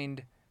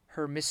find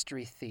her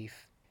mystery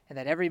thief, and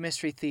that every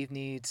mystery thief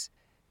needs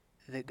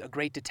a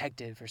great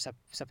detective or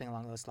something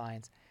along those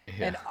lines.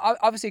 Yeah. And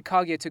obviously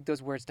Kaguya took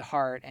those words to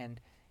heart and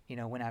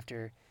went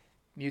after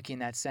Miyuki in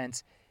that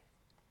sense.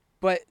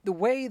 But the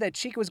way that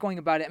Chika was going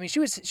about it, I mean, she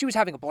was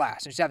having a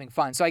blast and she's having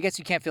fun. So I guess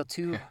you can't feel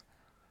too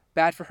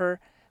bad for her.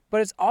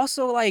 But it's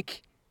also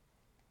like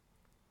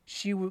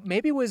she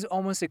maybe was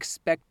almost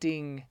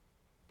expecting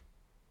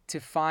to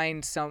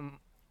find some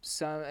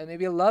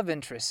maybe a love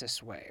interest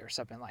this way or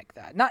something like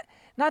that. Not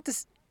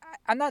this.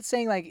 I'm not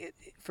saying like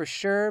for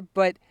sure,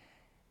 but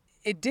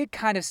it did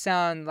kind of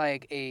sound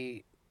like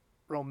a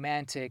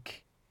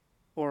romantic,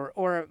 or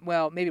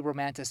well, maybe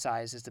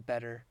romanticized is the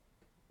better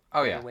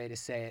way to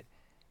say it.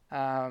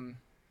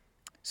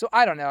 So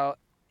I don't know.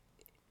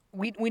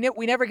 We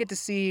never get to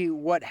see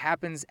what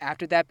happens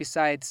after that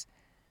besides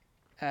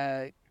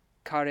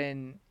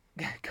Karin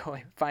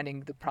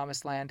finding the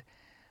promised land.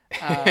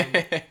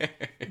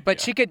 But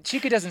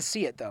Chika doesn't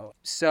see it though.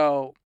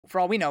 So for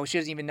all we know, she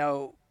doesn't even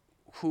know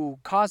who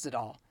caused it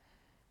all.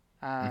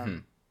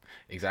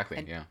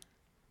 Exactly. Yeah.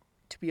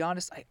 To be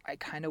honest, I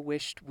kind of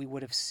wished we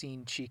would have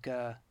seen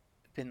Chika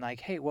been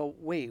like, hey, well,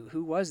 wait,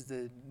 who was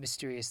the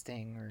mysterious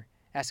thing, or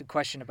ask a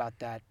question about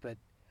that, but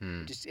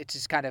it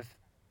just kind of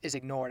is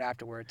ignored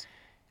afterwards.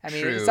 I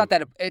mean, True. it's not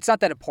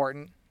that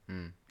important.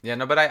 Yeah,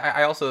 no, but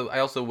I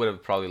also would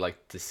have probably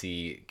liked to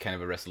see kind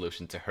of a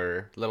resolution to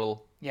her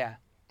little Yeah,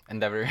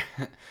 endeavor.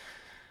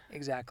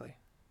 exactly.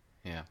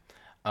 Yeah.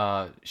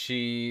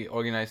 She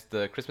organized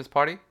the Christmas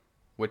party,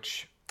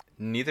 which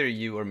neither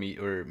you or me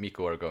or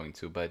Miko are going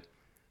to, but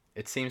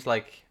it seems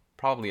like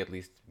probably at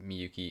least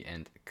Miyuki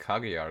and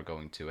Kaguya are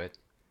going to it.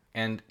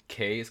 And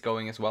Kei is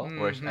going as well,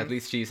 or Hmm. at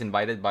least she's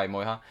invited by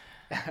Moiha.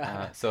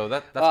 So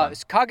that's Well,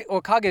 fun.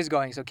 Kage is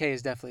going, so Kei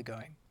is definitely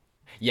going.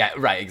 Yeah,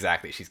 right,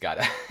 exactly. She's got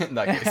it in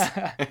that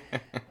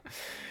case.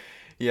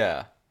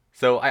 Yeah.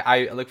 So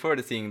I look forward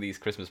to seeing these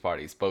Christmas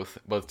parties, both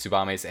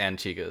Tsubame's and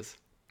Chiga's.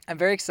 I'm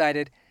very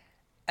excited.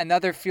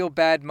 Another feel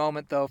bad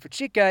moment though for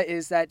Chika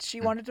is that she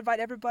wanted to invite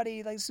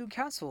everybody like Zoo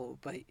Council,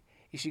 but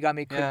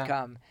Ishigami couldn't Yeah.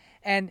 come.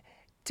 And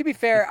to be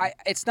fair,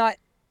 it's not.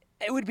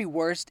 It would be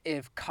worse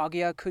if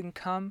Kaguya couldn't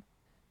come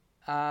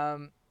Yeah.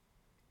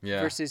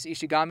 versus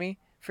Ishigami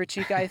for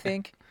Chika, I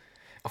think.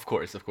 Of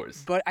course, of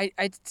course. But I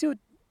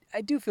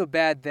do feel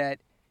bad that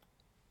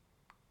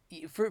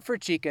for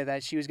Chika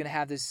that she was gonna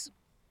have this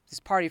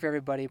party for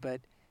everybody,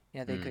 but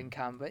they couldn't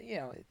come. But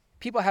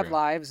people have True.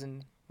 lives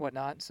and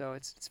whatnot, so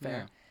it's Yeah.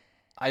 fair.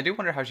 I do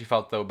wonder how she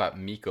felt though about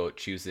Miko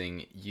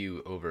choosing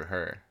you over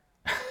her.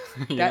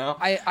 you That know?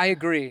 I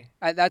agree.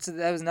 That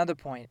was another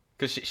point.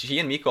 Because she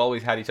and Miko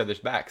always had each other's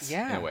backs in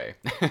Yeah. a way.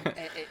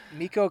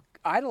 Miko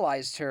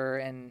idolized her,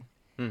 and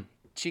Hmm.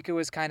 Chika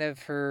was kind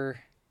of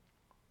her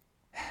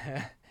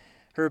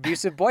her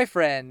abusive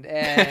boyfriend,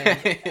 and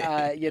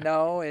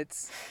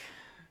it's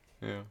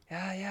Yeah.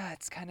 yeah,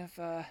 it's kind of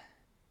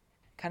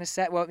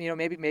sad. Well,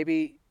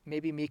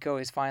 maybe Miko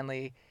is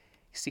finally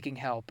seeking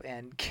help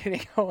and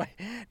getting away.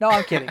 No,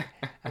 I'm kidding.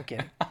 I'm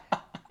kidding.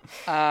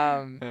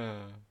 Um,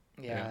 Uh,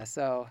 yeah.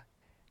 So.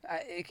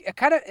 It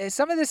kind of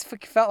some of this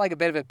felt like a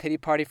bit of a pity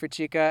party for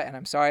Chika, and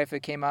I'm sorry if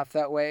it came off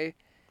that way,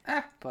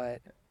 eh,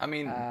 but I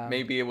mean,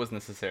 maybe it was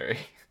necessary.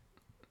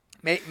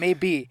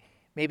 maybe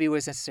it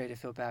was necessary to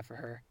feel bad for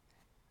her.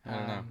 I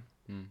don't know. Um,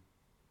 Hmm.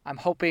 I'm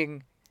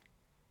hoping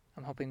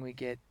we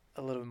get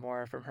a little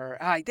more from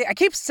her. I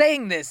keep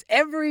saying this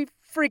every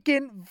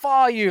freaking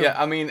volume. Yeah,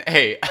 I mean,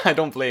 hey, I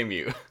don't blame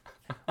you.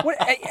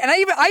 And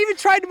I even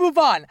tried to move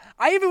on.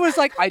 I even was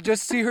like, I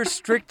just see her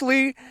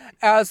strictly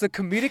as a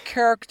comedic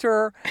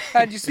character,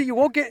 and you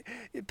won't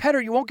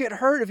get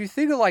hurt if you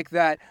think of like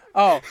that.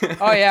 Oh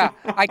yeah,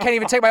 I can't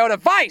even take my own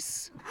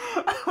advice.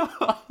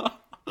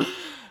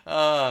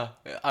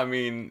 I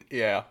mean,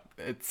 yeah,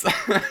 it's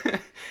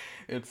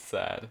it's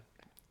sad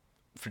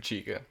for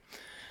Chica,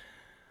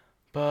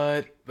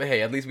 but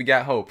hey, at least we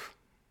got hope.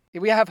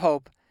 We have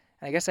hope,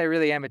 and I guess I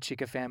really am a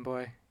Chica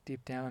fanboy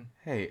deep down.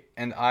 Hey,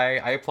 and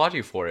I applaud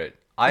you for it.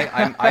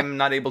 I'm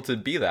not able to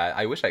be that.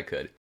 I wish I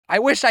could. I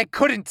wish I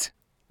couldn't.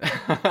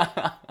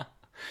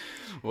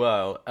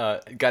 Well,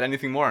 got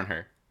anything more on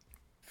her?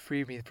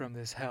 Free me from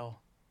this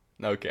hell.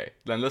 Okay,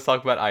 then let's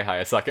talk about Ai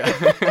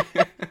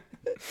Hayasaka.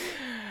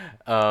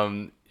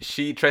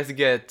 She tries to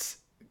get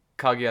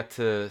Kaguya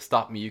to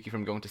stop Miyuki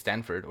from going to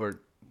Stanford, or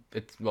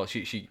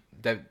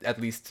at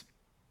least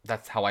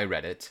that's how I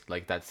read it.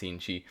 Like that scene,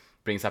 she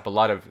brings up a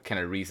lot of kind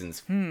of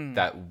reasons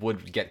that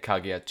would get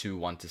Kaguya to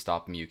want to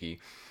stop Miyuki,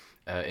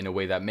 in a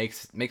way that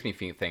makes me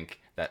think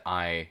that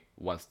I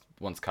wants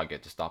Kaguya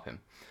to stop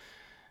him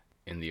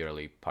in the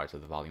early parts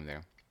of the volume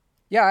there.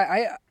 Yeah,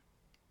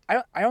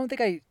 I don't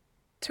think I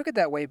took it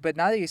that way, but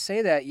now that you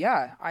say that,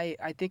 yeah,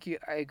 I think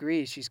I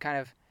agree. She's kind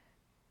of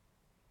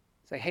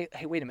it's like,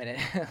 hey, wait a minute,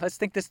 let's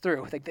think this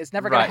through. Like, it's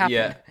never gonna Right, happen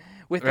yeah.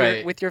 with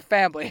Right. your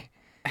family.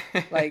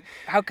 Like,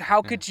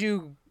 how could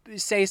you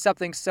say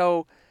something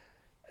so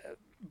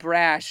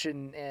brash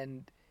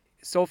and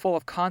so full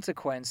of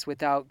consequence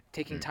without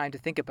taking time to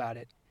think about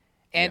it?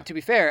 And Yeah. to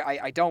be fair,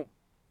 I don't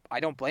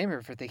blame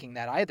her for thinking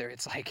that either.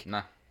 It's like,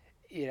 Nah.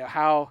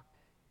 how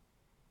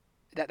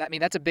I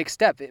mean, that's a big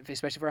step,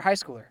 especially for a high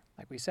schooler,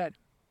 like we said.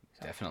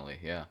 Definitely,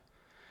 yeah.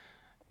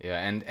 Yeah,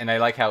 and I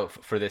like how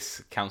for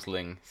this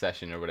counseling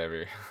session or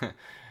whatever,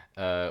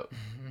 uh,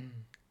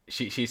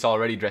 she's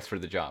already dressed for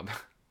the job,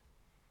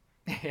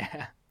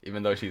 Yeah.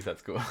 even though she's at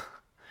school.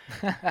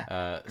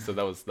 So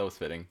that was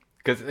fitting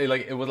because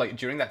it was like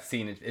during that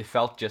scene, it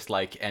felt just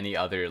like any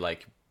other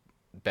like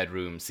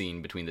bedroom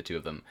scene between the two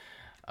of them,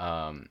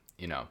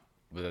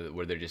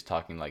 where they're just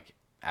talking like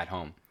at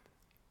home.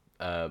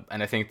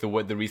 And I think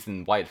the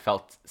reason why it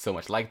felt so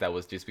much like that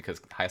was just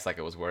because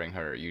Hayasaka was wearing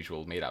her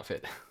usual maid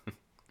outfit.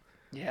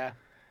 Yeah.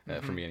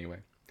 For me anyway.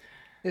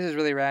 This is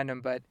really random,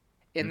 but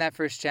in that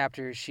first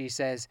chapter, she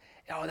says,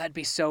 "Oh, that'd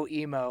be so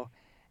emo."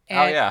 And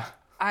Oh yeah.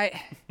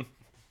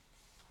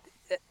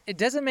 It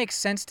doesn't make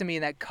sense to me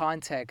in that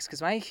context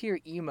because when I hear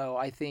emo,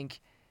 I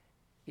think,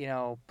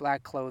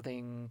 black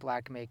clothing,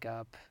 black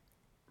makeup,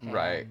 and,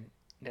 Right.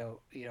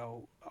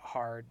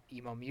 hard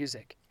emo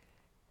music,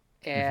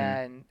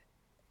 and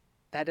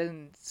that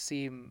doesn't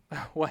seem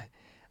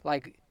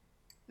like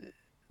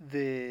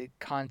the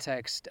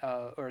context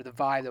or the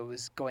vibe that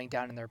was going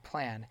down in their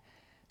plan.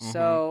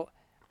 So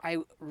I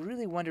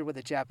really wondered what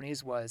the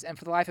Japanese was, and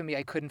for the life of me,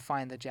 I couldn't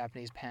find the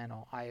Japanese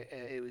panel.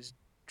 It was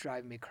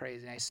driving me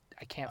crazy.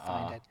 I can't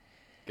find it.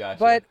 Gotcha.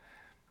 But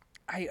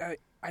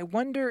I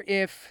wonder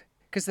if,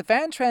 because the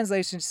fan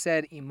translation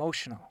said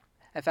emotional.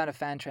 I found a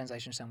fan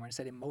translation somewhere and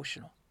said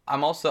emotional. I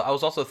was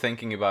also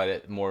thinking about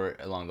it more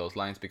along those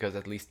lines because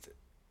at least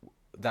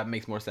that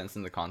makes more sense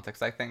in the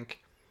context. I think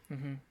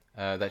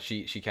that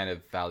she kind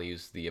of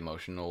values the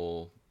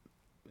emotional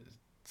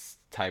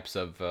types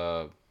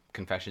of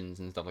confessions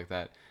and stuff like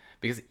that.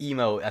 Because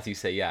emo, as you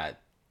say, yeah,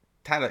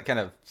 kind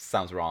of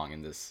sounds wrong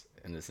in this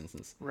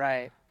instance.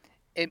 Right.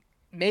 It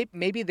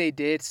maybe they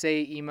did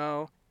say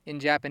emo in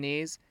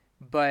Japanese,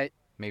 but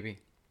Maybe.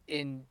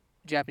 in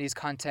Japanese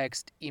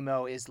context,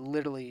 emo is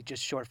literally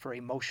just short for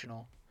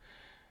emotional.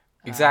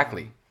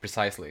 Exactly.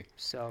 Precisely.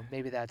 So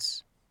maybe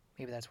that's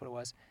what it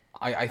was.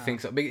 I think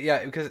so.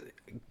 Yeah, because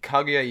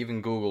Kaguya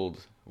even Googled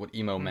what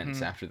emo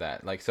meant after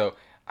that. Like, so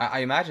I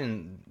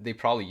imagine they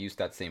probably used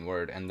that same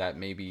word, and that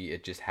maybe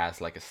it just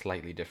has like a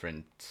slightly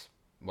different,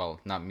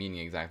 well, not meaning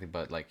exactly,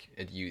 but like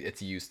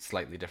it's used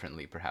slightly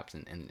differently, perhaps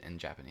in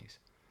Japanese.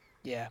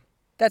 Yeah,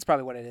 that's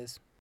probably what it is.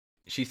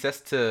 She says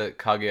to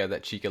Kaguya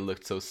that Chika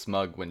looked so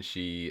smug when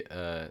she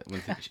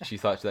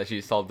thought that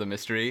she solved the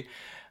mystery,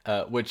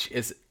 which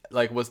is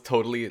like was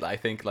totally, I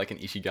think, like an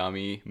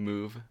Ishigami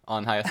move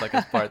on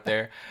Hayasaka's part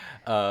there.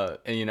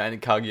 And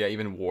and Kaguya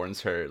even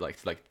warns her like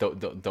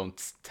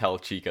don't tell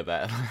Chika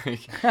that,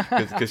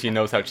 because she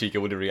knows how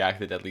Chika would have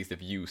reacted at least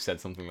if you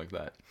said something like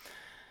that.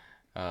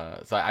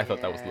 So I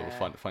thought that was a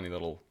little funny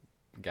little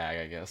gag,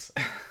 I guess.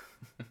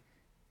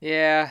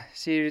 Yeah,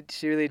 she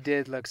really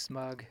did look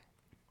smug.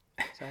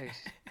 So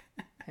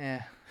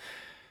yeah.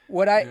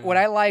 What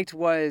I liked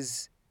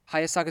was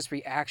Hayasaka's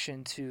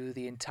reaction to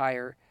the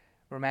entire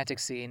romantic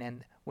scene,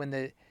 and when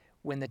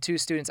the two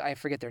students, I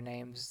forget their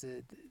names,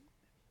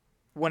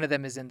 one of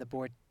them is in the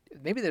board.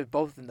 Maybe they're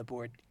both in the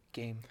board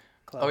game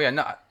club. Oh yeah,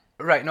 no,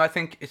 right. No, I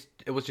think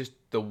it was just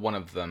the one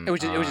of them. It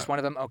was just one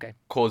of them. Okay.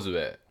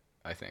 Kozue,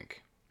 I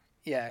think.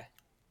 Yeah,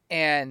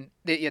 and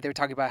they were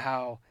talking about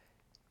how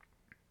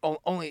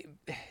only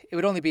it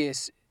would only be a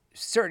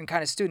certain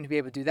kind of student to be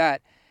able to do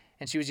that,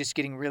 and she was just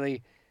getting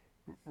really,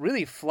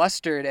 really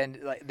flustered,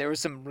 and like there was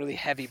some really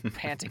heavy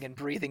panting and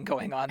breathing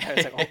going on there.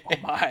 It's like, oh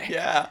my.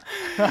 Yeah,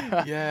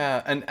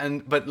 yeah,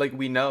 and but like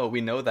we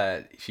know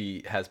that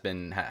she has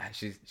been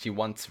she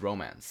wants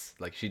romance.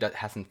 Like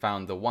hasn't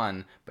found the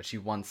one, but she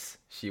wants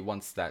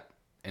that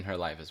in her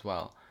life as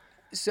well.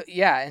 So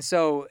yeah, and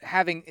so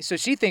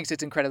she thinks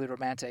it's incredibly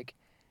romantic,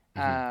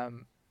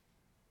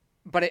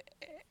 but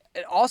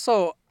it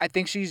also, I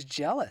think she's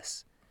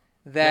jealous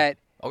that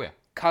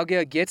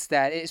Kaguya gets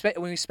that.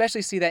 When we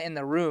especially see that in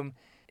the room,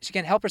 she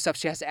can't help herself.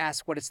 She has to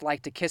ask what it's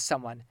like to kiss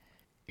someone.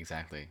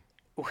 Exactly.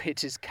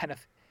 Which is kind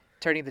of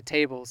turning the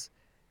tables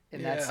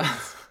in that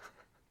sense.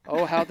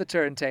 Oh, how the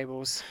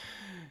turntables.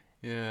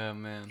 Yeah,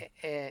 man.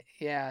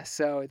 Yeah,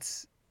 so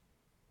it's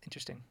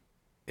interesting.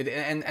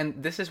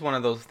 And this is one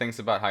of those things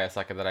about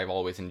Hayasaka that I've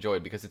always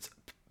enjoyed, because it's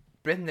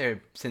been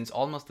there since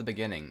almost the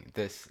beginning.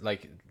 This,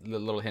 like,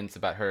 little hints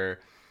about her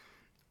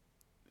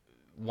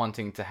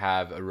wanting to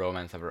have a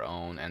romance of her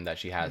own, and that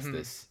she has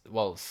this,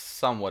 well,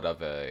 somewhat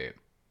of a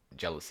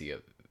jealousy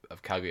of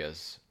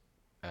Kaguya's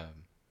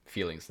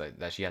feelings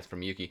that she has for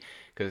Miyuki,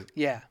 because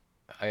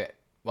I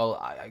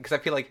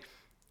feel like,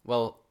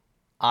 well,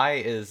 Ai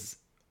is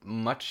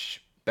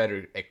much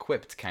better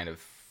equipped kind of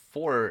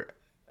for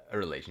a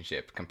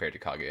relationship compared to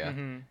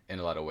Kaguya in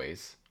a lot of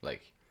ways.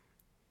 Like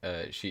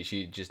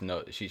she just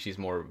she's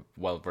more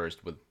well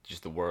versed with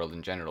just the world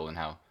in general, and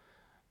how,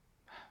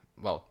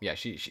 well, yeah,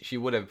 she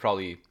would have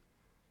probably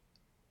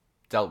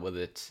dealt with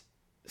it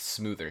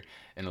smoother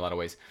in a lot of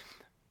ways,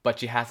 but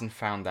she hasn't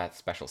found that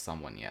special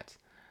someone yet.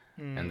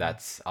 And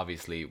that's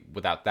obviously,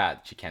 without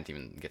that, she can't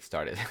even get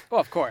started.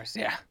 Well, of course,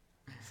 yeah.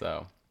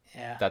 So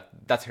yeah,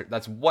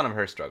 that's one of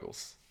her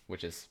struggles,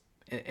 which is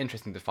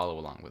interesting to follow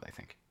along with, I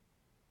think.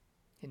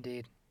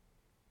 Indeed.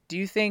 Do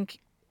you think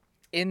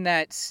in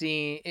that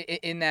scene,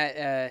 in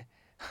that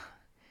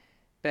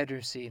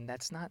bedroom scene,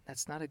 that's not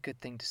a good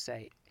thing to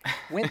say.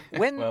 When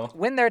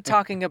when they're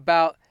talking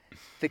about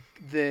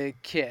the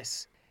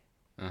kiss,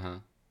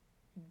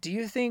 do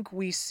you think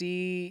we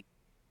see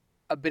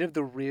a bit of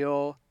the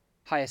real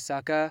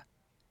Hayasaka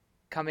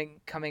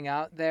coming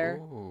out there?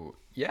 Ooh,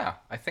 yeah,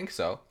 I think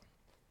so.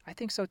 I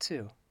think so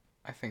too.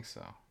 I think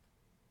so.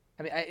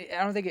 I mean,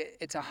 I don't think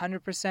it's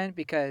 100%,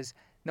 because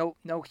no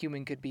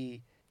human could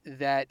be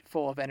that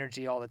full of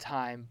energy all the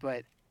time.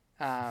 But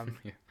I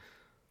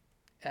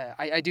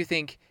do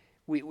think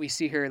we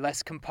see her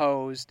less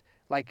composed,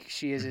 like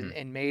she is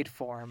in maid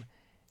form,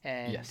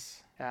 and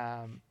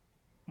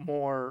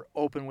more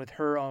open with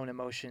her own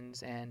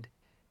emotions and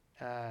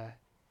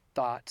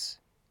thoughts.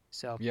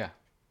 So yeah,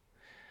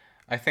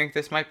 I think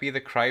this might be the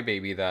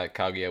crybaby that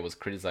Kaguya was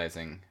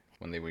criticizing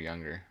when they were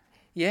younger.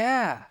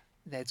 Yeah,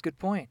 that's a good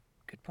point.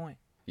 Good point.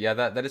 Yeah,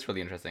 that is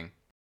really interesting.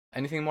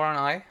 Anything more on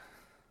Ai?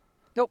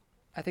 Nope,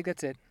 I think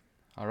that's it.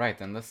 All right,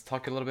 then let's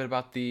talk a little bit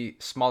about the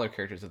smaller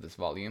characters of this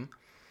volume.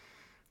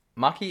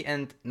 Maki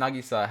and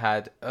Nagisa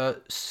had a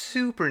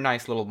super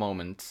nice little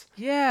moment.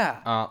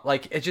 Yeah.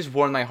 Like, it just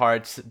warmed my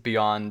heart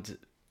beyond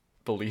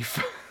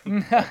belief.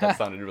 That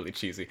sounded really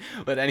cheesy.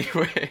 But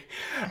anyway,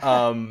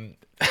 um,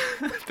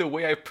 the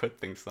way I put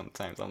things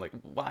sometimes, I'm like,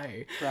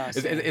 why?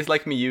 It's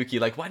like Miyuki.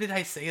 Like, why did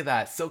I say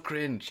that? So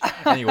cringe.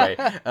 Anyway,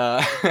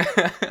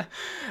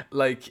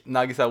 like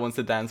Nagisa wants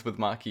to dance with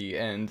Maki,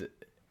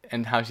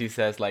 and how she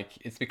says like,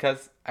 it's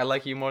because I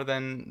like you more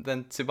than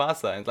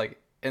Tsubasa. And it's like,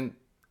 and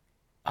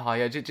oh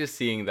yeah, just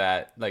seeing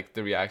that, like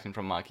the reaction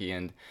from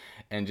Maki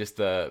and just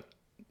the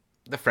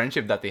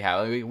friendship that they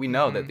have. I mean, we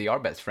know that they are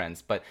best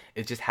friends, but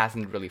it just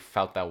hasn't really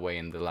felt that way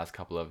in the last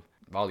couple of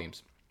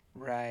volumes.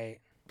 Right.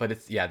 But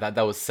it's that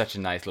was such a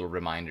nice little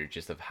reminder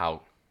just of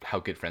how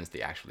good friends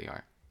they actually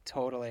are.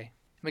 Totally.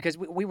 Because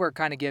we were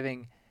kind of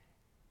giving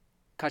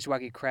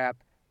Kashiwagi crap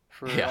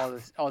for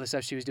all the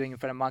stuff she was doing in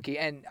front of Maki,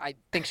 and I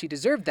think she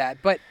deserved that.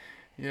 But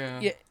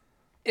yeah,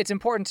 it's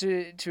important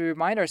to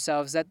remind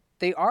ourselves that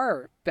they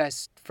are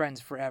best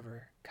friends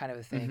forever, kind of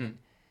a thing. Mm-hmm.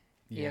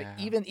 Yeah.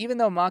 You know, even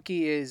though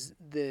Maki is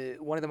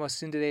one of the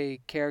most tsundere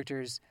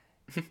characters,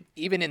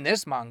 even in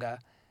this manga,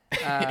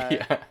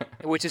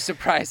 which is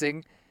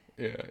surprising.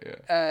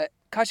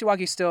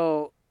 Kashiwagi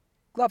still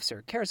loves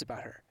her, cares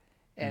about her,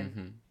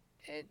 and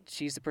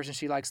she's the person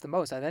she likes the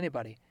most out of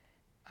anybody.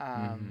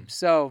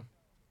 So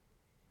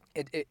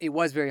it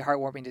was very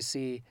heartwarming to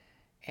see,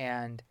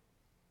 and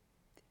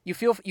you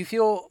feel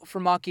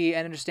for Maki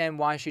and understand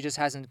why she just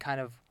hasn't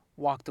kind of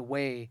walked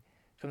away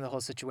from the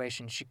whole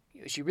situation.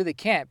 She really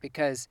can't,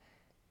 because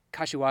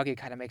Kashiwagi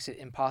kind of makes it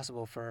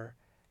impossible for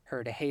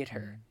her to hate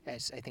her,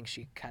 as I think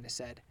she kind of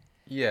said.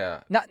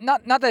 Yeah.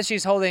 Not that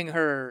she's holding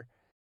her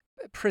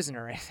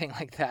prisoner or anything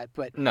like that,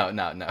 but no.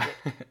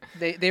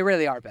 they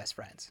really are best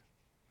friends.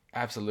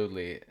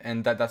 Absolutely,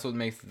 and that's what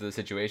makes the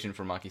situation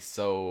for Maki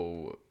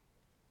so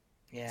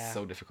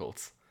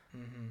difficult.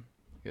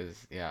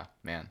 Because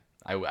man,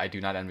 I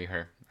do not envy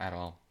her at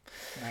all.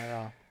 Not at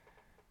all.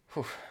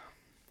 Whew.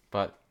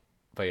 But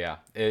yeah,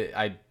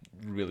 I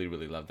really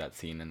love that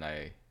scene, and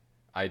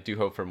I do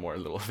hope for more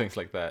little things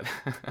like that.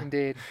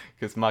 Indeed.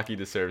 Because Maki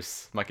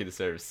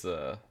deserves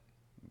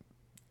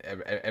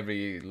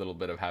every little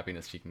bit of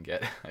happiness she can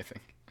get, I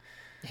think.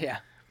 Yeah.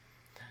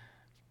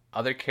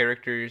 Other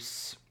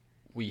characters,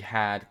 we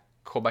had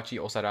Kobachi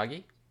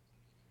Osaragi,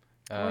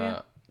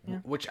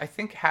 which I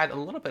think had a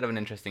little bit of an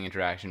interesting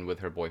interaction with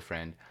her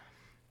boyfriend.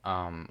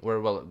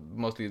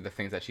 Mostly the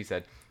things that she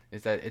said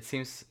is that it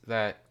seems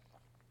that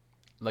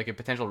like a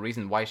potential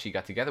reason why she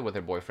got together with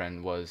her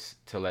boyfriend was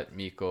to let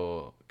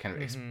Miko kind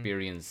of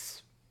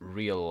experience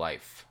real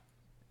life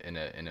in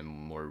a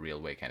more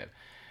real way, kind of.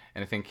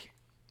 And I think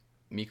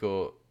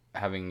Miko,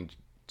 having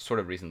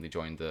sort of recently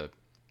joined the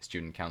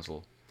student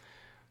council,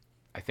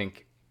 I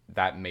think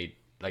that made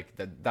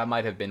that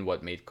might have been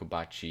what made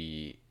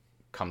Kobachi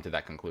come to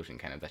that conclusion,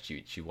 kind of, that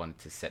she wanted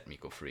to set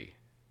Miko free,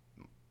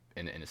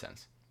 in a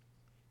sense.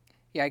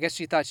 Yeah, I guess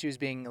she thought she was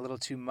being a little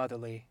too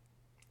motherly.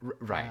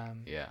 Right.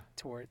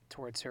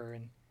 Towards her,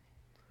 and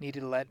need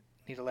to let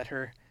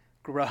her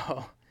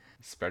grow.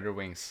 Spread her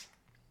wings.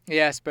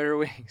 Yeah, spread her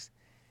wings.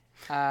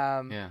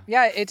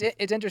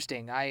 It's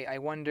interesting. I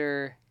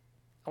wonder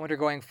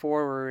going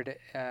forward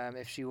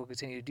if she will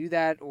continue to do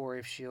that, or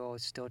if she'll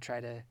still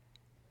try to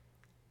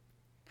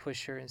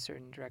push her in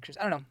certain directions.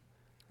 I don't know.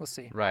 We'll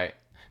see. Right.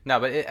 No,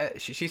 but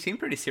she seemed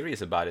pretty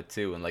serious about it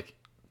too, and like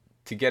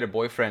to get a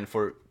boyfriend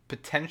for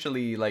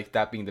potentially like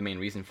that being the main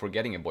reason for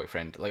getting a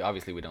boyfriend. Like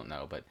obviously we don't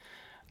know, but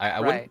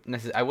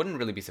I wouldn't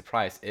really be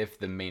surprised if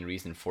the main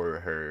reason for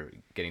her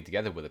getting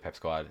together with the Pep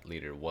Squad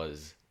leader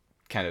was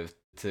kind of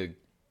to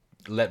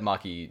let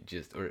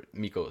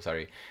Miko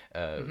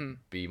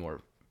be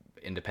more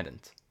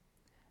independent.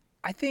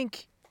 I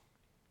think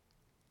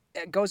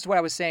it goes to what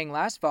I was saying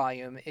last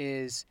volume,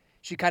 is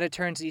she kind of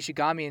turns to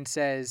Ishigami and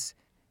says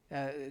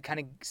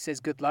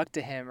good luck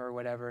to him or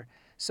whatever.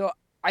 So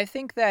I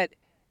think that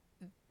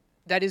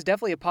is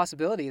definitely a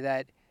possibility,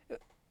 that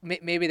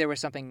maybe there was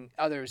some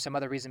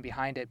other reason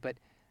behind it, but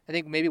I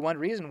think maybe one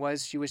reason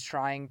was she was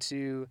trying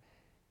to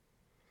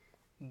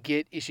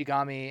get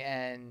Ishigami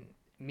and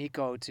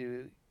Miko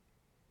to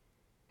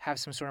have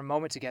some sort of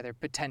moment together,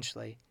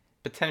 potentially.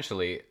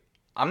 Potentially.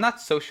 I'm not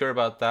so sure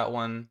about that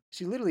one.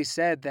 She literally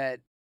said that,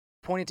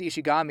 pointing to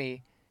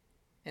Ishigami,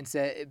 and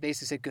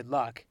basically said good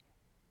luck.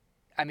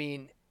 I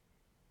mean,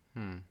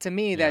 to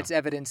me, that's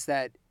evidence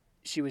that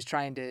she was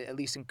trying to at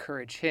least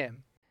encourage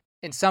him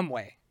in some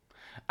way.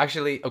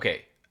 Actually,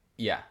 okay,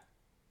 yeah,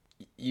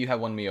 you have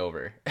won me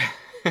over.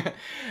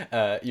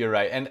 You're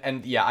right,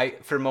 and I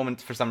for a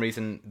moment, for some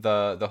reason,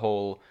 the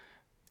whole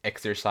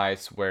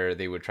exercise where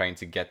they were trying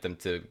to get them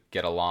to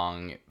get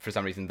along, for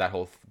some reason that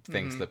whole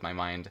thing slipped my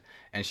mind,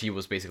 and she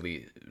was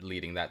basically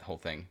leading that whole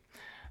thing.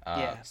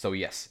 So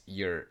yes,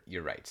 you're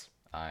right.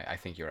 I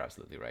think you're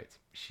absolutely right.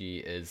 She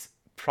is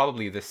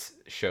probably this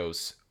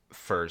show's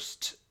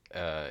first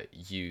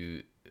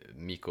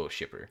Miko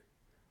shipper.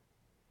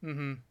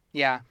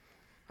 Yeah,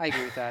 I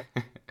agree with that.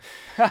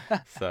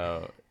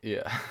 So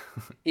yeah.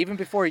 Even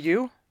before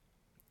you?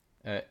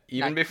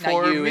 Even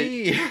before not you,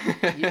 me.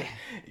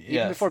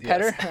 Even before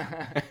Petter?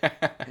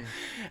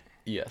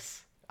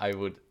 Yes, I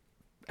would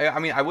I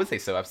mean, I would say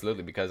so,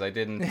 absolutely, because I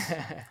didn't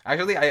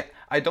actually.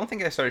 I don't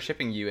think I started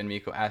shipping you and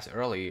Miko as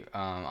early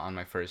on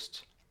my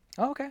first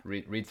Oh, okay.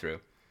 read through.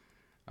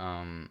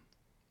 Um,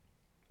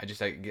 I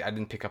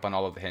didn't pick up on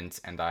all of the hints,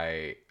 and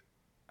I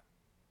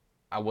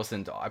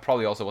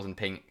probably also wasn't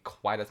paying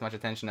quite as much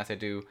attention as I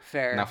do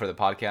Fair. now for the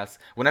podcast.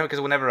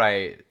 Whenever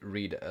I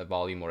read a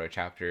volume or a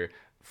chapter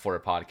for a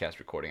podcast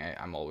recording,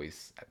 I'm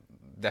always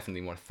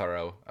definitely more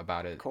thorough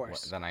about it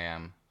than I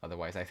am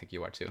otherwise. I think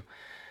you are too.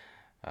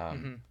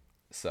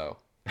 So,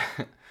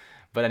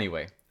 but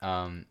anyway,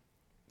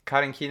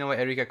 Karen Kino,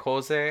 Erika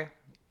Kose.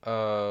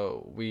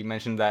 We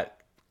mentioned that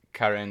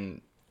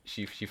Karen,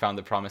 she found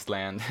the promised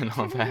land and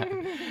all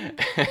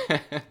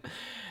that.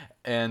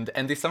 and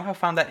they somehow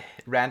found that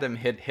random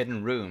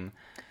hidden room.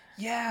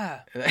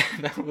 Yeah.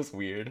 That was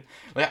weird.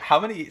 Like, how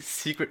many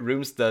secret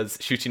rooms does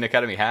Shuchin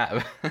Academy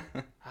have?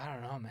 I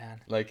don't know,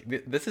 man. Like,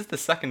 this is the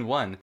second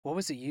one. What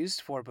was it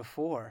used for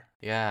before?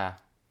 Yeah.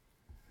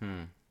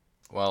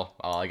 Well,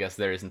 I guess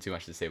there isn't too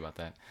much to say about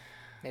that.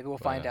 Maybe we'll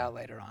find out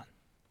later on.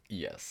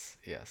 Yes.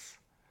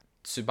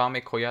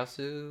 Tsubame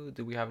Koyasu,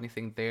 do we have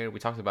anything there? We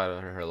talked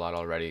about her a lot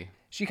already.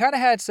 She kind of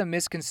had some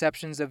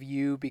misconceptions of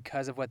you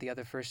because of what the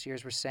other first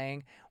years were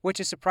saying, which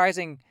is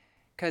surprising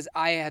because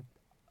I had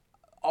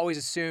always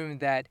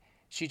assumed that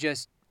she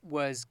just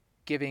was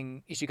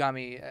giving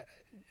Ishigami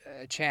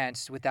a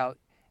chance without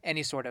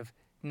any sort of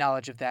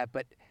knowledge of that.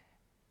 But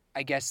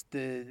I guess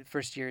the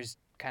first years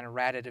kind of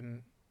ratted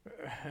him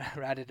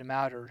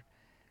out, or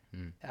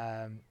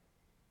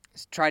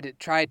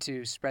tried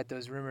to spread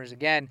those rumors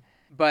again.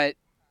 But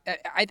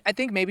I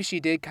think maybe she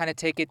did kind of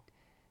take it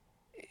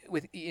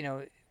with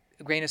a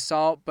grain of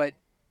salt, but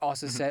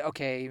also said,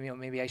 okay,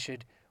 maybe I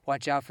should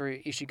watch out for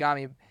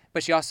Ishigami.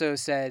 But she also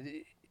said,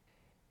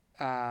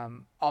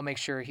 I'll make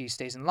sure he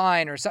stays in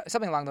line, or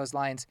something along those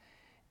lines.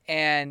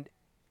 And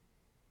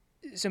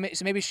so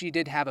maybe she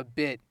did have a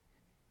bit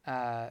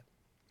of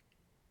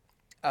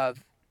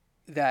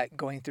that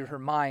going through her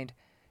mind,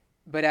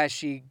 but as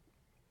she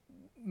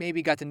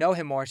maybe got to know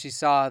him more, she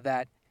saw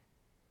that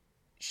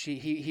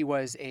he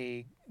was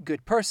a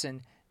good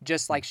person,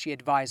 just like she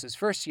advised those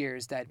first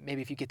years that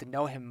maybe if you get to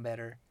know him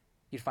better,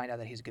 you'd find out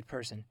that he's a good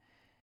person.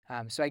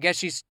 So I guess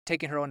she's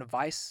taking her own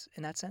advice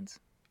in that sense.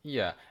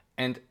 Yeah,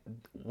 and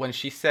when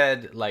she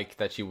said like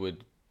that she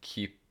would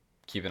keep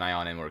an eye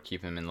on him or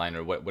keep him in line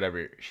or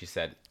whatever she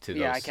said to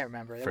those I can't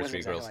remember. It first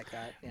wasn't three exactly girls, like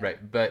that. Yeah.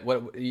 Right? But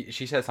what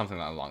she said something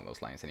along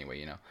those lines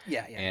anyway,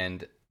 Yeah.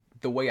 And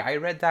the way I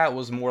read that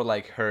was more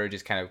like her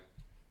just kind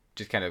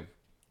of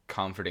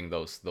comforting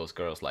those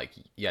girls, like,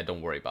 yeah,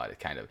 don't worry about it,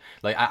 kind of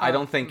like I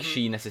don't think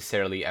she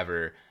necessarily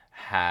ever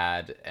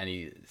had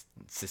any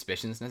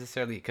suspicions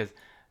necessarily, because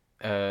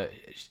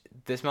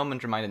this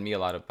moment reminded me a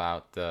lot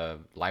about the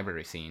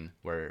library scene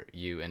where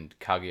you and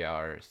Kaguya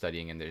are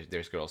studying and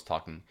there's girls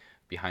talking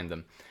behind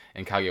them,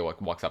 and Kaguya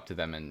walks up to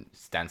them and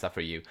stands up for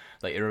you.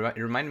 Like, it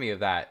reminded me of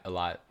that a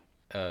lot,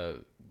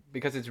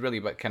 because it's really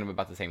kind of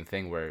about the same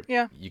thing where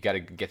you got to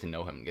get to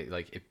know him.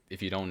 Like,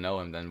 if you don't know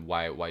him, then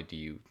why do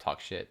you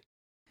talk shit?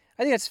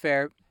 I think that's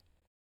fair,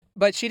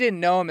 but she didn't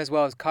know him as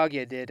well as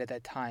Kaguya did at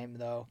that time,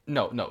 though.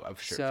 No,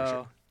 for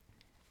sure.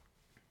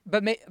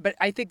 But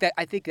I think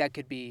that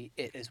could be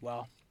it as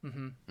well.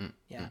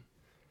 Yeah.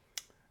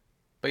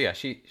 But yeah,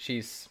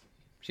 she's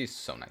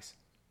so nice.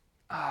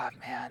 Oh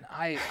man,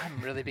 I'm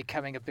really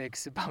becoming a big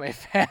Tsubame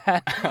fan.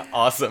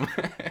 Awesome.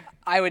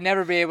 I would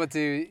never be able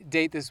to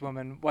date this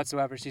woman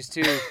whatsoever. She's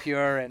too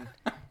pure and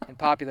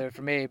popular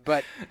for me.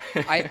 But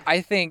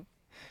I think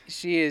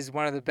she is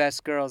one of the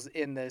best girls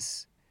in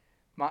this.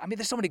 I mean,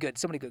 there's so many good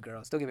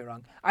girls. Don't get me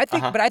wrong.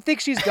 But I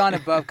think she's gone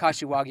above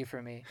Kashiwagi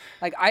for me.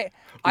 Like, I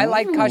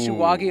like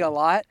Kashiwagi a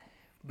lot,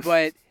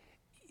 but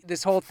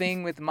this whole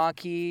thing with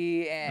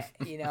Maki, I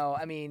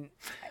mean,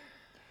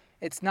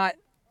 it's not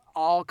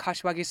all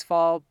Kashiwagi's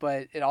fault,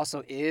 but it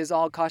also is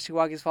all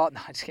Kashiwagi's fault.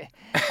 No, I'm just kidding.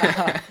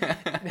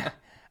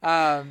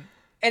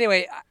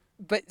 Anyway,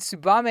 but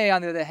Tsubame,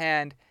 on the other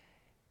hand,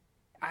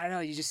 I don't know.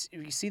 You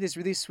see this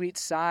really sweet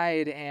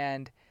side,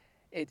 and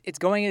it's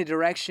going in a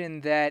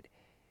direction that,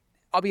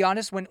 I'll be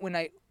honest, when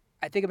I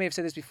think I may have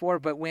said this before,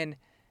 but when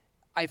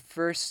I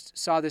first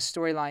saw this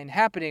storyline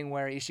happening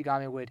where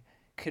Ishigami would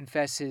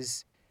confess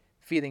his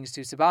feelings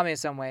to Tsubame in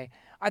some way,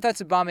 I thought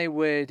Tsubame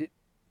would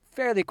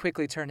fairly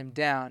quickly turn him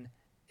down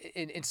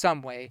in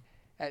some way.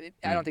 I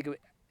don't think it would,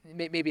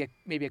 maybe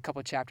a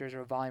couple chapters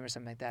or a volume or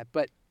something like that,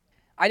 but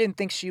I didn't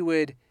think she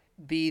would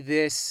be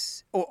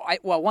this.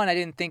 One, I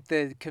didn't think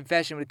the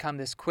confession would come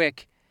this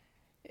quick,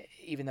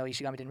 even though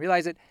Ishigami didn't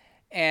realize it,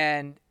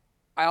 and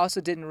I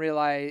also didn't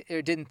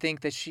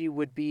think that she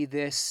would be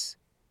this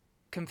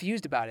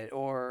confused about it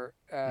or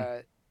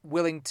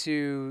willing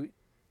to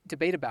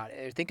debate about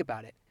it or think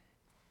about it.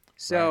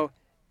 So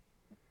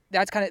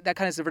that kind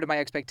of subverted my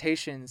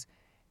expectations,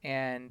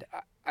 and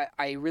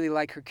I really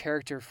like her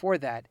character for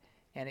that,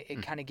 and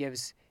it kind of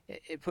gives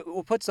it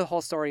puts the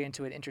whole story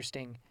into an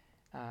interesting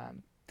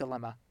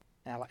dilemma,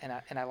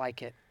 and I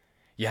like it.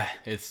 Yeah,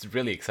 it's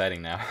really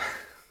exciting now.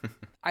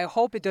 I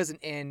hope it doesn't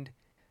end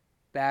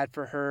bad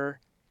for her.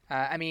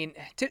 I mean,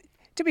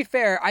 to to be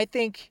fair, I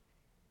think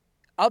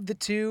of the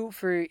two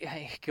for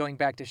going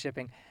back to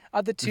shipping,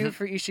 of the 2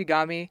 for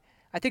Ishigami,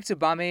 I think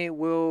Tsubame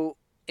will,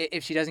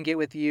 if she doesn't get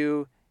with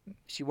you,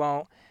 she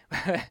won't.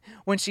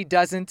 When she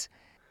doesn't,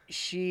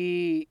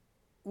 she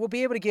will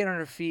be able to get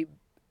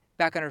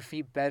back on her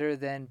feet better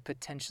than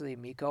potentially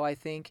Miko, I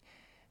think.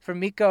 For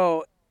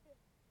Miko,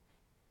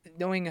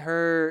 knowing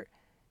her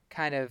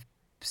kind of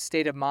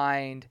state of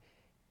mind,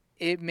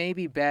 it may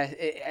be best.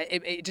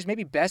 It just may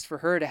be best for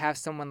her to have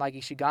someone like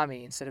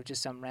Ishigami instead of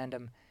just some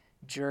random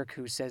jerk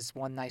who says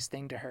one nice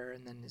thing to her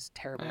and then is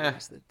terrible the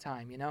rest of the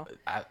time.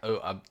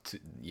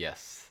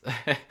 Yes,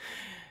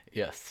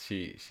 yes.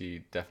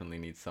 She definitely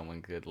needs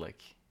someone good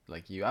like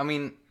you. I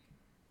mean,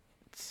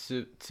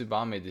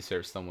 Tsubame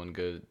deserves someone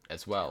good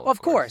as well.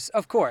 Of course.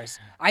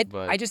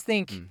 I just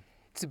think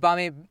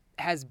Tsubame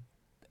has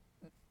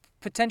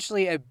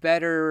potentially a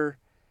better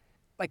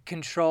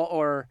control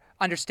or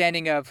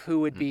understanding of who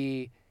would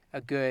be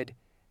a good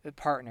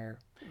partner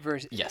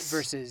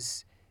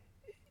versus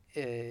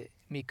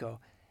Miko.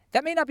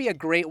 That may not be a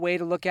great way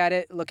to look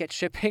at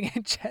shipping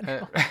in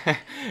general.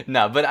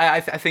 No, but I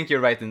think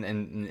you're right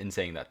in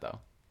saying that though.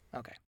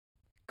 Okay,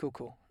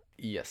 cool.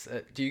 Yes.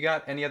 Do you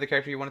got any other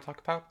character you want to talk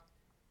about?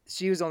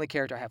 She was the only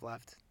character I have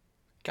left.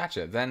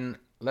 Gotcha. Then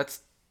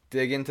let's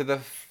dig into the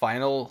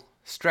final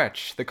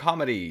stretch, the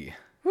comedy.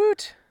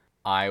 Woot!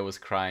 I was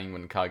crying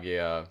when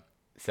Kaguya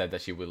said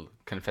that she will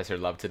confess her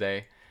love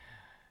today.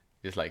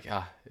 Just like,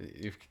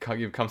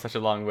 you've come such a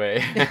long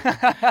way.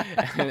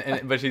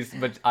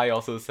 But I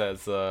also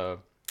says,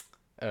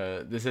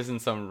 this isn't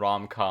some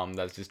rom-com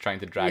that's just trying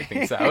to drag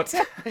things out.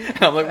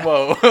 And I'm like,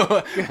 whoa,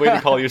 way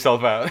to call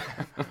yourself out.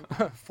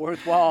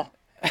 Fourth wall.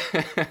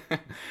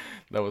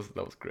 That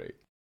was great.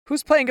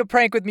 Who's playing a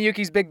prank with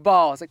Miyuki's big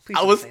ball? I was like, please.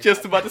 I was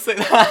just about to say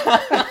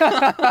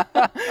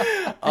that.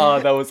 Oh,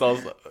 that was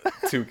also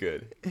too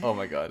good. Oh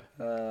my god.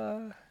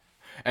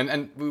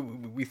 And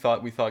we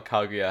thought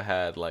Kaguya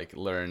had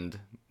learned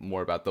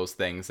more about those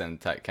things and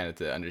kind of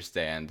to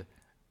understand,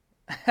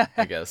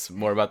 I guess,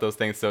 more about those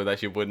things so that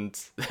she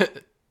wouldn't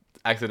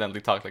accidentally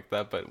talk like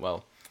that. But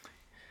well,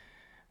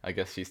 I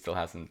guess she still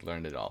hasn't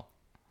learned it all.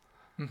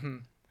 Mm-hmm.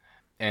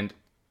 And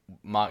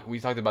we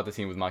talked about the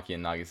scene with Maki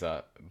and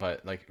Nagisa,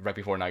 but right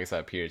before Nagisa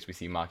appears, we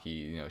see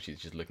Maki. She's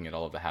just looking at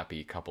all of the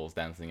happy couples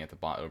dancing at the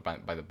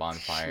by the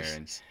bonfire,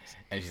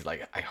 and she's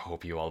like, "I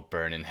hope you all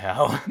burn in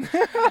hell."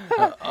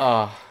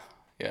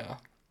 Yeah,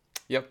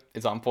 yep,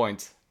 it's on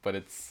point, but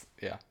it's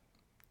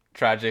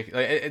tragic.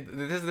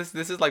 This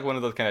is like one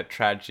of those kind of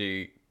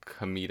tragic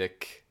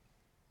comedic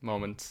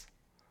moments.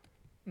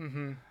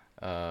 Mm-hmm.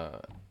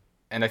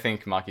 And I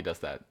think Maki does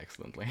that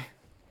excellently.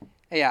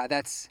 Yeah,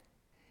 that's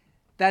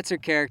her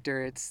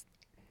character. It's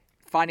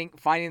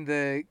finding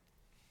the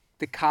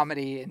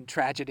comedy and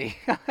tragedy.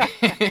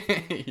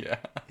 Yeah.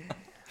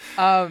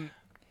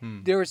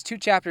 There was 2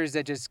 chapters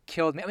that just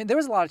killed me. I mean, there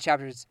was a lot of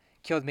chapters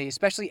killed me,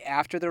 especially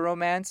after the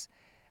romance.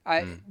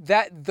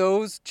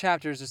 Those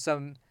chapters are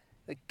some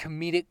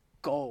comedic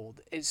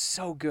gold. It's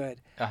so good.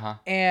 Uh-huh.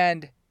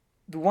 And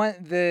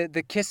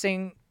the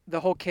kissing, the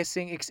whole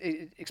kissing,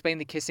 explain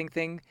the kissing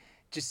thing,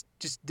 just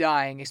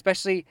dying,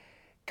 especially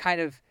kind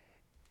of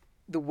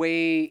the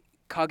way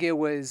Kaguya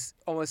was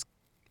almost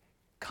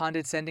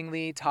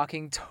condescendingly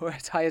talking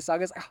towards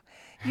Hayasaka. Like,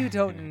 you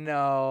don't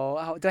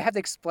know. Do I have to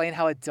explain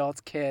how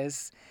adults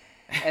kiss?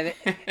 And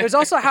there's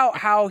also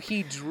how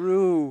he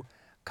drew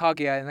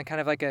Kaguya and kind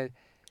of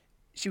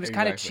she was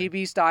kind of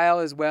chibi style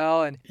as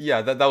well. And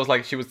yeah, that was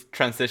she was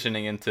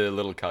transitioning into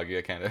little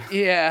Kaguya kind of.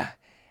 Yeah.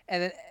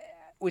 And then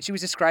when she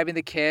was describing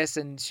the kiss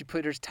and she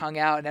put her tongue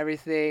out and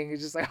everything,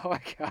 it's just like, oh my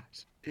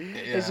gosh.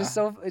 Yeah. It's just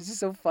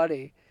so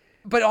funny.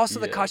 But also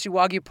the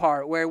Kashiwagi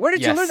part where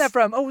did you learn that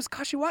from? Oh, it was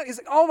Kashiwagi. It's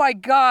like, oh my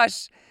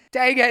gosh.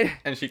 Dang it.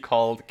 And she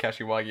called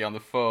Kashiwagi on the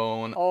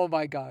phone. Oh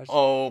my gosh.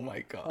 Oh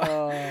my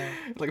god.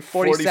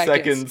 40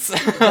 seconds.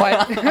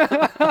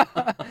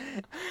 What?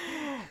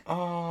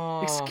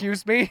 Oh.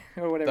 Excuse me?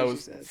 Or whatever she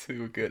says. That was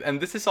too good.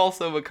 And this is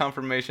also a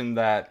confirmation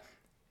that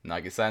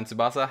Nagisa and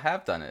Tsubasa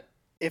have done it.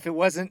 If it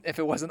wasn't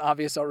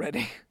obvious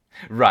already.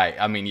 Right.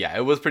 I mean, yeah,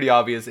 it was pretty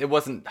obvious. It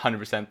wasn't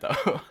 100%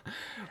 though.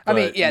 I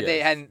mean, yeah,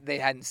 yes. they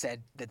hadn't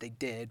said that they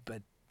did,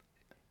 but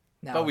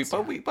now we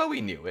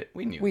knew it.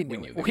 We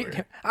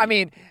knew. I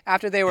mean,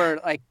 after they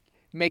were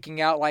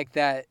making out like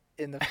that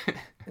in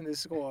the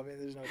school, I mean,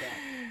 there's no doubt.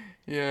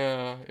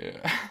 Yeah.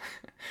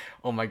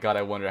 Oh my god,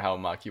 I wonder how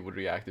Maki would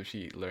react if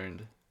she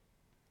learned.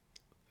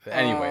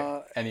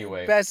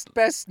 Anyway.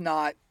 Best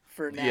not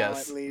for now,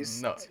 yes, at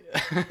least. No.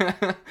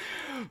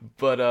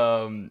 But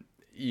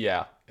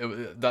yeah,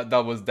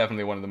 that was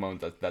definitely one of the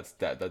moments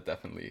that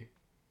definitely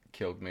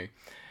killed me.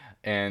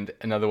 And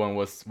another one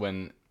was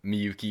when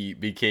Miyuki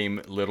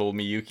became little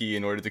Miyuki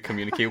in order to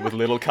communicate with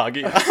little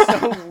Kaguya.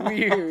 So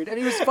weird. I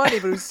mean, it was funny,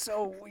 but it was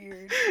so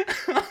weird.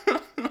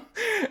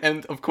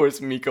 And of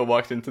course, Miko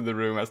walked into the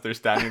room as they're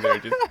standing there.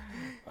 Just,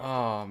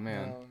 oh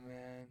man,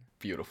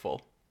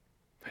 beautiful.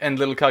 And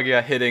little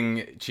Kaguya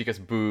hitting Chika's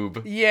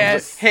boob.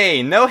 Yes.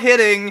 Hey, no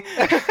hitting.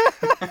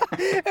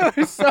 It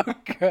was so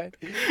good.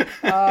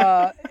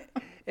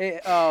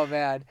 Oh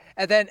man,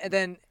 and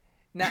then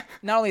not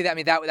only that, I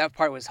mean that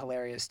part was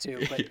hilarious too,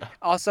 but Yeah.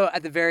 also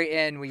at the very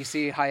end when you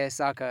see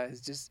Hayasaka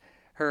is just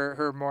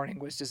her morning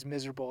was just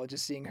miserable,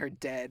 just seeing her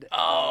dead.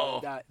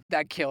 Oh, Oh.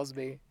 that kills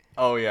me.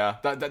 Oh yeah.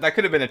 That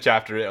could have been a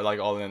chapter like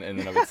all in and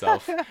of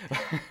itself.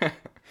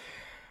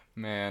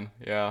 Man,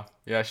 yeah.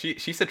 Yeah,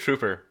 she's a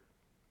trooper.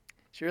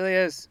 She really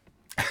is.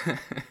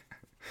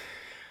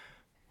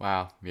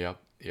 Wow. Yep.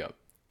 Yep.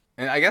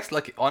 And I guess,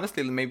 like,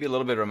 honestly, maybe a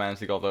little bit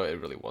romantic, although it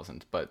really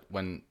wasn't. But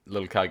when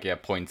little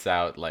Kaguya points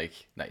out, like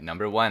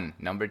number one,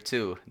 number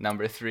two,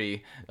 number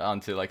three,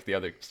 onto like the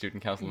other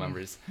student council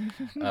members,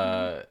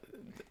 uh,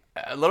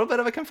 a little bit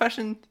of a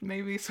confession,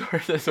 maybe,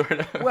 sort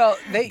of. Well,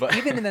 they But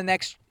even in the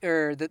next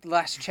or the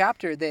last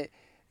chapter,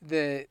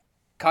 the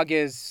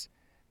Kage's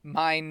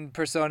mind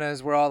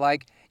personas were all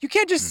like, "You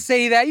can't just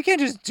say that. You can't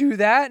just do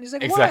that." And he's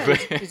like, "What?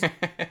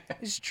 exactly.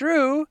 It's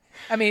true.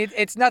 I mean,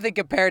 it's nothing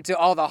compared to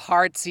all the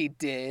hearts he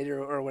did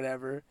or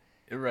whatever."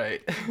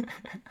 Right.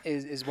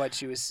 Is what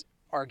she was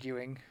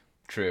arguing.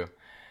 True.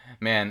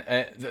 Man,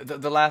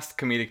 the last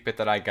comedic bit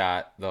that I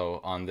got though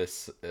on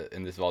this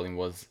in this volume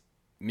was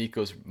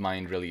Miko's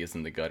mind really is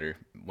in the gutter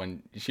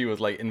when she was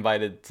like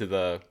invited to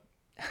the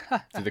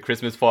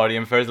Christmas party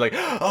and first like,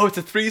 oh, it's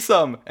a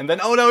threesome, and then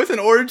oh no, it's an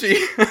orgy.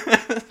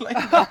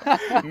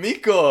 Like,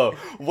 Miko,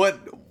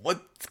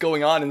 what's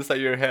going on inside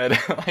your head?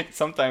 Like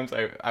sometimes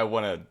I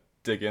want to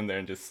dig in there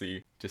and just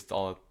see just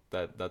all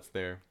that's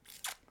there.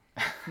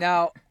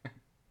 Now,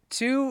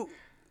 to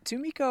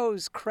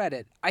Miko's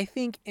credit, I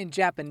think in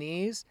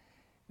Japanese,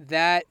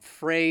 that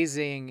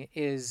phrasing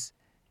is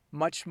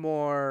much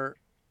more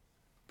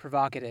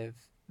provocative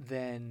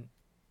than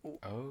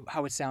Oh,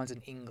 how it sounds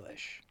in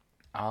English.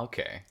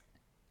 okay.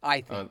 I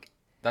think,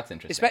 That's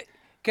interesting.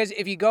 because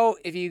if you go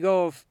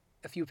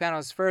a few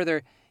panels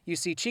further, you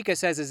see Chika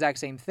says the exact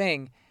same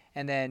thing,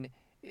 and then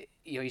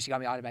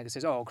Ishigami automatically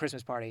says, "Oh,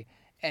 Christmas party,"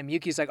 and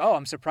Miyuki's like, "Oh,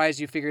 I'm surprised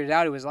you figured it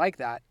out. It was like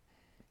that."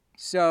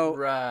 So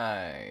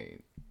Right.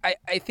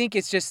 I think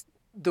it's just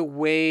the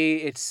way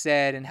it's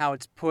said and how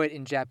it's put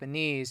in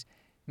Japanese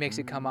makes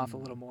it come off a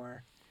little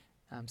more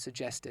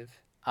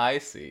suggestive. I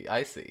see.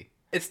 I see.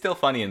 It's still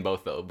funny in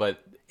both though,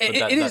 but It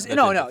is that's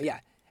no, interesting. yeah.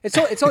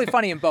 It's only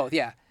funny in both,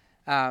 yeah.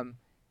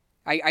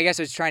 I guess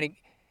I was trying to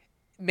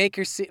make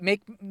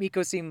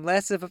Miko seem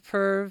less of a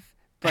perv,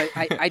 but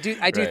I do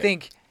Right.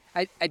 think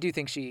I do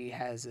think she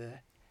has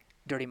a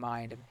dirty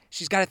mind.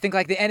 She's got to think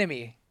like the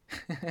enemy.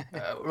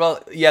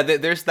 Well, yeah,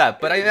 there's that,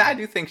 but I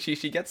do think she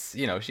gets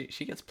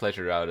she gets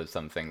pleasure out of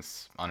some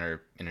things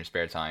in her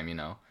spare time.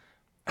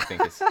 I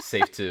think it's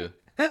safe to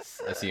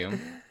assume.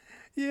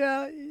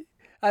 Yeah,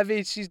 I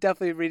mean she's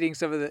definitely reading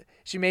some of the.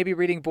 She may be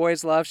reading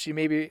Boys Love. She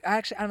may be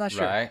actually I'm not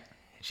sure. Right.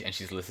 And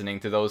she's listening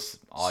to those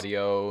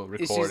audio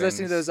recordings. She's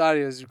listening to those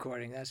audios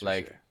recording. That's for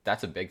Like sure.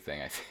 that's a big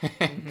thing, I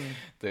think,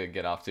 to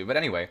get off to. But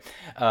anyway,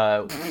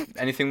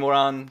 anything more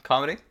on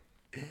comedy?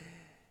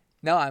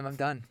 No, I'm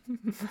done.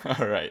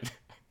 All right.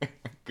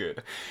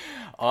 Good.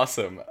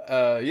 Awesome.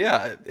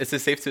 Yeah, is it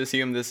safe to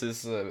assume this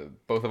is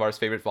both of our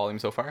favorite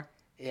volumes so far?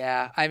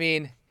 Yeah, I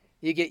mean,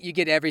 you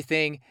get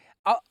everything.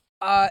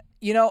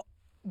 You know,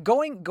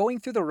 going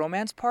through the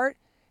romance part.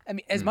 I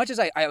mean, as much as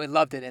I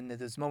loved it and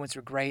those moments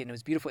were great and it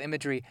was beautiful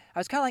imagery, I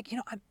was kind of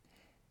like,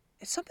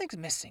 something's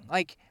missing.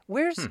 Like,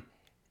 where's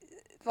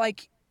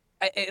like,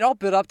 it all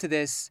built up to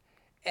this,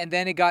 and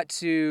then it got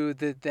to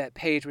that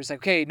page where it's like,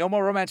 okay, no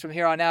more romance from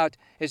here on out.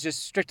 It's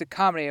just strict to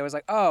comedy. I was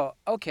like, oh,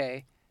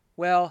 okay,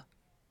 well,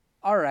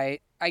 all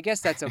right, I guess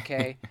that's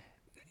okay.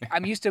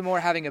 I'm used to more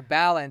having a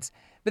balance.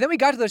 But then we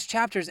got to those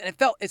chapters, and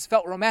it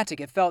felt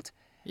romantic. It felt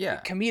Yeah.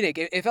 comedic.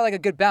 It felt like a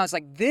good balance.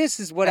 Like this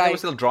is what And there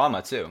was still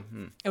drama too.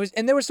 it was,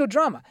 and there was still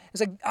drama.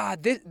 It's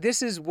like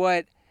this is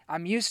what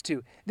I'm used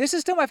to. This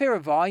is still my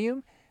favorite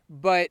volume,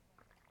 but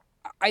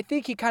I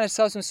think he kind of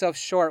sells himself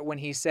short when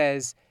he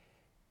says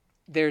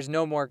there's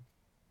no more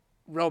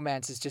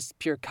romance. It's just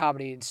pure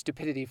comedy and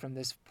stupidity from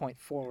this point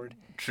forward.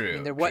 True. I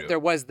mean, true. there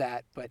was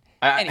that, but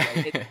I-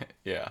 anyway,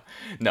 yeah.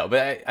 No,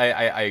 but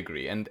I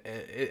agree, and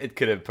it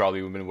could have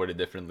probably been worded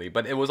differently,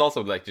 but it was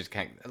also like just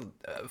kind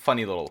of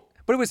funny little.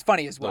 but it was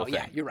funny as well. Little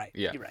Yeah, thing. you're right.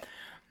 Yeah. You're right.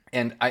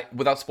 And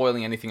without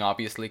spoiling anything,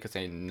 obviously, because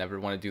I never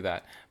want to do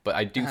that, but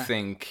I do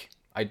think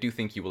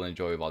you will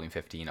enjoy Volume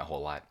 15 a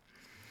whole lot.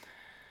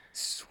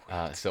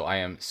 Sweet. So I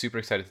am super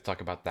excited to talk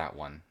about that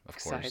one, of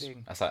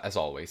Exciting. course, as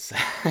always.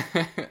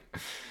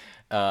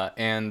 Have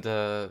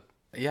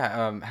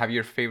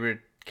your favorite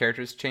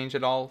characters changed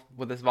at all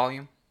with this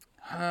volume?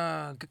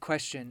 Good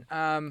question.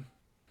 I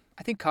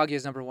think Kaguya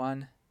is number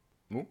one.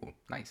 Ooh,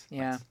 nice.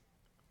 Yeah. Nice.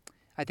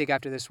 I think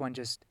after this one,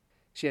 just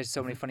she has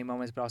so many funny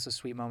moments, but also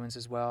sweet moments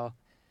as well.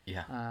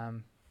 Yeah.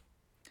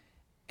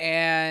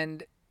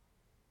 And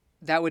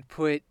that would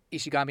put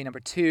Ishigami number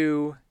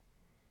two.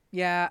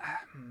 Yeah,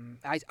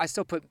 I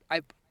still put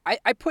I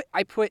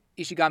put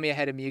Ishigami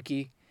ahead of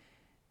Miyuki.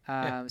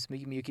 Yeah. So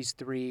Miyuki's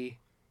three,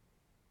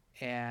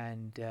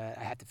 and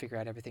I have to figure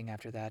out everything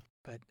after that.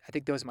 But I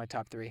think those are my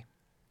top three.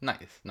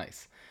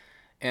 Nice.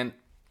 And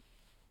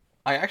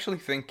I actually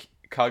think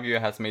Kaguya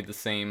has made the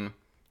same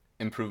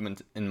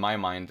improvement in my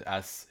mind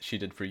as she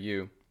did for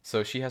you.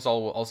 So she has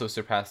also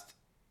surpassed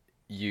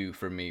you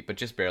for me, but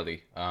just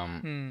barely.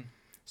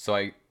 So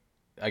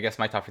I guess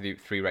my top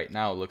three right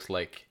now looks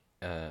like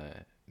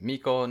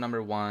Miko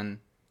number 1,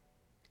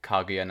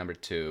 Kaguya number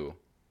 2,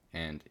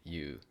 and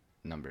you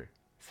number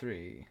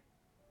 3.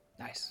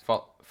 Nice.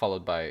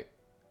 Followed by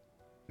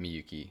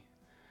Miyuki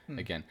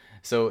again.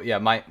 So yeah,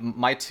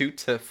 my 2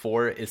 to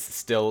 4 is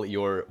still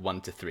your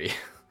 1 to 3.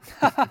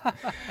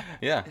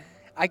 Yeah.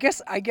 I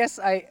guess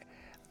I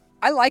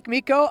like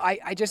Miko.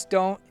 I just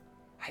don't.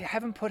 I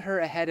haven't put her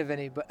ahead of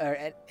any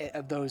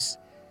of those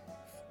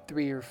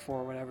 3 or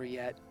 4, whatever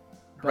yet.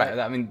 But Right.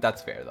 I mean,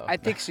 that's fair though. I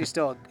think she's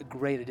still a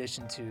great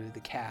addition to the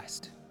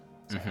cast.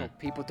 So I hope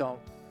people don't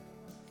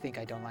think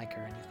I don't like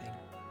her or anything.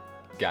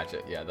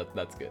 Gotcha. Yeah,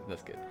 that's good.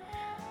 That's good.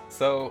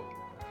 So,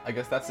 I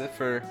guess that's it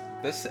for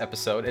this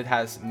episode. It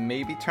has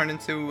maybe turned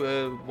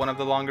into one of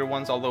the longer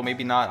ones, although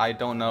maybe not. I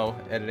don't know.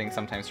 Editing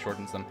sometimes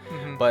shortens them.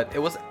 But it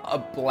was a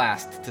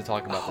blast to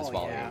talk about this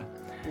volume.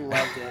 Yeah.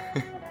 Loved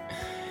it.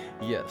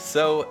 Yeah.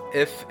 So,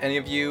 if any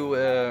of you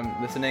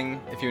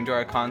listening, if you enjoy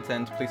our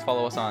content, please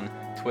follow us on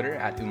Twitter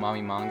at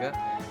Umami Manga.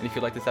 And if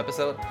you like this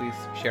episode, please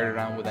share it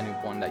around with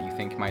anyone that you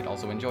think might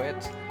also enjoy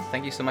it.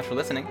 Thank you so much for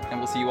listening, and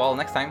we'll see you all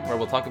next time where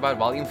we'll talk about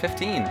Volume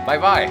 15.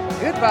 Bye-bye.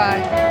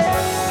 Goodbye.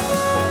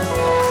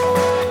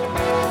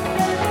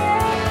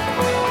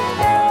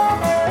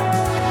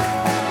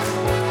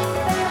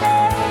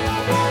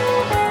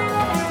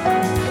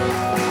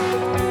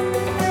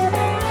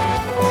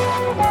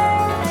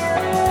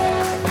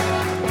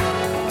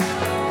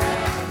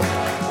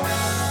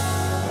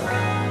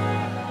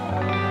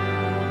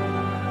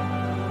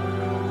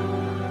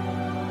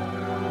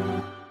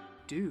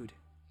 Dude,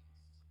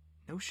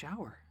 no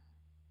shower.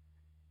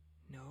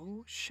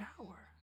 No shower.